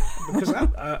film. Because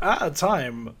at a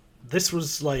time, this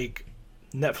was like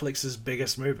Netflix's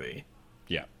biggest movie.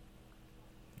 Yeah.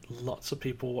 Lots of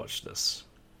people watched this.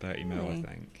 30 mil, I Really?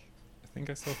 think. I think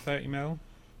I saw 30 mil.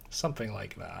 Something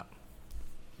like that.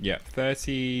 Yeah,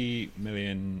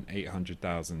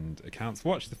 30,800,000 accounts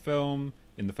watched the film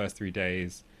in the first 3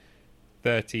 days.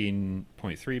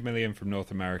 13.3 million from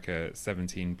North America,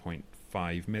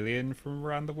 17.5 million from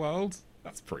around the world.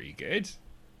 That's pretty good.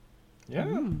 Yeah.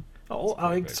 Mm. Oh, pretty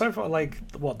like big. so far, like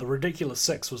what The Ridiculous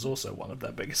Six was also one of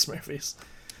their biggest movies.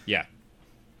 Yeah,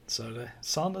 So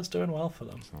Sander's doing well for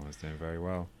them. someone's doing very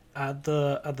well. At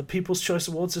the People's Choice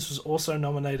Awards, this was also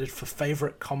nominated for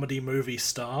favorite comedy movie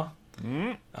star.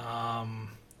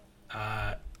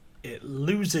 It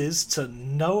loses to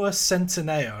Noah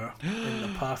Centineo in The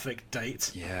Perfect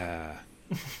Date. Yeah.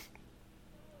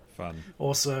 Fun.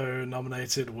 Also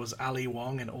nominated was Ali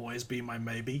Wong in Always Be My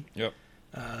Maybe. Yep.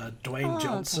 Dwayne Oh,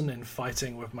 Johnson in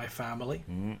Fighting with My Family.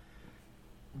 Mm.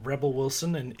 Rebel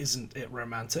Wilson in Isn't It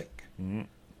Romantic. Mm.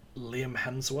 Liam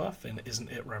Hemsworth in Isn't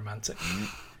It Romantic.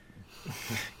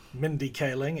 Mindy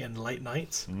Kaling in Late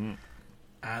Night. Mm.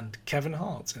 And Kevin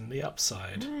Hart in The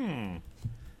Upside.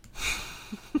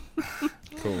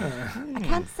 Cool. I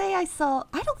can't say I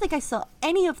don't think I saw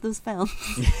any of those films.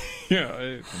 Yeah.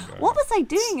 I think What was I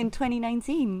doing in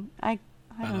 2019? I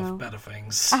don't know. Better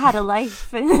things. I had a life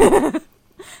 2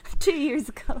 years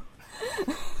ago.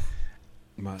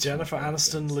 Much Jennifer more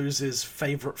Aniston things. loses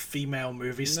favorite female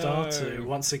movie star No. to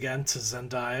once again to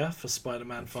Zendaya for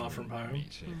Spider-Man: Far From Home.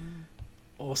 Reach it.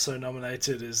 Also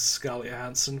nominated is Scarlett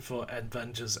Johansson for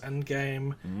Avengers: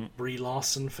 Endgame, Brie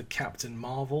Larson for Captain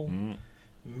Marvel,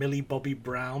 Millie Bobby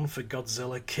Brown for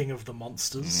Godzilla: King of the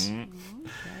Monsters,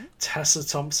 Tessa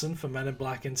Thompson for Men in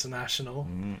Black International,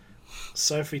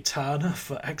 Sophie Turner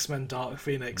for X-Men: Dark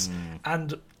Phoenix,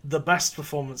 and the best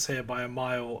performance here by a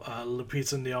mile,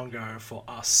 Lupita Nyong'o for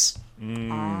Us.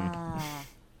 Ah,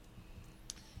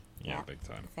 Yeah, Yeah. big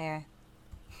time. fair.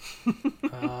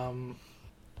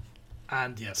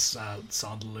 And yes,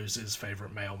 Sander loses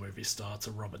favourite male movie star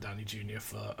to Robert Downey Jr.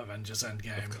 for Avengers: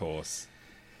 Endgame. Of course.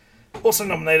 Also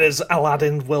nominated is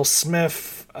Aladdin, Will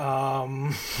Smith, Chris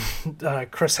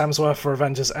Hemsworth for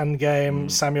Avengers: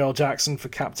 Endgame, Samuel L. Jackson for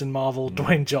Captain Marvel,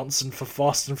 Dwayne Johnson for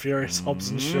Fast and Furious: Hobbs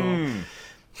and Shaw,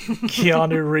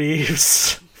 Keanu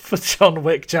Reeves for John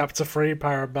Wick Chapter 3: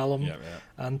 Parabellum, Yeah, yeah.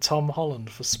 and Tom Holland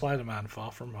for Spider-Man: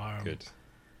 Far From Home. Good.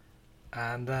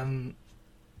 And then,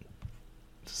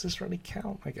 does this really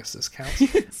count? I guess this counts.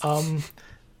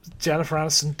 Jennifer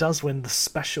Aniston does win the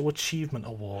Special Achievement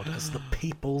Award as the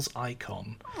People's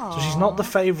Icon. So she's not the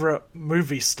favourite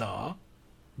movie star,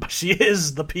 but she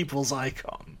is the People's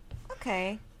Icon.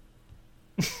 Okay.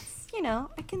 You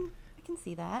know, I can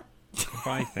see that. If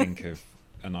I think of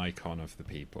an icon of the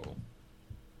people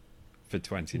for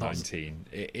 2019,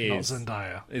 it is. Not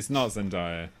Zendaya. It's not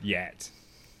Zendaya yet.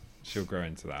 She'll grow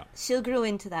into that. She'll grow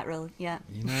into that role. Yeah.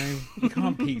 You know, you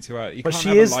can't peak to her. You But can't she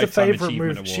have a is the Lifetime favourite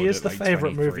Achievement movie. She Award is at, the like,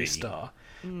 favourite 23. movie star.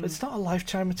 But it's not a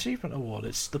Lifetime Achievement Award.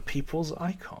 It's the People's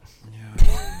Icon.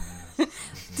 Yeah.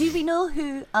 Do we know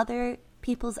who other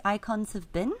people's icons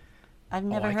have been? I've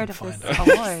never I heard can of this find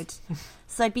out. award.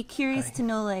 So I'd be curious to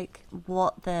know, like,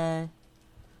 what the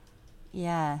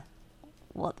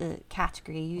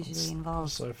category usually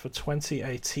involves. So for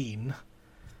 2018,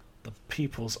 the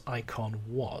People's Icon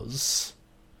was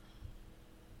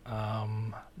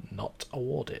Not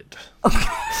awarded.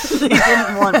 They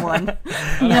didn't want one.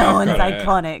 No one's got it.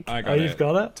 iconic. I got Oh, it. you've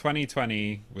got it?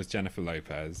 2020 was Jennifer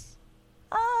Lopez.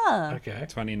 Ah, Okay.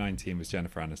 2019 was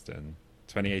Jennifer Aniston.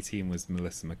 2018 was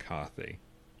Melissa McCarthy.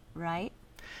 right.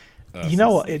 You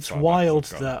know what? Since It's far back as wild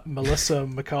I've got. that Melissa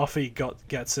McCarthy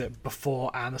gets it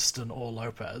before Aniston or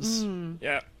Lopez.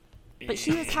 Yeah. But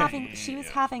she was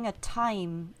having a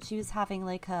time. She was having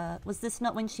like a. Was this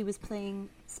not when she was playing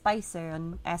Spicer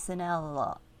on SNL a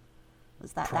lot?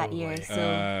 Was that year? Probably. So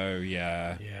Oh,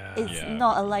 yeah. Yeah. it's yeah.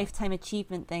 not a lifetime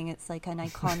achievement thing. It's like an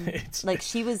icon. It's- like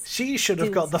she was. She should have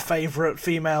doing got the stuff. favourite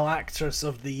female actress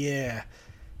of the year,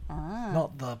 Ah.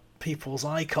 not the people's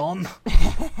icon. I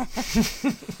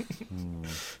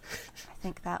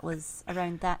think that was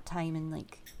around that time in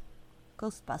like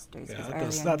Ghostbusters. Yeah, was that, earlier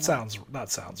does, than that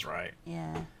sounds right.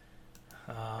 Yeah.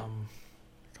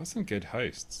 Got some good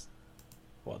hosts.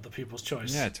 What, the People's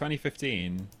Choice? Yeah,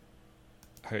 2015,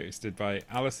 hosted by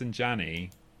Alison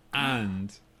Janney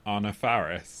and Anna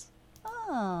Faris.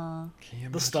 Oh. Can you The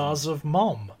imagine? stars of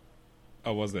Mom.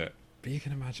 Oh, was it? But you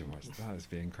can imagine what that would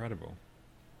be incredible.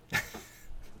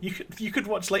 You could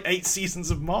watch like 8 seasons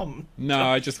of Mom. No,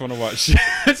 I just want to watch.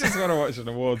 I just want to watch an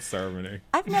awards ceremony.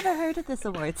 I've never heard of this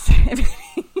awards ceremony.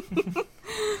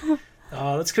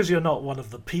 Oh, that's because you're not one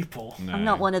of the people. No. I'm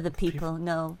not one of the people,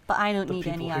 no. But I don't The need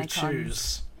people any who icons.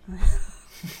 choose.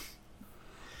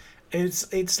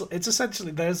 It's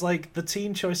essentially there's like the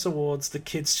Teen Choice Awards, the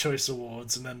Kids Choice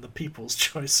Awards, and then the People's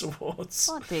Choice Awards.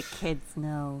 What do kids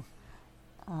know?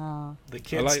 Oh. The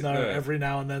kids like know the- every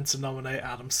now and then to nominate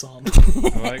Adam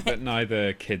Sandler. I like that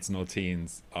neither kids nor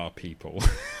teens are people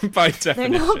by They're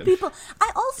definition. not people.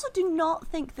 I also do not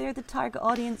think they're the target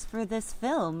audience for this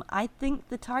film. I think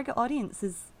the target audience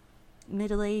is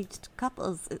middle-aged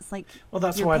couples. It's like Well,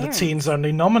 that's your why parents. the teens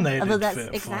only nominated Although that's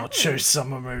for exactly. Choice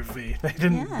Summer Movie. They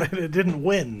didn't. Yeah. They didn't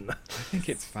win. I think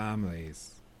it's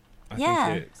families. I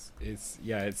Yeah. think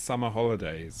it's summer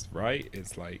holidays, right?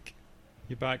 It's like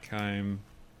you're back home.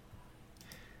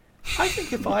 I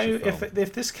think if Watch a film.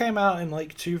 if this came out in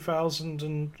like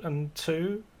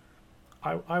 2002,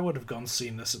 I would have gone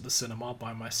seen this at the cinema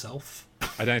by myself.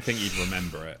 I don't think you'd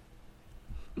remember it.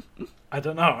 I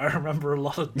don't know. I remember a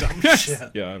lot of dumb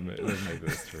shit. Yeah, maybe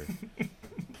that's true.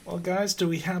 Well, guys, do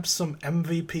we have some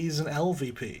MVPs and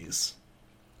LVPs?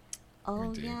 Oh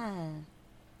We do. yeah.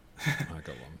 I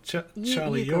got one.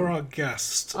 Charlie, you you're go. our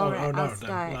guest. All right, oh no, I'll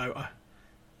start.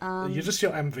 no. You're just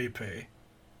your MVP.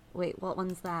 Wait, what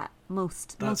one's that?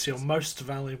 Most. That's your most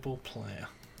valuable player.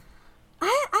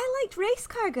 I liked Race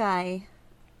Car Guy.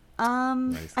 Race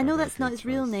I know Car Guy, that's not good his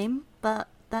real choice. name, but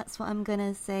that's what I'm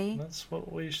gonna say. That's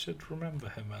what we should remember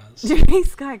him as.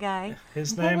 Race Car Guy.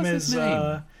 His What name was his is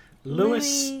name?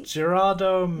 Luis Louis-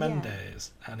 Gerardo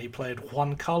Mendez, and he played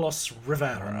Juan Carlos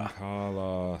Rivera.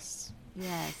 Carlos.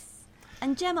 Yes.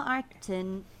 And Gemma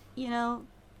Arterton, you know,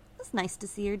 it's nice to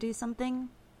see her do something.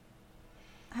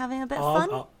 Having a bit of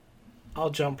fun. I'll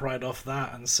jump right off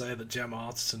that and say that Gemma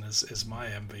Arterton is my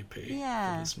MVP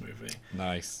Yeah. for this movie.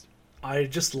 Nice. I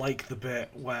just like the bit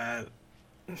where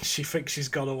she thinks she's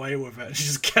got away with it. She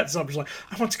just gets up and she's like,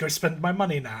 I want to go spend my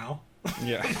money now.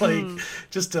 Yeah. Like,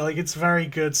 just like, it's very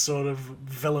good sort of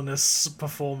villainous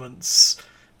performance,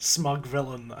 smug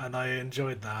villain, and I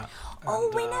enjoyed that. Oh,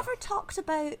 And, we never talked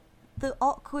about the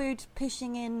awkward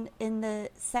pushing in the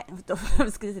sex. I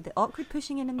was going to say the awkward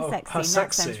pushing in the Oh, sex her scene.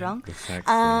 sex That sounds scene. wrong. The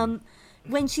sex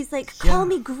When she's like, "Call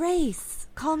Yeah. me Grace.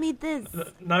 Call me this."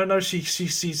 No,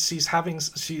 she's having,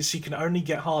 she can only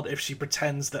get hard if she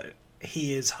pretends that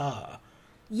he is her.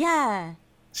 Yeah.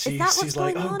 She, that what's she's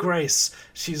like, going oh, on? Grace.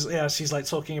 She's like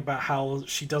talking about how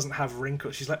she doesn't have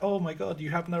wrinkles. She's like, oh my god, you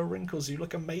have no wrinkles. You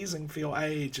look amazing for your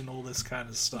age, and all this kind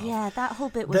of stuff. Yeah, that whole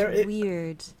bit was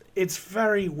weird. It's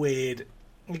very weird.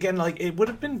 Again, like, it would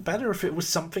have been better if it was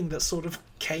something that sort of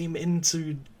came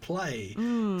into play.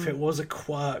 If it was a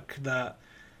quirk that,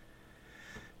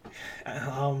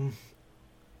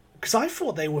 because I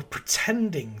thought they were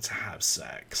pretending to have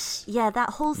sex. Yeah,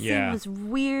 that whole scene Yeah. was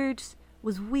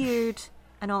weird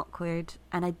and awkward,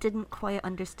 and I didn't quite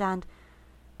understand.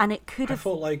 And it could I have.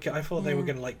 thought they were Yeah.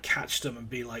 going to like catch them and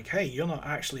be like, "Hey, you're not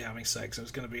actually having sex." It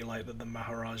was going to be like that the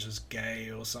Maharaja's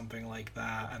gay or something like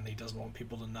that, and he doesn't want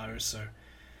people to know. So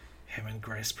him and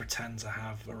Grace pretend to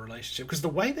have a relationship because the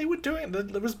way they were doing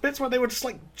it, there was bits where they were just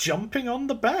like jumping on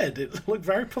the bed. It looked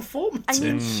very performative. I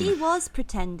mean, she was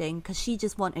pretending because she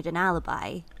just wanted an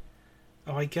alibi.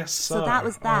 Oh, I guess so. So that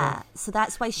was that. So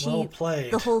that's why she. well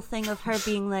played. The whole thing of her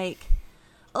being like,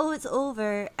 "Oh, it's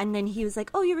over," and then he was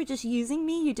like, "Oh, you were just using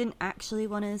me. You didn't actually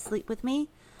want to sleep with me."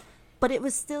 But it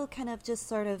was still kind of just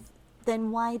sort of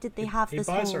then why did they have He this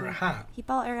buys whole... her a hat, He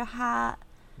bought her a hat.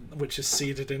 which is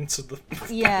seeded into the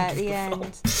Yeah, back at of the the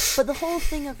end. film. But the whole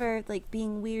thing of her like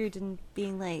being weird and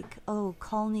being like, "Oh,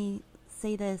 call me,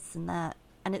 say this and that,"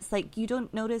 and it's like you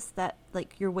don't notice that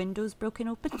like your window's broken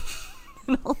open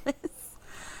and all this.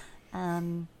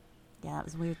 Yeah, that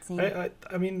was a weird scene.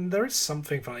 I mean, there is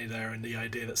something funny there in the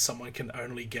idea that someone can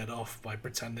only get off by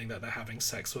pretending that they're having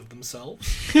sex with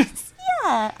themselves.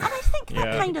 Yeah, and I think that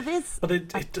Yeah. kind of is But a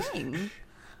it thing.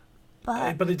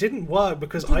 But but it didn't work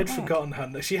because didn't I'd work. forgotten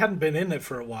her. She hadn't been in it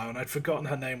for a while, and I'd forgotten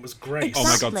her name was Grace. Oh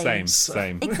my god, Exactly.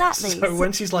 same. exactly. So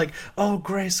when she's like, "Oh,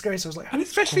 Grace," I was like, And "Who's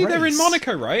especially they're in Grace?"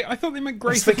 Monaco, right? I thought they meant I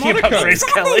was Grace of thinking Monaco. about Grace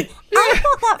Exactly. Kelly. I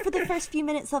thought that for the first few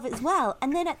minutes of it as well,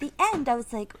 and then at the end, I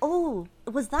was like, "Oh,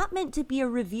 was that meant to be a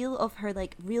reveal of her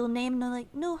like real name?" And I'm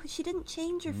like, "No, she didn't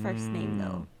change her first name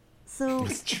though." So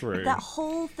It's true. that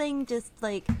whole thing just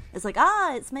like it's like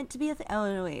it's meant to be a thing.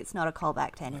 Oh no, wait, it's not a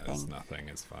callback to anything. It's nothing,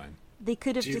 it's fine. They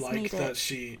could have Do you just like made that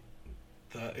it.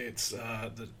 that it's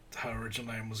that her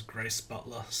original name was Grace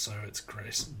Butler, so it's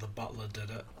Grace the Butler did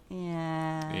it.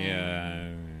 Yeah.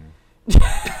 Yeah.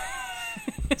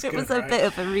 It good, was a right? bit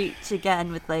of a reach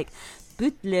again with like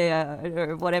Butler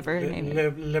or whatever her name is.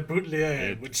 Le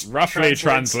Boutelier, It which roughly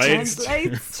translates.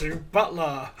 Translates. to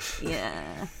Butler.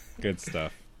 Yeah. Good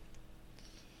stuff.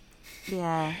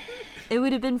 Yeah. It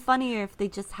would have been funnier if they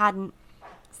just hadn't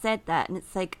said that. And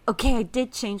it's like, okay, I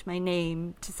did change my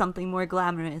name to something more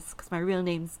glamorous because my real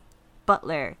name's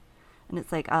Butler. And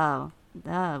it's like, well,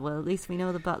 at least we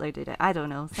know the Butler did it. I don't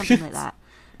know. Something like that.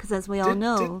 Because as we all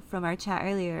know from our chat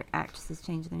earlier, actresses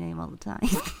change their name all the time.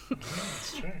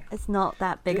 That's true. It's not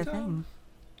that big a Did, thing.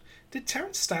 Did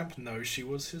Terence Stamp know she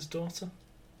was his daughter?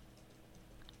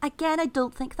 Again, I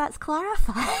don't think that's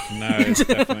clarified. No, it's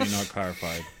definitely not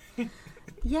clarified.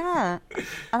 Yeah.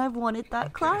 And I wanted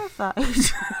that clarified.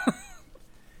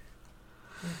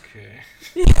 Okay.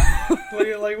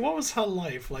 like, what was her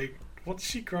life? Like, what did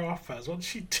she grow up as? What did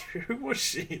she do? Who was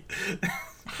she?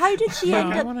 How did she Yeah,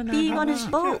 end I wanna up know being how on his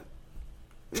that- boat?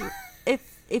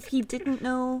 If he didn't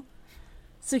know,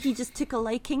 so he just took a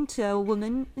liking to a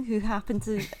woman who happened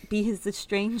to be his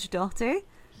estranged daughter.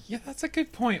 Yeah, that's a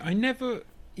good point. I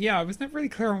was never really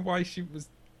clear on why she was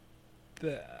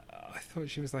I thought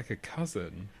she was like a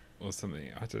cousin or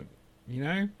something. I don't,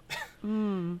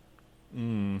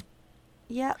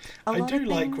 Yep. I lot do of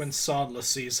like things. when Sandler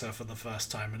sees her for the first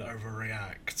time and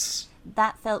overreacts.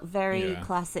 That felt very Yeah.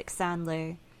 classic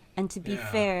Sandler. And to be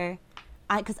Yeah. fair,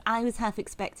 because I was half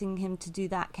expecting him to do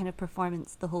that kind of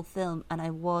performance the whole film, and I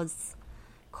was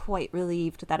quite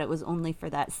relieved that it was only for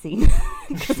that scene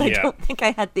because I Yeah. don't think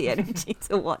I had the energy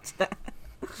to watch that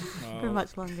for Oh,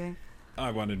 much longer.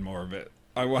 I wanted more of it.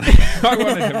 I wanted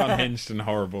him unhinged and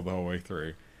horrible the whole way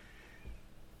through.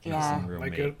 Give us Yeah. some real My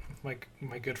meat.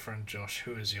 my good friend Josh,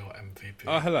 who is your MVP?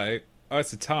 Oh, hello. Oh,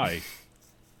 it's a tie.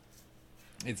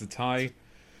 It's a tie.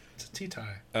 It's a tea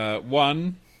tie.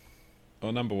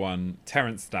 Number one,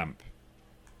 Terence Stamp.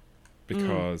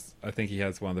 Because I think he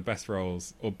has one of the best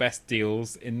roles or best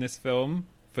deals in this film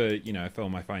for, a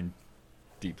film I find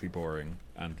deeply boring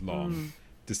and long,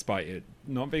 despite it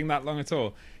not being that long at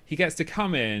all. He gets to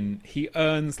come in, he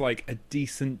earns like a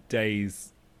decent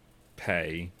day's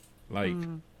pay, like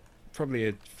probably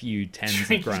a few tens of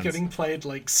He's grands. getting played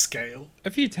like scale. A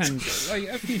few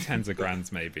tens of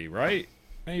grands, maybe, right?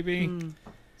 Maybe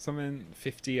something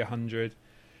 50, 100.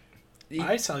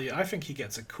 I tell you, I think he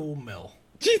gets a cool mill.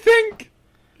 Do you think?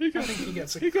 I think he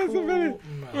gets a He gets a cool mill. mill.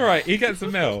 All right, he gets a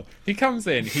mill. He comes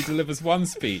in, he delivers one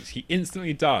speech, he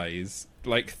instantly dies.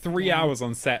 Like 3 hours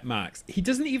on set max. He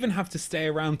doesn't even have to stay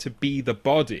around to be the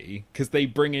body because they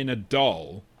bring in a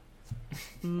doll.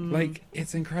 Like,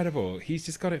 it's incredible. He's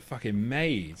just got it fucking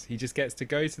made. He just gets to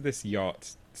go to this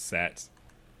yacht set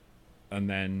and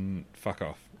then fuck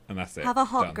off. And that's it. Have a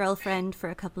hot Done. girlfriend for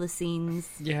a couple of scenes.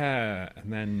 Yeah,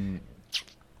 and then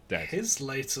dead. His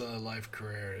later life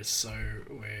career is so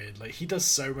weird. Like, he does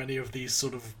so many of these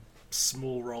sort of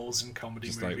small roles in comedy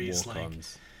Just like movies.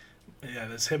 walk-ons. Yeah,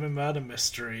 there's him in Murder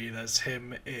Mystery. There's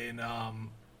him in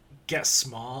Get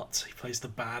Smart. He plays the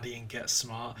baddie in Get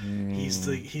Smart. He's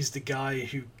the guy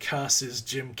who curses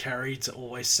Jim Carrey to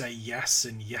always say yes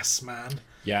in Yes Man.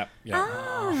 Yeah.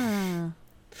 Ah.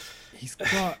 He's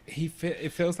got.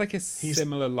 It feels like a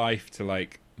similar life to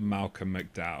like Malcolm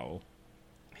McDowell.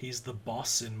 He's the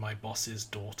boss in My Boss's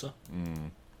Daughter.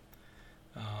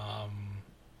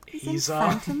 He's in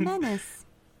Phantom Menace.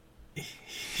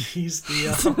 He's the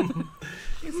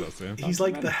He's also in he's Phantom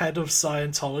like the Menace. head of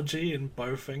Scientology in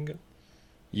Bowfinger.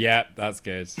 Yeah, that's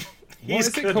good. What He's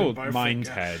is good it in called? Bowfinger.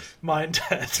 Mindhead.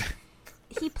 Mindhead.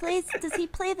 Does he play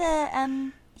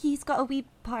the he's got a wee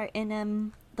part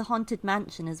in the Haunted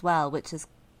Mansion as well, which is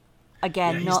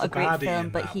again he's not the a great baddie film, in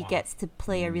but that he one. gets to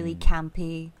play a really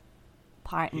campy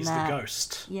part in He's that. the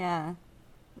ghost. Yeah,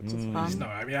 which is fun. No,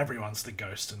 I mean everyone's the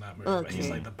ghost in that movie, Well, but he's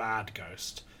true. like the bad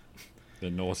ghost. The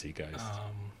naughty ghost.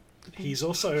 He's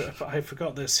also, I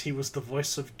forgot this, he was the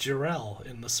voice of Jor-El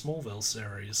in the Smallville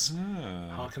series,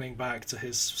 harkening back to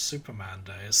his Superman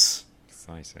days.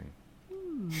 Exciting.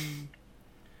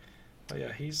 But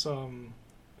yeah, he's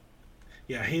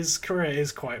his career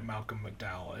is quite Malcolm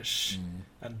McDowell-ish,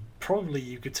 and probably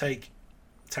you could take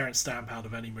Terrence Stamp out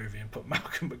of any movie and put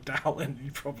Malcolm McDowell in, and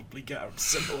you'd probably get a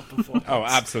similar performance. Oh,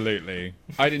 absolutely.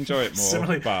 I'd enjoy it more,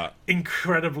 Similarly, but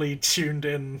incredibly tuned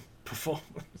in performance.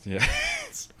 yeah.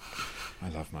 I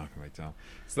love Malcolm McDowell.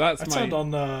 So that's I turned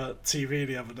on TV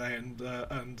the other day, and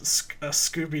a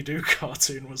Scooby-Doo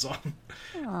cartoon was on,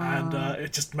 and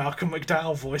it's just Malcolm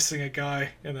McDowell voicing a guy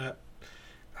in it.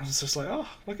 I was just like, oh,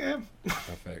 look at him.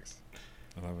 perfect.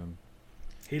 I love him.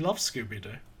 He loves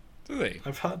Scooby-Doo. Does he?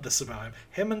 I've heard this about him.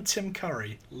 Him and Tim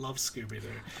Curry love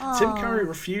Scooby-Doo. Tim Curry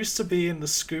refused to be in the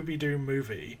Scooby-Doo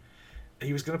movie.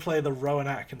 He was going to play the Rowan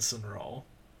Atkinson role.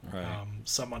 Right.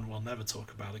 Someone we'll never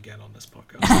talk about again on this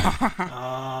podcast.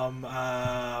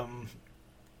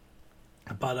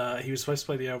 But he was supposed to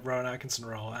play the Rowan Atkinson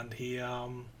role, and he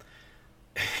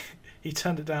he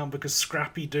turned it down because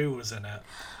Scrappy Doo was in it.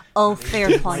 Oh, And he fair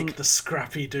didn't point. Like the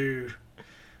Scrappy Doo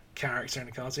character in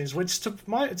the cartoons, which to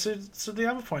the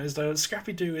other point is though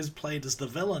Scrappy Doo is played as the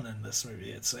villain in this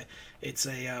movie. It's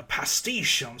a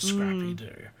pastiche on Scrappy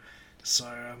Doo. So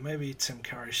maybe Tim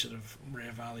Curry should have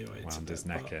reevaluated. Wound his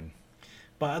neck in.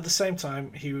 But at the same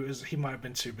time, he might have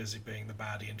been too busy being the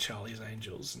baddie in Charlie's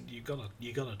Angels, and you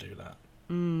gotta do that.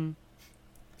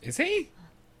 Is he?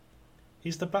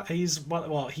 He's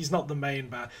he's not the main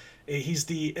bad. He's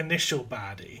the initial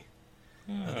baddie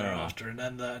that they're after, and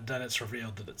then it's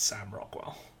revealed that it's Sam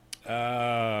Rockwell.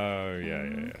 Oh,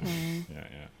 yeah.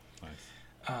 Nice.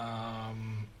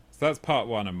 So that's part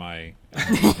one of my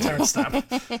Terrence Stamp.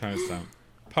 Terrence Stamp.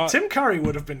 Tim Curry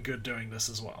would have been good doing this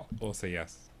as well. Also,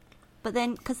 yes. But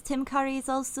then, because Tim Curry is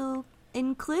also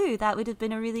in Clue, that would have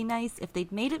been a really nice if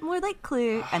they'd made it more like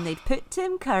Clue and they'd put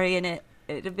Tim Curry in it.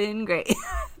 It'd have been great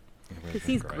because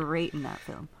he's great in that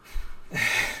film.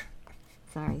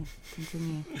 Sorry,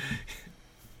 continue.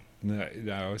 No,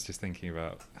 I was just thinking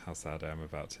about how sad I am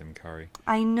about Tim Curry.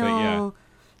 I know.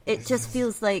 It just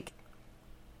feels like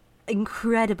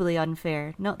incredibly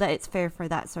unfair. Not that it's fair for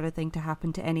that sort of thing to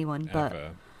happen to anyone, but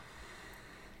Ever.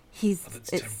 It's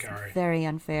Tim it's Curry. very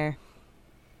unfair.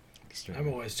 I'm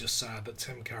always just sad that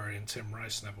Tim Curry and Tim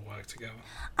Rice never worked together.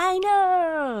 I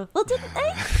know. Well, didn't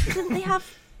they? Didn't they have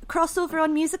crossover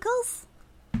on musicals?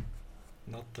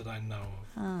 Not that I know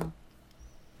of. Oh.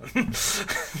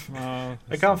 Oh,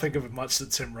 I can't think of much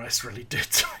that Tim Rice really did,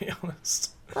 to be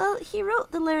honest. Well, he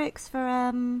wrote the lyrics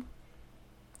for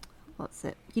what's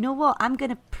it? You know what? I'm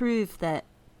gonna prove that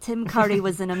Tim Curry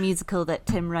was in a musical that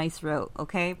Tim Rice wrote.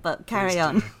 Okay, but carry Please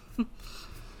on. do.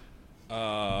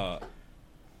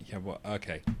 yeah. Well,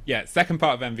 okay. Yeah. Second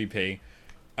part of MVP.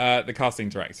 The casting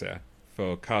director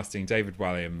for casting David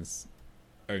Walliams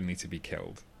only to be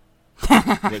killed, which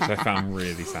I found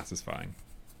really satisfying.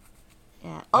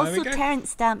 Yeah. There we Also, go. Terrence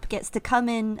Stamp gets to come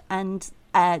in and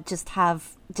just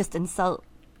insult.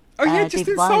 Oh yeah, just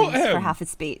David insult Walliams him. for half his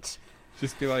speech.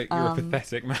 Just be like, you're a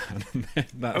pathetic man. And then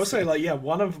that's I would say, it. like, yeah,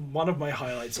 one of my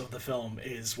highlights of the film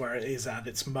is where it is at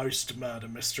its most murder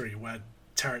mystery, where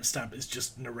Terrence Stamp is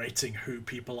just narrating who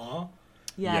people are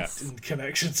Yes. in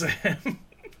connection to him.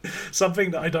 Something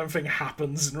that I don't think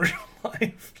happens in real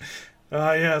life.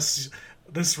 Yes,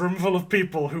 this room full of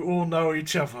people who all know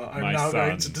each other. I'm My now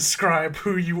going son. to describe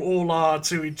who you all are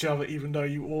to each other, even though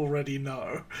you already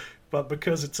know. But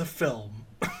because it's a film,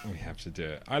 We have to do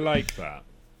it. I like that.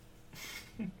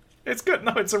 it's good.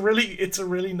 No, it's a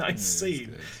really nice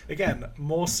scene. good. Again,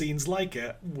 more scenes like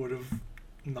it would have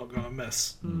not gone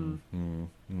amiss.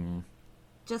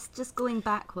 Just going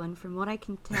back one, from what I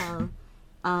can tell,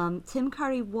 Tim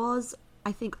Curry was,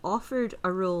 I think, offered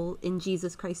a role in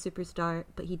Jesus Christ Superstar,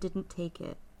 but he didn't take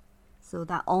it. So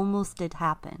that almost did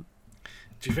happen.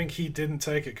 Do you think he didn't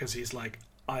take it because he's like,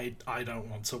 I don't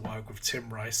want to work with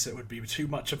Tim Rice. It would be too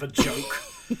much of a joke.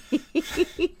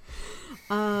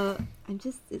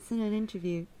 It's in an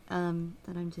interview that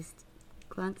I'm just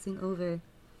glancing over.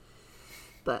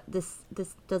 But this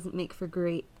doesn't make for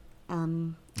great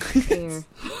air.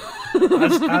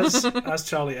 as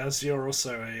Charlie, as you're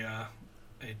also a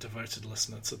devoted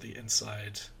listener to the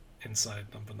Inside Inside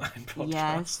Number 9 podcast.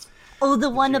 Yes. Oh, the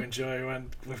Did one. you enjoy when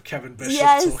with Kevin Bishop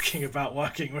Yes. talking about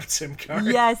working with Tim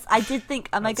Curry? Yes, I did think,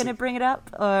 am I going to bring it up?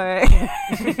 Or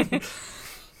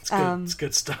It's good. It's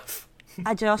good stuff.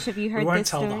 Josh, have you heard We won't this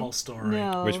tell story? the whole story.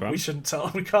 No. Which one? We shouldn't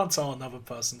tell. We can't tell another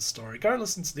person's story. Go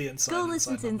listen to the Inside. Go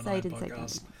listen to Number 9 Inside Number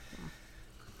podcast. 9.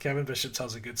 Kevin Bishop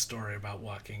tells a good story about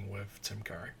working with Tim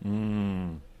Curry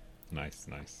Nice,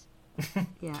 nice.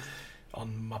 Yeah. on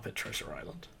Muppet Treasure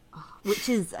Island. Which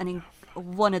is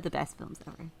one of the best films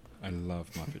ever. I love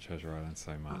Muppet Treasure Island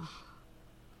so much.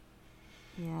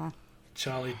 Yeah.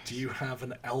 Charlie, do you have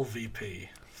an LVP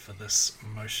for this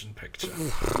motion picture?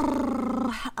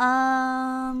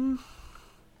 I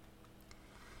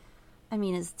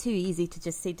mean, it's too easy to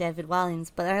just say David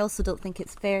Walliams, but I also don't think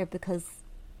it's fair because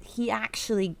he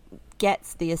actually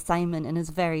gets the assignment and is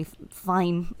very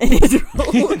fine in his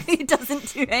role. He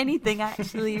doesn't do anything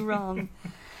actually wrong.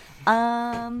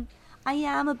 I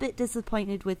am a bit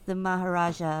disappointed with the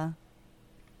Maharaja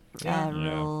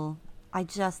role. I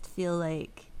just feel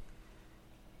like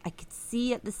I could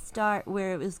see at the start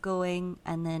where it was going,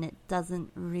 and then it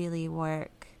doesn't really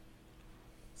work.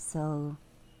 So,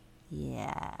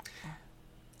 yeah.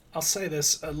 I'll say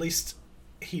this: at least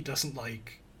he doesn't At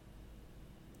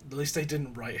least they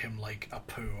didn't write him like a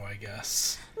poo, I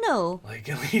guess. No. Like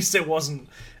at least it wasn't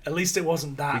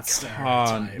that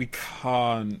stereotype. We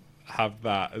can't have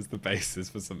that as the basis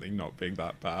for something not being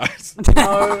that bad.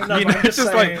 No, You know, I'm it's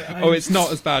just saying, it's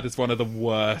not as bad as one of the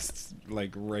worst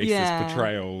like racist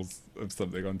portrayals of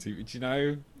something on TV. Do you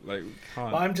know? Like, we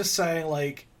can't. I'm just saying,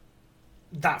 like,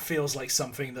 that feels like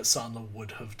something that Sandler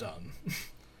would have done.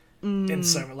 In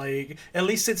some, like, at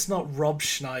least it's not Rob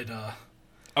Schneider.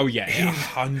 Oh yeah, it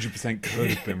 100%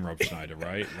 could have been Rob Schneider,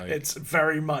 right? Like, It's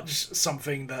very much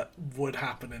something that would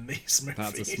happen in these movies.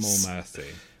 that's a small mercy.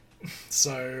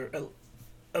 So,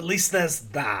 at least there's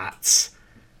that.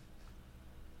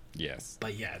 Yes.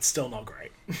 But yeah, it's still not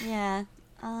great. Yeah.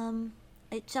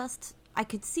 I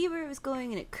could see where it was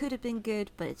going and it could have been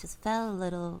good, but it just fell a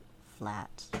little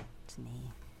flat to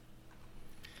me.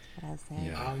 What I'll say.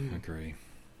 Yeah, agree.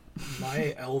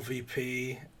 My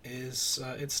LVP is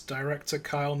its director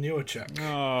Kyle Newacheck.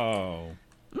 Oh.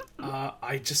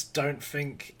 I just don't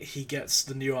think he gets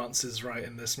the nuances right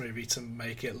in this movie to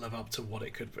make it live up to what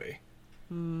it could be.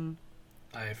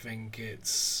 I think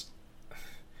it's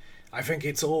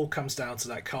all comes down to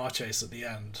that car chase at the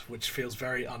end, which feels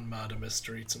very unmurder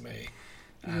mystery to me,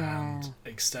 and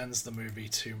extends the movie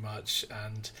too much.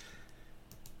 And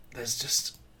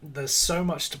there's so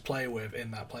much to play with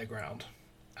in that playground,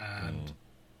 and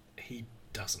he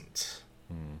doesn't.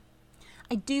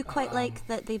 I do quite like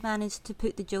that they managed to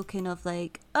put the joke in of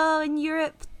like, oh, in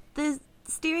Europe the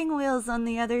steering wheel's on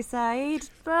the other side.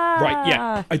 Right,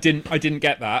 yeah. I didn't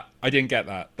get that.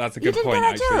 That's a good didn't point, get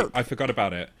that actually. joke? I forgot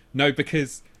about it. No,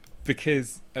 because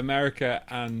America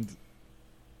and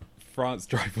France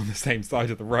drive on the same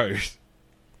side of the road.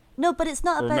 No, but it's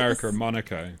not Or about America and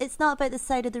Monaco. It's not about the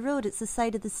side of the road, it's the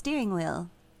side of the steering wheel.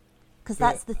 Because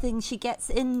that's the thing, she gets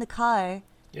in the car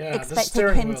Yeah, the expecting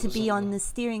steering him wheel to is be on the the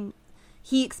steering.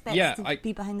 He expects to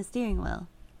be behind the steering wheel.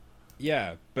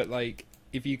 Yeah, but like,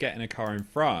 if you get in a car in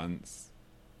France,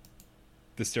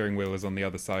 the steering wheel is on the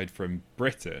other side from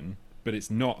Britain, but it's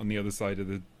not on the other side of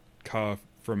the car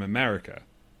from America.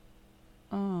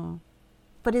 Oh.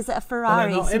 But is it a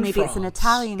Ferrari, not so in maybe it's an France.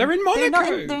 Italian... They're in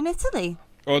Monaco! They're in Italy.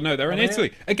 Oh no, they're in they?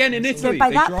 Italy. Again, in Italy, By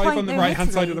they that drive point, on the they're in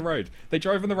right-hand side Italy. of the road. They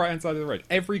drive on the right-hand side of the road.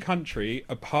 Every country,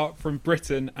 apart from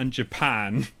Britain and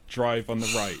Japan, drive on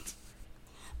the right.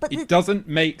 But It doesn't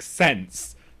make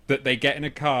sense that they get in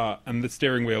a car and the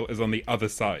steering wheel is on the other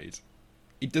side.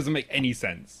 It doesn't make any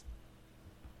sense.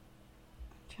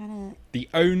 trying to...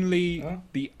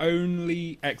 The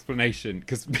only explanation,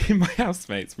 because me and my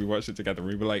housemates, we watched it together and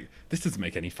we were like, this doesn't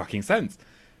make any fucking sense.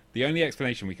 The only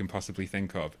explanation we can possibly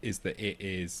think of is that it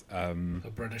is a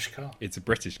British car. it's a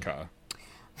British car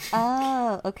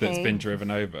Oh, okay. that's been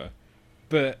driven over.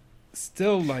 But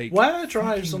still, like, Where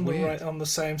drives on the weird. right on the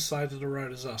same side of the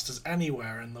road as us? Does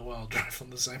anywhere in the world drive on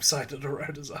the same side of the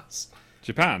road as us?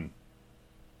 Japan.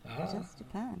 Just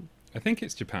Japan. I think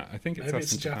it's Japan. I think it's Maybe us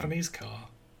it's a in Japan. Japanese car.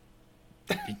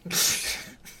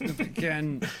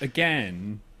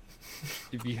 Again,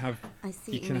 if you have, I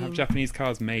see you what can have mean. Japanese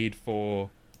cars made for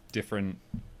different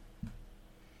No,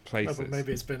 places. but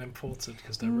maybe it's been imported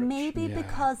because they're rich. Maybe Yeah.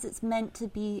 because it's meant to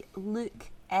be Luke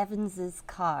Evans's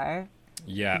car.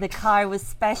 Yeah, The car was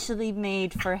specially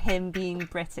made for him being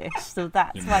British, so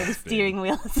that's It why the must be. steering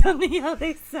wheel is on the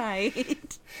other side.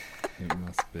 it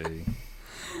must be.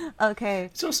 Okay.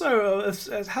 It's also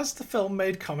has the film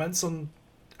made comments on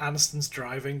Aniston's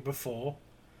driving before?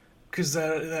 Because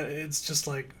it's just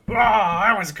like,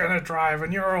 I was gonna drive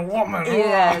and you're a woman.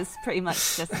 Yeah, it's pretty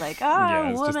much just like,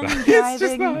 it's woman just that. driving. It's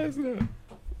just that, isn't it?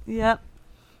 Yep.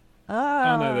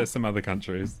 Oh no, there's some other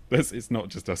countries. It's not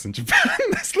just us in Japan.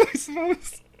 There's loads of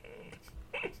others.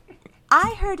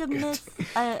 I heard a myth.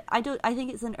 I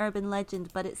think it's an urban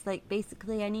legend, but it's like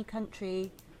basically any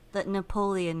country that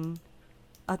Napoleon,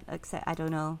 except I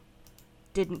don't know,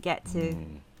 didn't get to,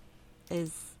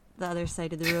 is the other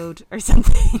side of the road or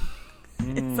something.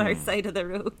 It's our side of the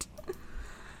road.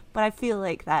 But I feel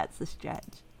like that's a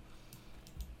stretch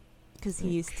because he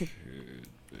used to.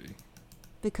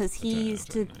 Because he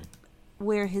used to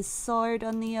wear his sword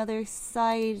on the other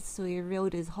side, so he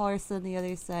rode his horse on the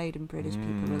other side, and British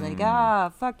people were like,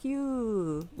 fuck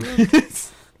you.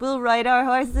 We'll ride our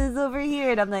horses over here.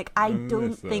 And I'm like, I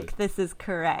don't think this is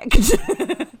correct.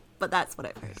 But that's what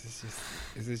I've heard.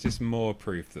 This is just more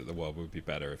proof that the world would be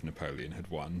better if Napoleon had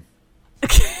won.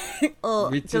 We've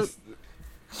all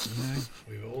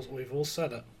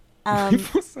said it.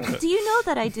 Do you know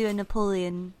that I do a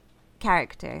Napoleon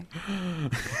character?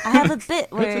 I have a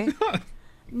bit where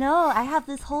I have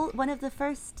this whole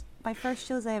my first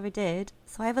shows I ever did,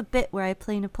 so I have a bit where I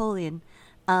play Napoleon,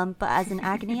 but as an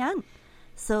agony aunt.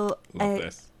 So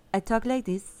I talk like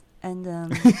this, and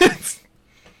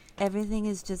everything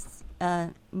is just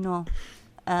no.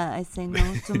 I say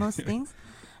no to most things.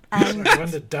 And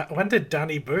when did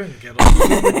Danny Boone get on?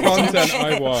 The content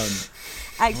I want.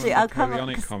 Actually, I'll come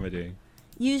up. Comedy.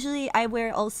 Usually I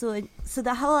wear also,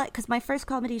 because my first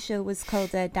comedy show was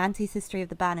called Dante's History of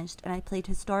the Banished, and I played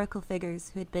historical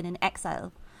figures who had been in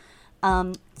exile.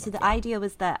 So the idea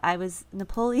was that I was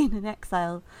Napoleon in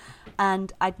exile,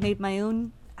 and I'd made my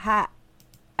own hat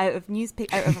out of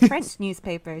a French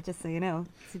newspaper, just so you know,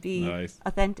 to be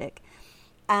authentic.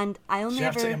 And I only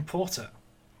have to import it.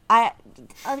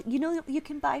 You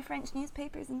can buy French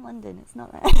newspapers in London. It's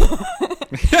not that.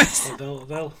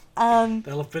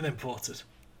 They'll have been imported.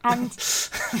 And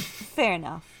fair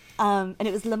enough. And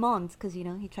it was Le Monde because he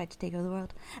tried to take over the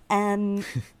world. And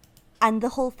the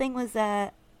whole thing was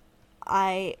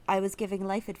I was giving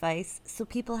life advice, so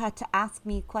people had to ask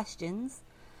me questions,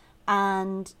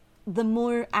 and the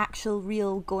more actual,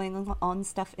 real going on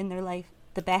stuff in their life,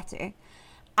 the better.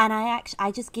 And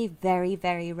I just gave very,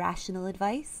 very rational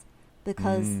advice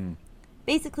because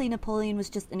basically Napoleon was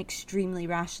just an extremely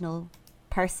rational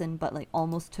person, but like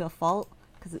almost to a fault,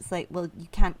 because it's like, well, you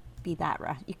can't be that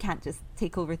you can't just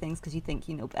take over things because you think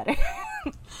you know better.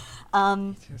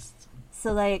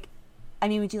 So like, I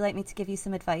mean, would you like me to give you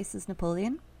some advice as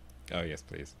Napoleon? Oh yes,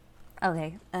 please.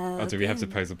 Okay. Do we have to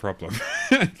pose a problem?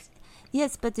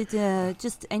 Yes, but it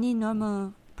just any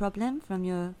normal problem from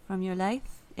your life.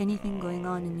 Anything going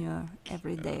on in your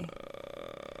everyday?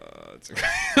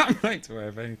 I'm like to aware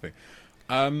of anything.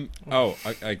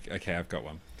 Okay, I've got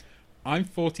one. I'm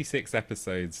 46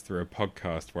 episodes through a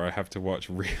podcast where I have to watch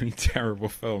really terrible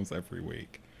films every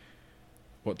week.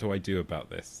 What do I do about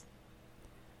this?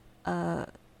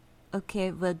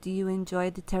 Okay, well, do you enjoy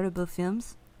the terrible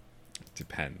films?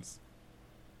 Depends.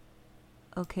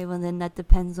 Okay, well then that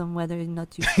depends on whether or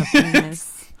not you stop doing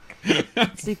this.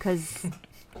 Because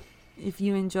if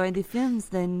you enjoy the films,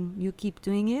 then you keep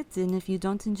doing it, and if you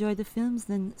don't enjoy the films,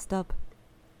 then stop.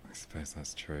 I suppose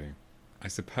that's true. I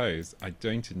suppose I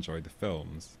don't enjoy the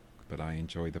films, but I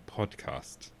enjoy the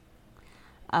podcast.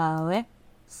 Ouais.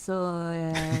 So,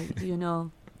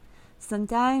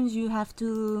 sometimes you have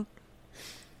to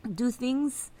do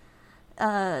things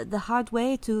the hard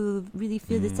way to really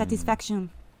feel the satisfaction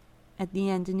at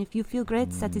the end. And if you feel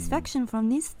great satisfaction from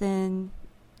this, then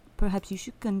perhaps you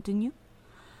should continue.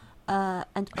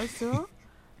 And also,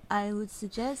 I would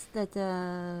suggest that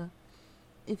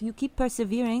if you keep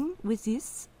persevering with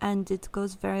this and it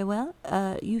goes very well,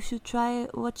 you should try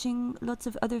watching lots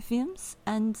of other films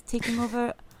and taking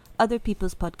over other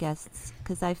people's podcasts.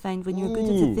 Because I find when you're good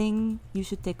at a thing, you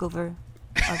should take over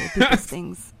other people's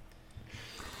things.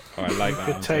 Oh, I like that.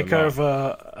 You could take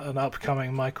over an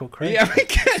upcoming Michael Craig. Yeah, we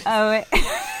can. Oh, wait.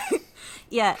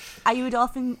 Yeah, I would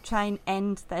often try and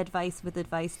end the advice with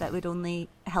advice that would only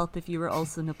help if you were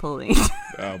also Napoleon.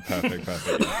 Oh, perfect.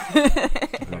 Yeah.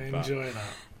 I enjoy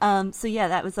that. So yeah,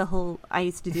 that was a whole. I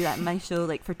used to do that in my show,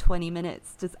 like for 20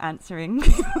 minutes, just answering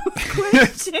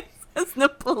questions as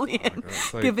Napoleon,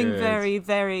 So giving good. very,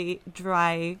 very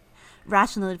dry,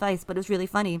 rational advice. But it was really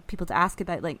funny. People to ask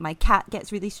about, like, my cat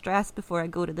gets really stressed before I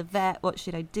go to the vet. What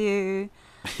should I do?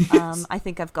 I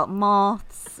think I've got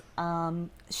moths.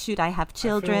 Should I have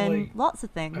children? Lots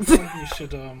of things. I feel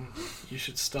like you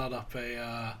should start up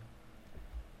a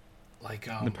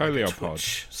Napoleon like a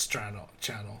Twitch channel.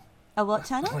 A what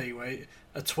channel? Anyway,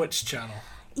 a Twitch channel.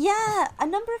 Yeah, a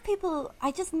number of people.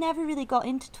 I just never really got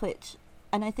into Twitch,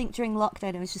 and I think during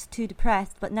lockdown I was just too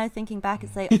depressed. But now thinking back,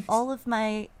 it's like all of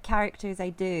my characters I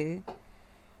do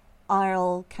are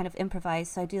all kind of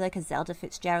improvised. So I do like a Zelda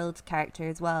Fitzgerald character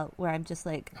as well, where I'm just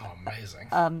like, Oh, amazing.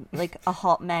 like a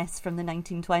hot mess from the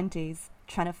 1920s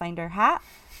trying to find her hat,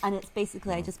 and it's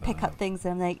basically I just pick up things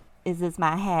and I'm like, is this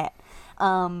my hat?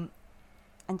 And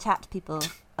chat to people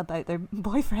about their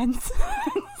boyfriends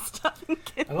and stuff. And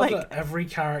get, I love that every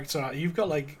character, you've got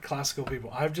like classical people.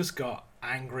 I've just got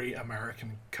angry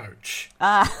American coach.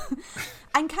 I'm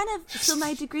kind of, so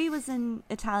my degree was in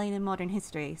Italian and modern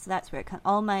history, so that's where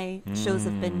all my shows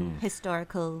have been My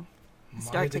historically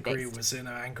degree based. was in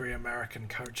angry American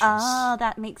coaches. Oh,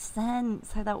 that makes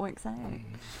sense how that works out.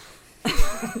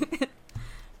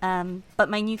 But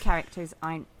my new characters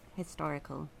aren't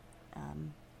historical.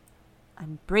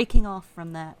 I'm breaking off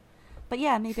from that. But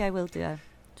yeah, maybe I will do a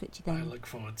Twitchy I thing. look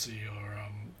forward to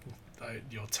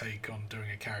your take on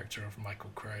doing a character of Michael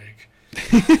Craig.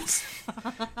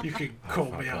 You can call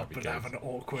me that'd up be and good. have an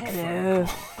awkward Hello,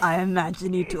 phone call. I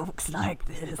imagine he talks like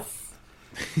this.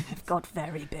 I've got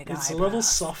very big It's eyebrows. a little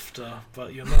softer,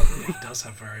 but you're not. He does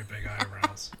have very big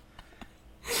eyebrows.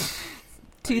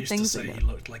 Two I used things. to say he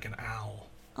looked like an owl.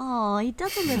 Oh, he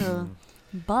does a little.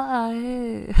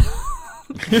 Bye.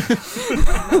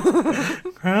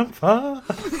 Grandpa.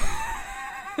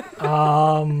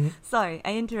 Sorry,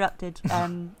 I interrupted.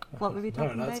 What were we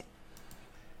talking that's-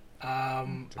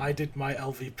 about? I did my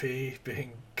LVP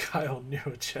being Kyle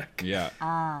Newacek. Yeah,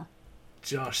 Ah,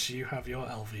 Josh, you have your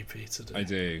LVP today. I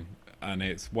do. And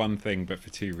it's one thing, but for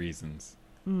two reasons.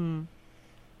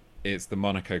 It's the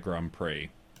Monaco Grand Prix.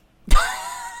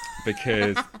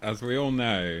 Because, as we all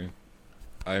know,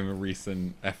 I'm a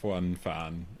recent F1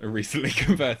 fan, a recently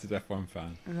converted F1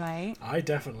 fan. right. I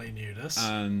definitely knew this.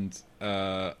 And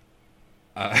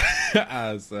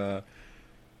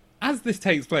as this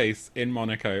takes place in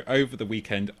Monaco over the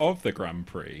weekend of the Grand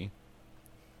Prix,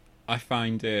 I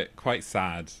find it quite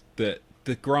sad that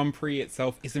the Grand Prix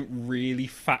itself isn't really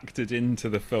factored into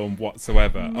the film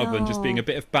whatsoever, other than just being a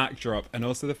bit of backdrop, and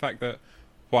also the fact that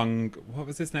what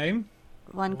was his name?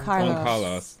 Juan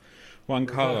Carlos. Juan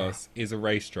Carlos is a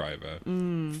race driver.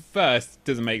 First,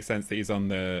 doesn't make sense that he's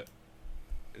on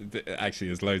actually,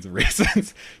 there's loads of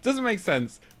reasons. Doesn't make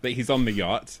sense that he's on the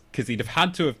yacht, because he'd have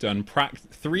had to have done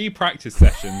 3 practice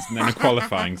sessions and then a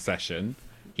qualifying session.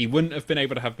 He wouldn't have been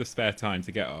able to have the spare time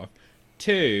to get off.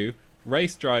 2,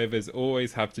 race drivers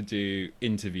always have to do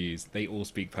interviews. They all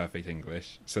speak perfect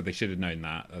English, so they should have known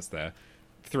that. That's there.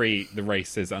 3, the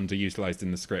race is underutilized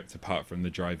in the script apart from the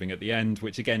driving at the end,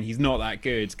 which again, he's not that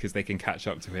good because they can catch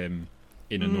up to him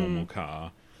in a normal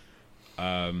car.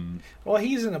 Well,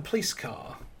 he's in a police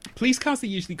car. Police cars are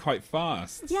usually quite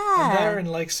fast. And they're Yeah. in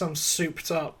like some souped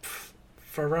up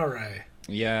Ferrari.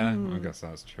 Yeah, I guess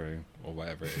that's true, or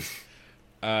whatever it is.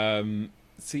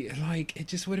 See, like, it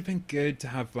just would have been good to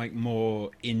have like more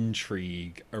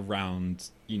intrigue around,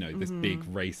 this big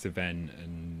race event,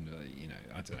 and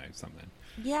I don't know, something.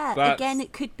 Yeah, That's- again,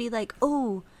 it could be like,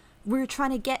 oh, we're trying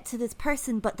to get to this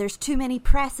person, but there's too many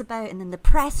press about, and then the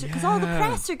press, because all the Yeah.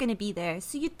 press are going to be there.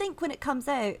 So you'd think when it comes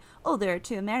out, oh, there are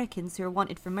 2 Americans who are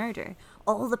wanted for murder,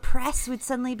 all the press would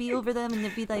suddenly be over them, and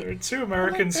they'd be There are like, 2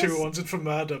 Americans who this. are wanted for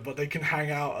murder, but they can hang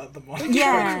out at the Monaco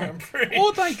Yeah. Grand Prix.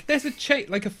 Or like, there's a chase,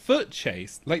 like a foot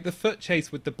chase, like the foot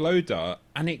chase with the blow dart,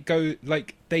 and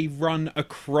they run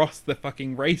across the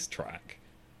fucking racetrack.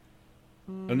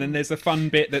 And then there's a fun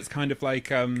bit that's kind of like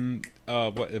Bowfinger,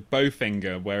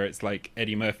 where it's like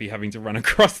Eddie Murphy having to run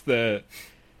across the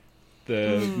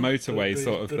motorway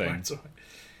sort of the thing.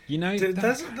 motorway. That-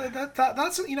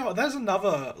 That's there's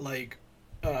another like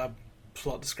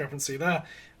plot discrepancy there,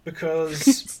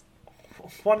 because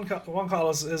Juan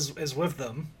Carlos is with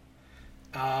them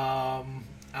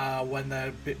when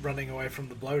they're running away from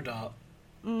the blow dart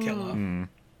killer,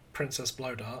 Princess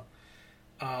Blow Dart,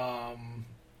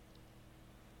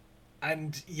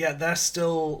 and yet they're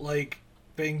still like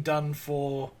being done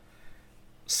for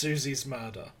Susie's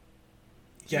murder.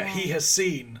 Yet he has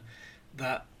seen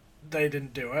that they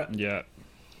didn't do it. yeah.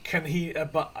 Can he?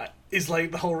 But is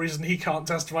like the whole reason he can't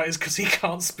testify is because he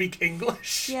can't speak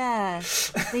English. yeah,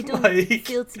 they don't Like-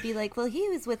 feel to be like, well, he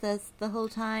was with us the whole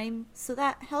time, so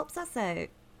that helps us out.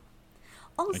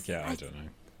 Also, Like, yeah, I don't know.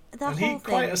 the And whole he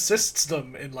quite thing, assists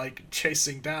them in like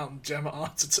chasing down Gemma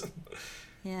Arterton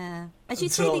yeah. As you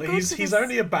say, until they go he's to he's this-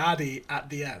 only a baddie at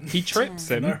the end. He trips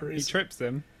For him. no He reason. trips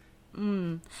him.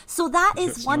 So that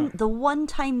That's is smart. the one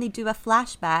time they do a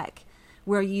flashback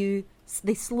where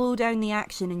they slow down the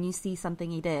action and you see something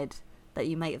he did. that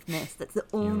you might have missed. That's the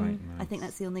only. right, I think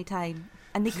nice. that's the only time.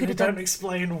 And they They could have don't done.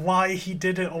 explain why he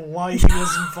did it or why he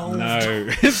was involved. No,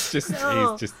 it's just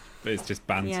No. it's just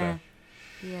banter. Yeah.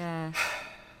 Yeah.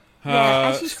 Yeah,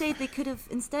 Uh, as you said, they could have,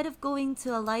 instead of going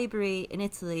to a library in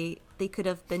Italy, they could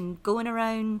have been going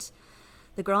around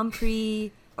the Grand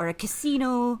Prix or a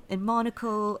casino in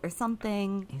Monaco or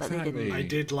something, but they Exactly.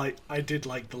 didn't. I did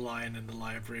like the line in the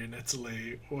library in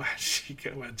Italy where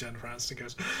where Jennifer Aniston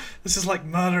goes, "This is like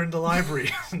murder in the library,"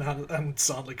 and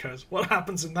Sandler goes, "What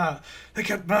happens in that? They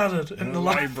get murdered in the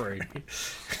library."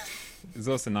 There's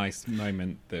also a nice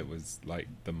moment that was like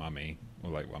the Mummy, or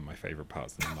like one of my favourite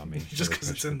parts of the Mummy. Just where they because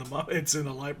it's push it's in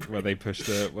a library. where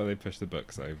they push the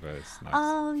books over. It's nice.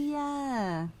 Oh,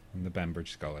 yeah. And the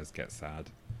Bembridge scholars get sad.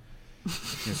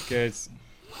 It's good.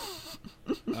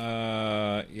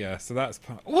 Yeah, so that's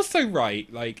also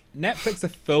right. Like Netflix are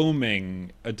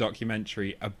filming a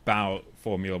documentary about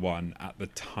Formula One at the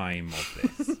time of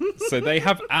this, so they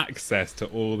have access to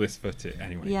all this footage.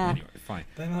 Anyway, fine.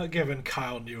 They're not giving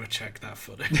Kyle Newacheck that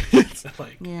footage.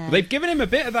 Like, Yeah. They've given him a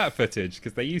bit of that footage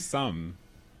because they use some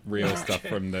real stuff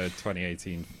from the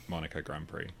 2018 Monaco Grand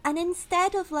Prix. And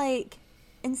instead of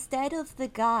the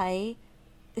guy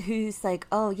who's like,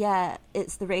 oh yeah,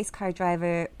 it's the race car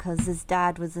driver because his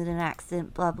dad was in an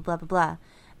accident, blah blah blah blah blah.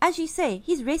 As you say,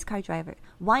 he's a race car driver.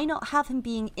 Why not have him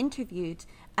being interviewed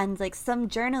and like some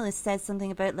journalist says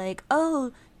something about like,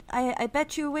 oh, I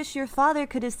bet you wish your father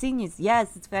could have seen you.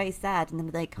 Yes, it's very sad. And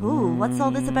then like, oh, what's all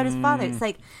this about his father? It's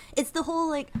like, it's the whole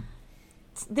like, I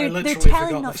they're literally telling,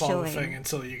 forgot not the father showing. thing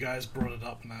until you guys brought it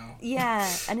up now. Yeah,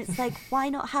 and it's like, why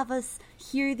not have us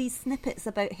hear these snippets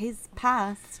about his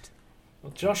past?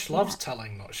 Well, Josh loves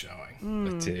telling, not showing.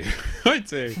 I do. I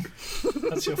do.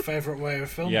 That's your favourite way of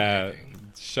filming. Yeah,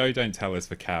 show don't tell us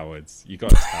for cowards. You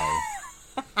got to tell.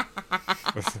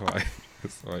 That's what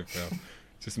I feel.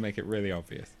 Just make it really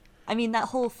obvious. I mean, that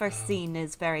whole first scene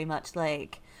is very much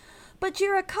like, but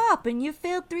you're a cop and you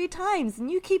failed 3 times and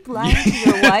you keep lying to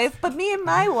your wife, but me and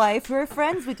my wife, who are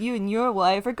friends with you and your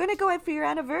wife, are going to go out for your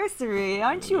anniversary.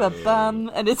 Aren't you a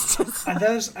bum? And it's just... And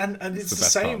it's the the best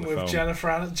part same of the with film. Jennifer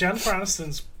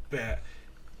Aniston's bit.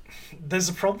 There's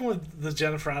a problem with the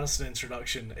Jennifer Aniston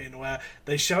introduction in where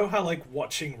they show her like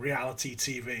watching reality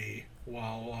TV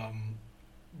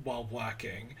while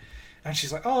working, and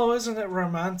she's like, "Oh, isn't it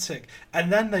romantic?"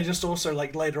 And then they just also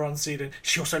like later on see that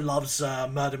she also loves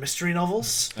murder mystery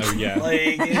novels. Oh yeah.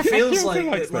 Like it feels Who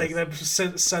likes like this?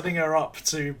 they're setting her up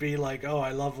to be like, oh,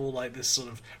 I love all like this sort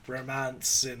of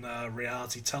romance in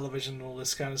reality television and all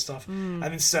this kind of stuff. And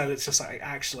instead, it's just like,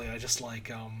 actually, I just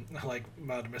like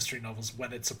murder mystery novels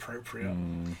when it's appropriate.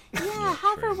 Yeah,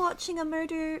 have her true. watching a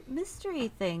murder mystery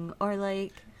thing or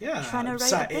like Yeah, trying to write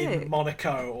sat a book. in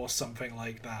Monaco or something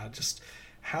like that. Just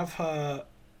have her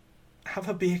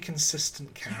be a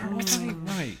consistent character.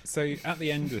 Right. So at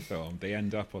the end of the film, they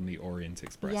end up on the Orient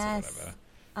Express Yes. or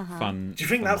whatever. Fun. Do you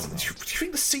think fun do little- you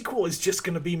think the sequel is just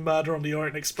going to be Murder on the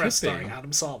Orient Express Could be. starring Adam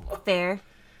Sandler, Fair.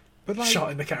 But like, shot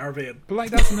in the Caribbean? But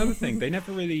like that's another thing. They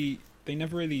never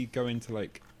really go into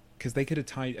like, because they could have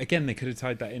tied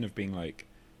that in of being like,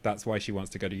 that's why she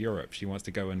wants to go to Europe. She wants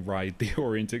to go and ride the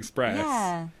Orient Express.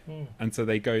 Yeah. And so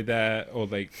they go there, or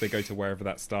they go to wherever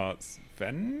that starts. I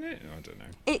don't know.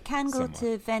 It can go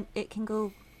Somewhere.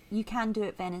 to you can do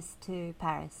it Venice to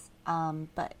Paris.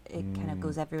 But it kind of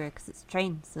goes everywhere because it's a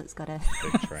train, so it's got a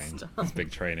Big train. It's a big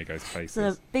train. It goes places. so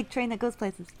a big train that goes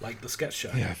places. Like the sketch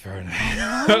show. Yeah, fair enough.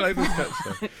 I like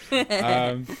the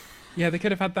sketch. Yeah, they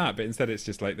could have had that, but instead it's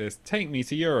just like this. Take me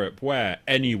to Europe. Where?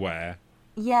 Anywhere.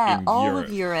 Yeah, In all Europe.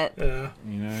 of Europe. Yeah.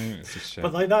 You know, it's just shit.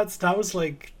 But like that was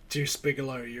like Deuce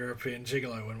Bigelow, European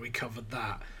Gigolo, when we covered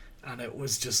that, and it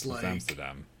was just It's like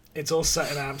Amsterdam. it's all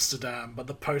set in Amsterdam, but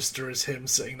the poster is him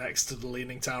sitting next to the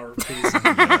Leaning Tower of Pisa.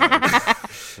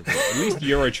 At least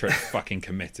Eurotrip fucking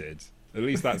committed. At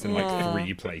least that's in like Yeah.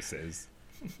 3 places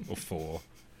or 4.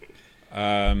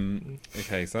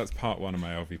 Okay, so that's part 1 of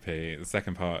my LVP. The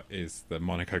second part is the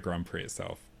Monaco Grand Prix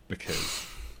itself, because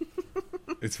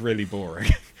it's really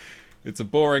boring. It's a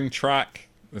boring track.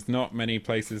 There's not many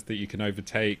places that you can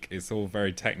overtake. It's all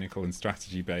very technical and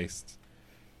strategy based.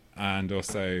 And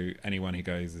also, anyone who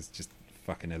goes is just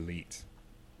fucking elite.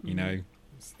 You know?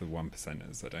 It's the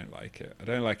 1%ers. I don't like it. I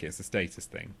don't like it. It's a status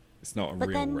thing. It's not a But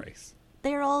real then- race.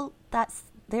 They're all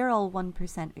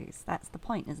 1%ers. That's the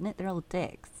point, isn't it? They're all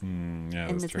dicks Yeah, in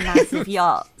that's this true. massive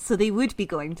yacht, so they would be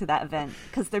going to that event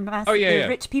because they're massive. Oh, yeah, they're yeah.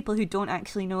 rich people who don't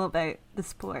actually know about the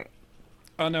sport.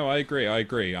 Oh, no, I agree.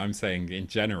 I'm saying, in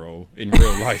general, in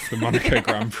real life, the Monaco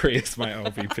Grand Prix is my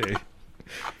LVP.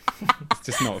 It's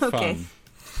just not Okay. fun.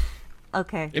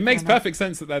 Okay. It makes fair enough. perfect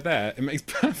sense that they're there. It makes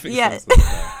perfect Yeah. sense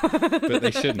that they're there. But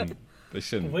they shouldn't. They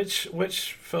shouldn't.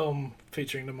 Which film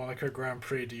featuring the Monaco Grand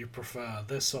Prix do you prefer?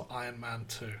 This or Iron Man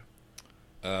 2?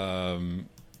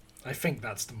 I think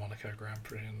that's the Monaco Grand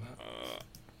Prix in that.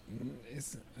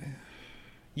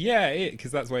 Yeah,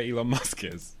 because that's where Elon Musk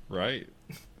is, right?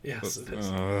 Yes, it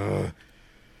is.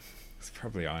 It's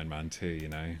probably Iron Man 2, you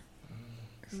know.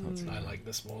 It's not too I bad. like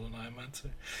this more than Iron Man 2.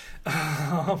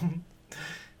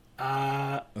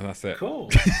 And that's it. Cool.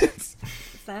 Is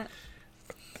that?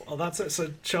 Well, that's it.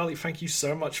 So, Charlie, thank you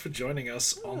so much for joining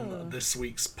us on this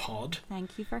week's pod.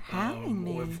 Thank you for having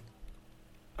me. With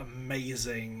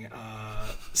amazing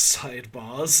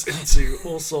sidebars into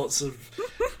all sorts of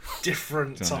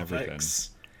different Done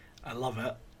topics. I love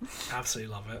it.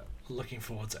 Absolutely love it. Looking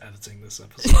forward to editing this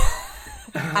episode.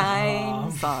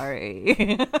 I'm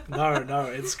sorry.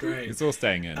 No, it's great. It's all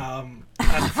staying in. And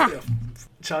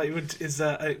Charlie, is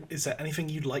there anything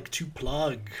you'd like to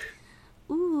plug?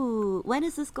 Ooh, when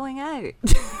is this going out?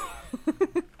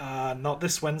 Not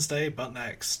this Wednesday, but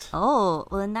next. Oh,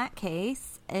 well, in that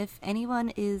case, if anyone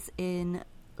is in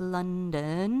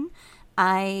London,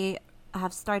 I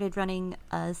have started running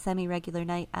a semi-regular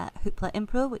night at Hoopla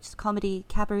Impro, which is a comedy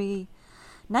cabaret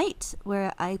night,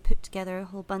 where I put together a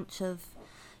whole bunch of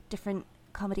different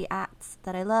comedy acts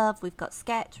that I love. We've got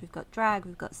sketch, we've got drag,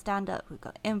 we've got stand-up, we've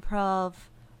got improv,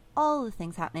 all the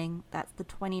things happening. That's the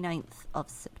 29th of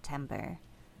September.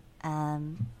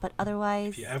 But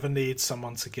otherwise... If you ever need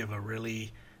someone to give a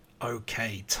really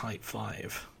okay type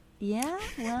 5, Yeah,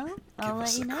 well, I'll give let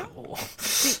us you a know. call.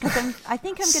 Because I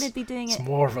think I'm going to be doing It's it...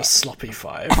 more of a sloppy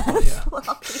 5, but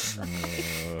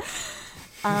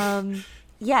yeah.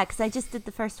 Yeah, because I just did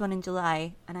the first one in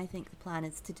July, and I think the plan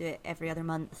is to do it every other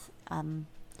month.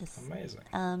 Amazing.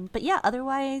 But yeah,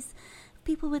 otherwise, if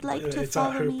people would like to It's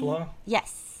follow at me. Hoopla?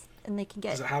 Yes, and they can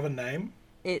get. Does it have a name?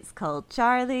 It's called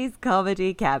Charlie's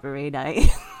Comedy Cabaret Night.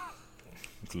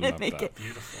 Love make that. it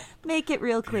Beautiful. make it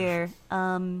real clear.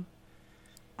 Yeah.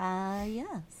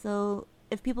 So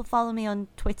if people follow me on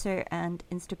Twitter and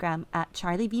Instagram at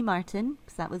Charlie V Martin,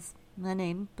 because that was my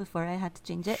name before I had to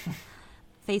change it.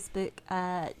 Facebook,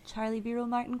 Charlie Vero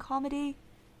Martin Comedy,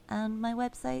 and my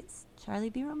website's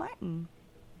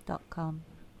charlieveromartin.com.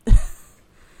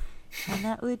 And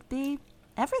that would be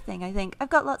everything, I think. I've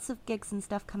got lots of gigs and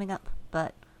stuff coming up,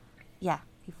 but yeah,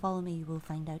 if you follow me, you will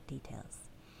find out details.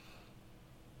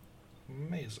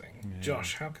 Amazing. Yeah.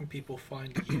 Josh, how can people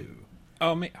find you?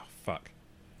 Oh, me. Oh, fuck.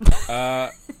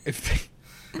 If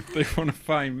they want to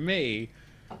find me,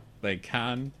 they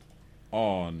can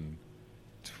on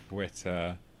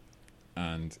Twitter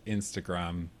and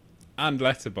Instagram and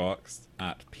Letterboxd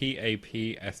at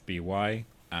PAPSBY,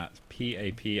 at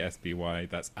PAPSBY.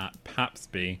 That's at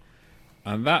Papsby.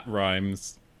 And that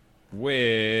rhymes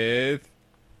with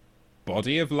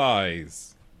Body of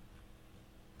Lies.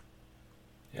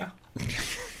 Yeah.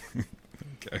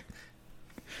 Okay.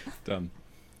 Done.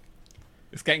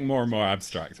 It's getting more and more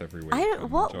abstract every week. I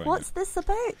don't. I'm enjoying What's it. this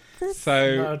about? This?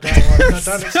 So No, don't worry. No,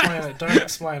 don't explain it. Don't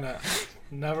explain it.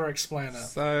 Never explain it.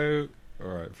 So, all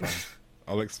right, fine.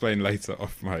 I'll explain later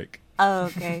off mic. Oh,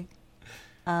 okay.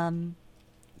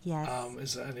 Yes.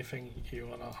 Is there anything you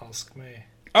want to ask me?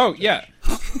 Oh yeah,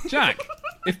 Jack.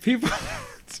 If people,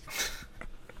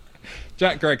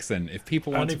 Jack Gregson. If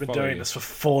people I've want only to been follow doing you, this for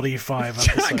 45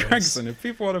 Jack episodes. Gregson. If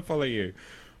people want to follow you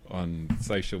on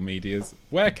social medias,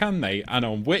 where can they and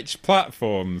on which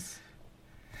platforms?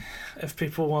 If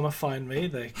people want to find me,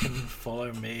 they can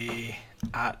follow me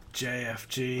at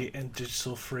JFG in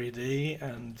Digital 3D,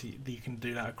 and you can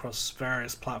do that across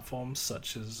various platforms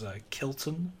such as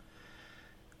Kilton.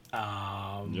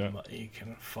 You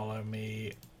can follow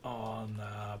me on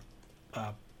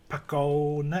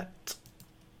PacoNet.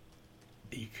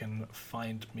 You can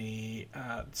find me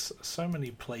at so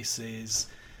many places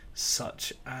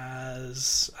such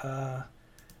as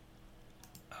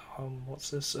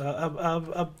what's this?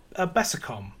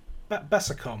 Bessacom.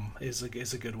 Bessacom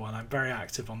is a good one. I'm very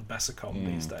active on Bessacom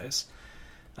these days.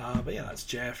 But yeah, that's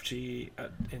JFG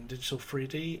in Digital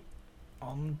 3D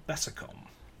on Bessacom.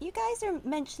 You guys are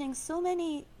mentioning so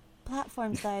many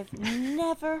platforms that I've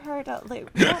never heard of. Like,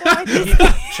 what are these?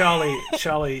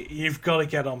 Charlie, you've got to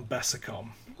get on Bessacom.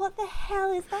 What the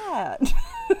hell is that?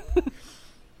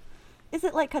 Is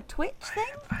it like a Twitch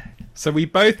thing? So we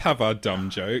both have our dumb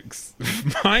jokes.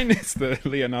 Mine is the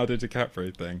Leonardo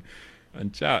DiCaprio thing,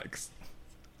 and Jack's.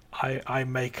 I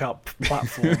make up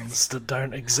platforms that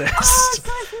don't exist. Oh, so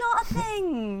it's not a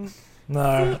thing.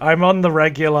 No, I'm on the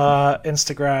regular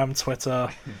Instagram, Twitter,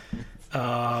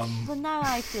 Well, now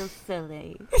I feel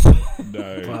silly.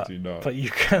 No, do not. But you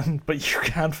can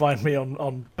find me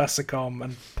on Bessicom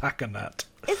and Packernet.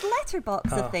 Is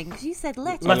Letterbox a thing? Because you said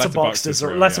Letterbox. Letterboxd is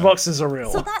real, Letterboxd is a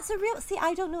real. So that's a real... See,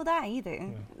 I don't know that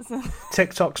either. So,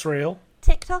 TikTok's real.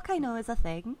 TikTok I know is a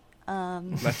thing.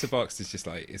 Letterboxd is just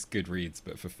like, it's Goodreads,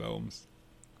 but for films.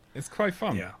 It's quite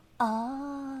fun. Yeah.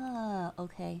 Ah,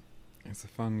 okay. It's a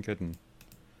fun, good one.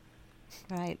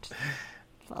 Right.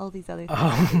 All these other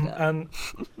things.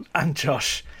 And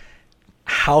Josh,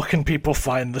 how can people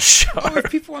find the show Oh,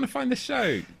 if people want to find the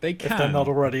show, they can. if they're not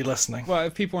already listening? Well,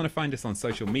 if people want to find us on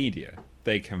social media,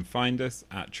 they can find us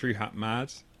at True Hat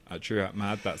Mad. At True Hat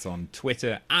Mad, that's on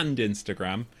Twitter and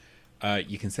Instagram.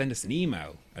 You can send us an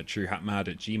email at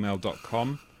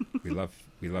truehatmad@gmail.com.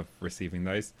 We love receiving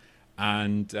those.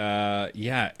 And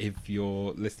if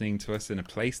you're listening to us in a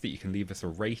place that you can leave us a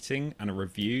rating and a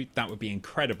review, that would be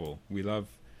incredible. We love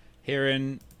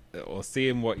hearing or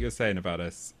seeing what you're saying about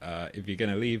us. If you're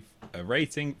going to leave a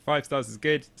rating, 5 stars is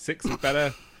good, 6 is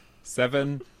better,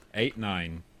 7, 8,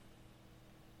 9.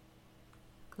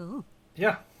 Cool.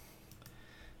 Yeah.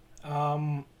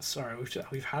 Sorry,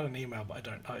 we've had an email, but I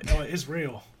don't know. Oh, it is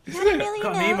real. Not a million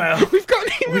Got an now. email. We've got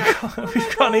an email.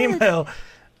 We've got an email.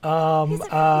 Who's it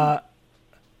from?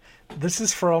 This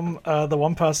is from the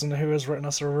one person who has written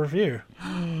us a review.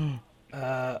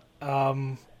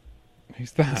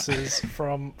 Who's that? This is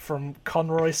from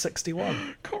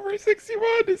Conroy61.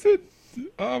 Conroy61 is it?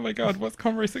 Oh my god, what's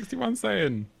Conroy61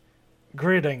 saying?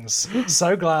 Greetings.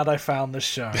 So glad I found this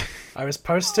show. I was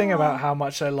posting about how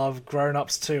much I love Grown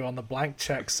Ups 2 on the Blank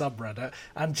Check subreddit,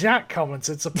 and Jack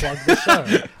commented to plug the show.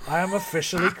 I am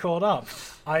officially caught up.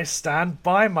 I stand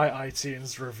by my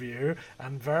iTunes review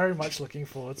and very much looking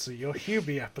forward to your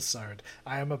Hubie episode.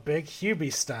 I am a big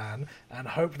Hubie stan and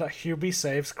hope that Hubie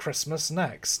saves Christmas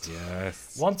next.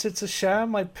 Yes. Wanted to share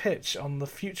my pitch on the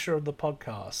future of the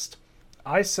podcast.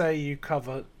 I say you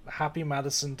cover Happy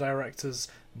Madison directors'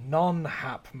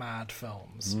 non-Hap Mad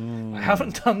films. I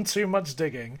haven't done too much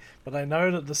digging, but I know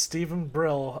that the Stephen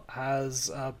Brill has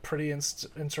a pretty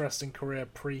interesting career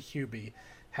pre-Hubie.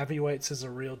 Heavyweights is a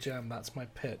real gem, that's my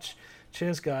pitch.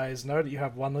 Cheers, guys. Know that you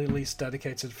have one at least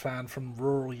dedicated fan from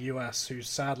rural US who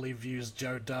sadly views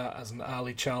Joe Dirt as an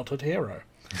early childhood hero.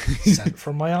 Sent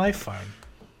from my iPhone.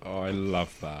 Oh, I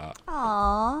love that.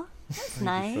 Aw, that's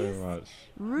nice. So much.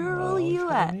 Rural Oh,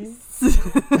 US.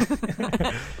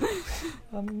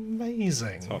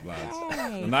 Amazing. Top lads.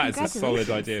 Hey, And that is a solid congratulations.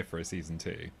 idea for a season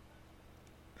 2.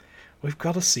 We've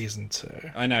got a season 2.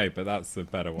 I know, but that's the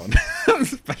better one.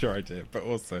 That's a better idea. But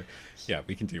also, yeah,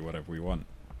 we can do whatever we want.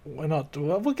 We're not.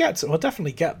 We'll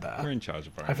definitely get there. We're in charge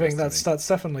of our I think destiny. that's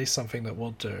definitely something that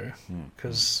we'll do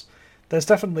because there's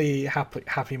definitely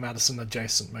Happy Madison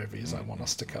adjacent movies I want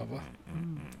us to cover.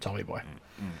 Tommy Boy.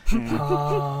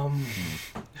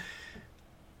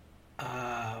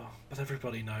 But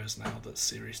everybody knows now that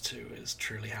Series 2 is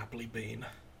truly Happily Bean.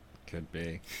 Could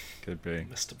be. Could be.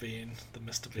 Mr. Bean, the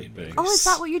Mr. Could Bean be. movies. Oh, is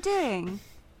that what you're doing?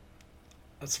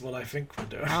 That's what I think we're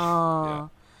doing. Oh,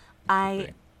 Yeah.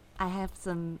 I have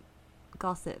some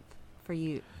gossip for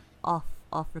you off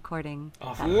recording.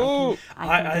 Off- that Whoa!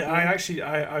 I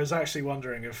was actually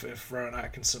wondering if Rowan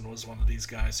Atkinson was one of these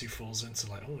guys who falls into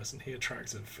like, oh, isn't he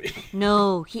attractive?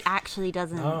 No, he actually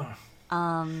doesn't.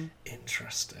 Oh,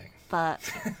 interesting. But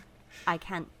I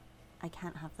can't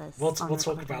have this. We'll on talk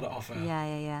recording. about it off air.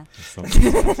 Yeah.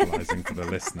 Something tantalising to the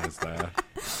listeners there.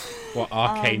 What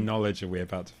arcane knowledge are we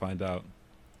about to find out?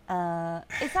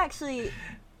 It's actually,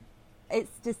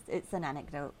 it's an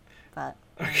anecdote, but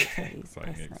Okay.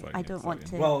 Exciting, I don't want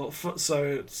to. Well,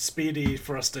 so speedy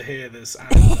for us to hear this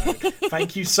anecdote.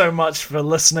 Thank you so much for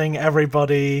listening,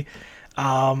 everybody.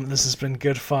 This has been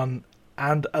good fun,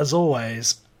 and as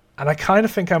always, and I kind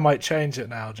of think I might change it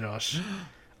now, Josh.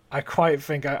 I quite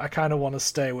think I kind of want to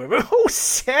stay with. Oh,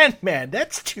 Sandman,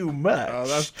 that's too much. Oh,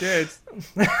 that's good.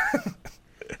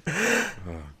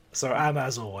 So, and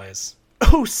as always,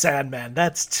 oh, Sandman,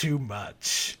 that's too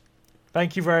much.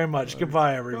 Thank you very much.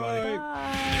 Goodbye, everybody.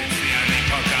 Bye. It's the only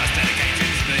podcast dedicated to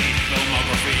the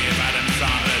filmography of Adam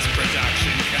Sandler's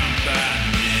production company.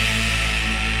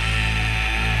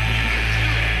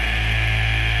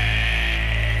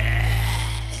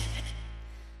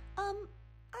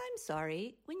 I'm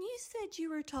sorry. When you said you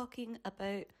were talking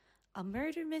about a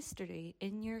murder mystery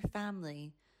in your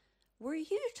family, were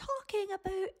you talking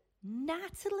about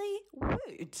Natalie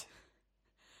Wood?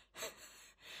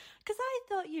 Because I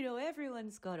thought,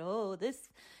 everyone's got, this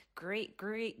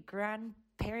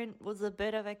great-great-grandparent was a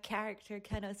bit of a character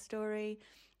kind of story.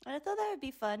 And I thought that would be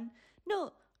fun.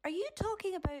 No, are you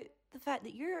talking about the fact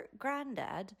that your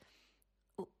granddad,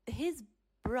 his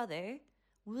brother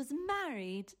was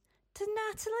married to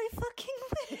Natalie fucking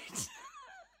Wood.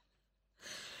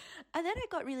 And then I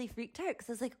got really freaked out because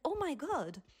I was like, oh my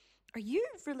God, are you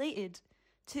related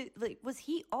to, like, was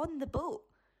he on the boat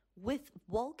with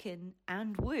Walken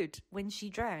and Wood when she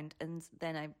drowned? And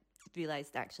then I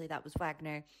realised actually that was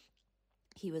Wagner.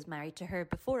 He was married to her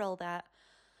before all that.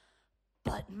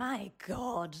 But my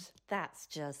God, that's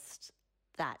just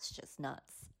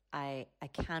nuts. I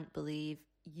can't believe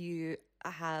you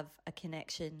have a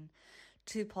connection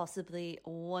to possibly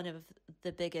one of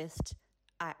the biggest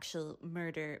actual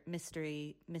murder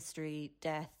mystery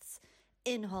deaths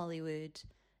in Hollywood.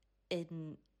 I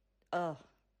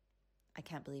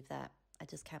can't believe that. I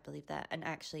just can't believe that. And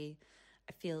actually,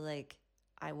 I feel like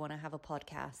I want to have a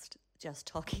podcast just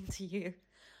talking to you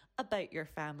about your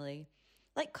family.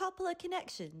 Like Coppola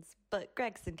connections, but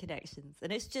Gregson connections.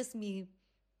 And it's just me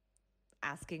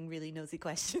asking really nosy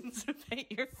questions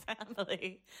about your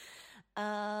family.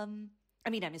 I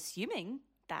mean, I'm assuming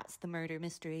that's the murder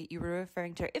mystery you were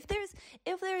referring to. If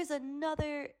there's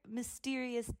another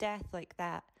mysterious death like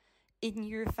that in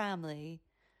your family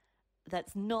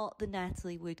that's not the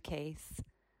Natalie Wood case,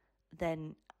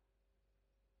 then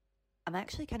I'm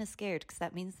actually kind of scared, because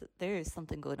that means that there is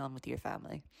something going on with your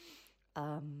family.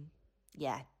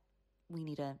 Yeah, we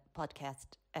need a podcast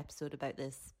episode about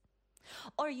this.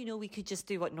 Or, we could just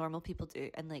do what normal people do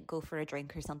and like go for a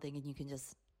drink or something and you can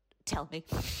just tell me.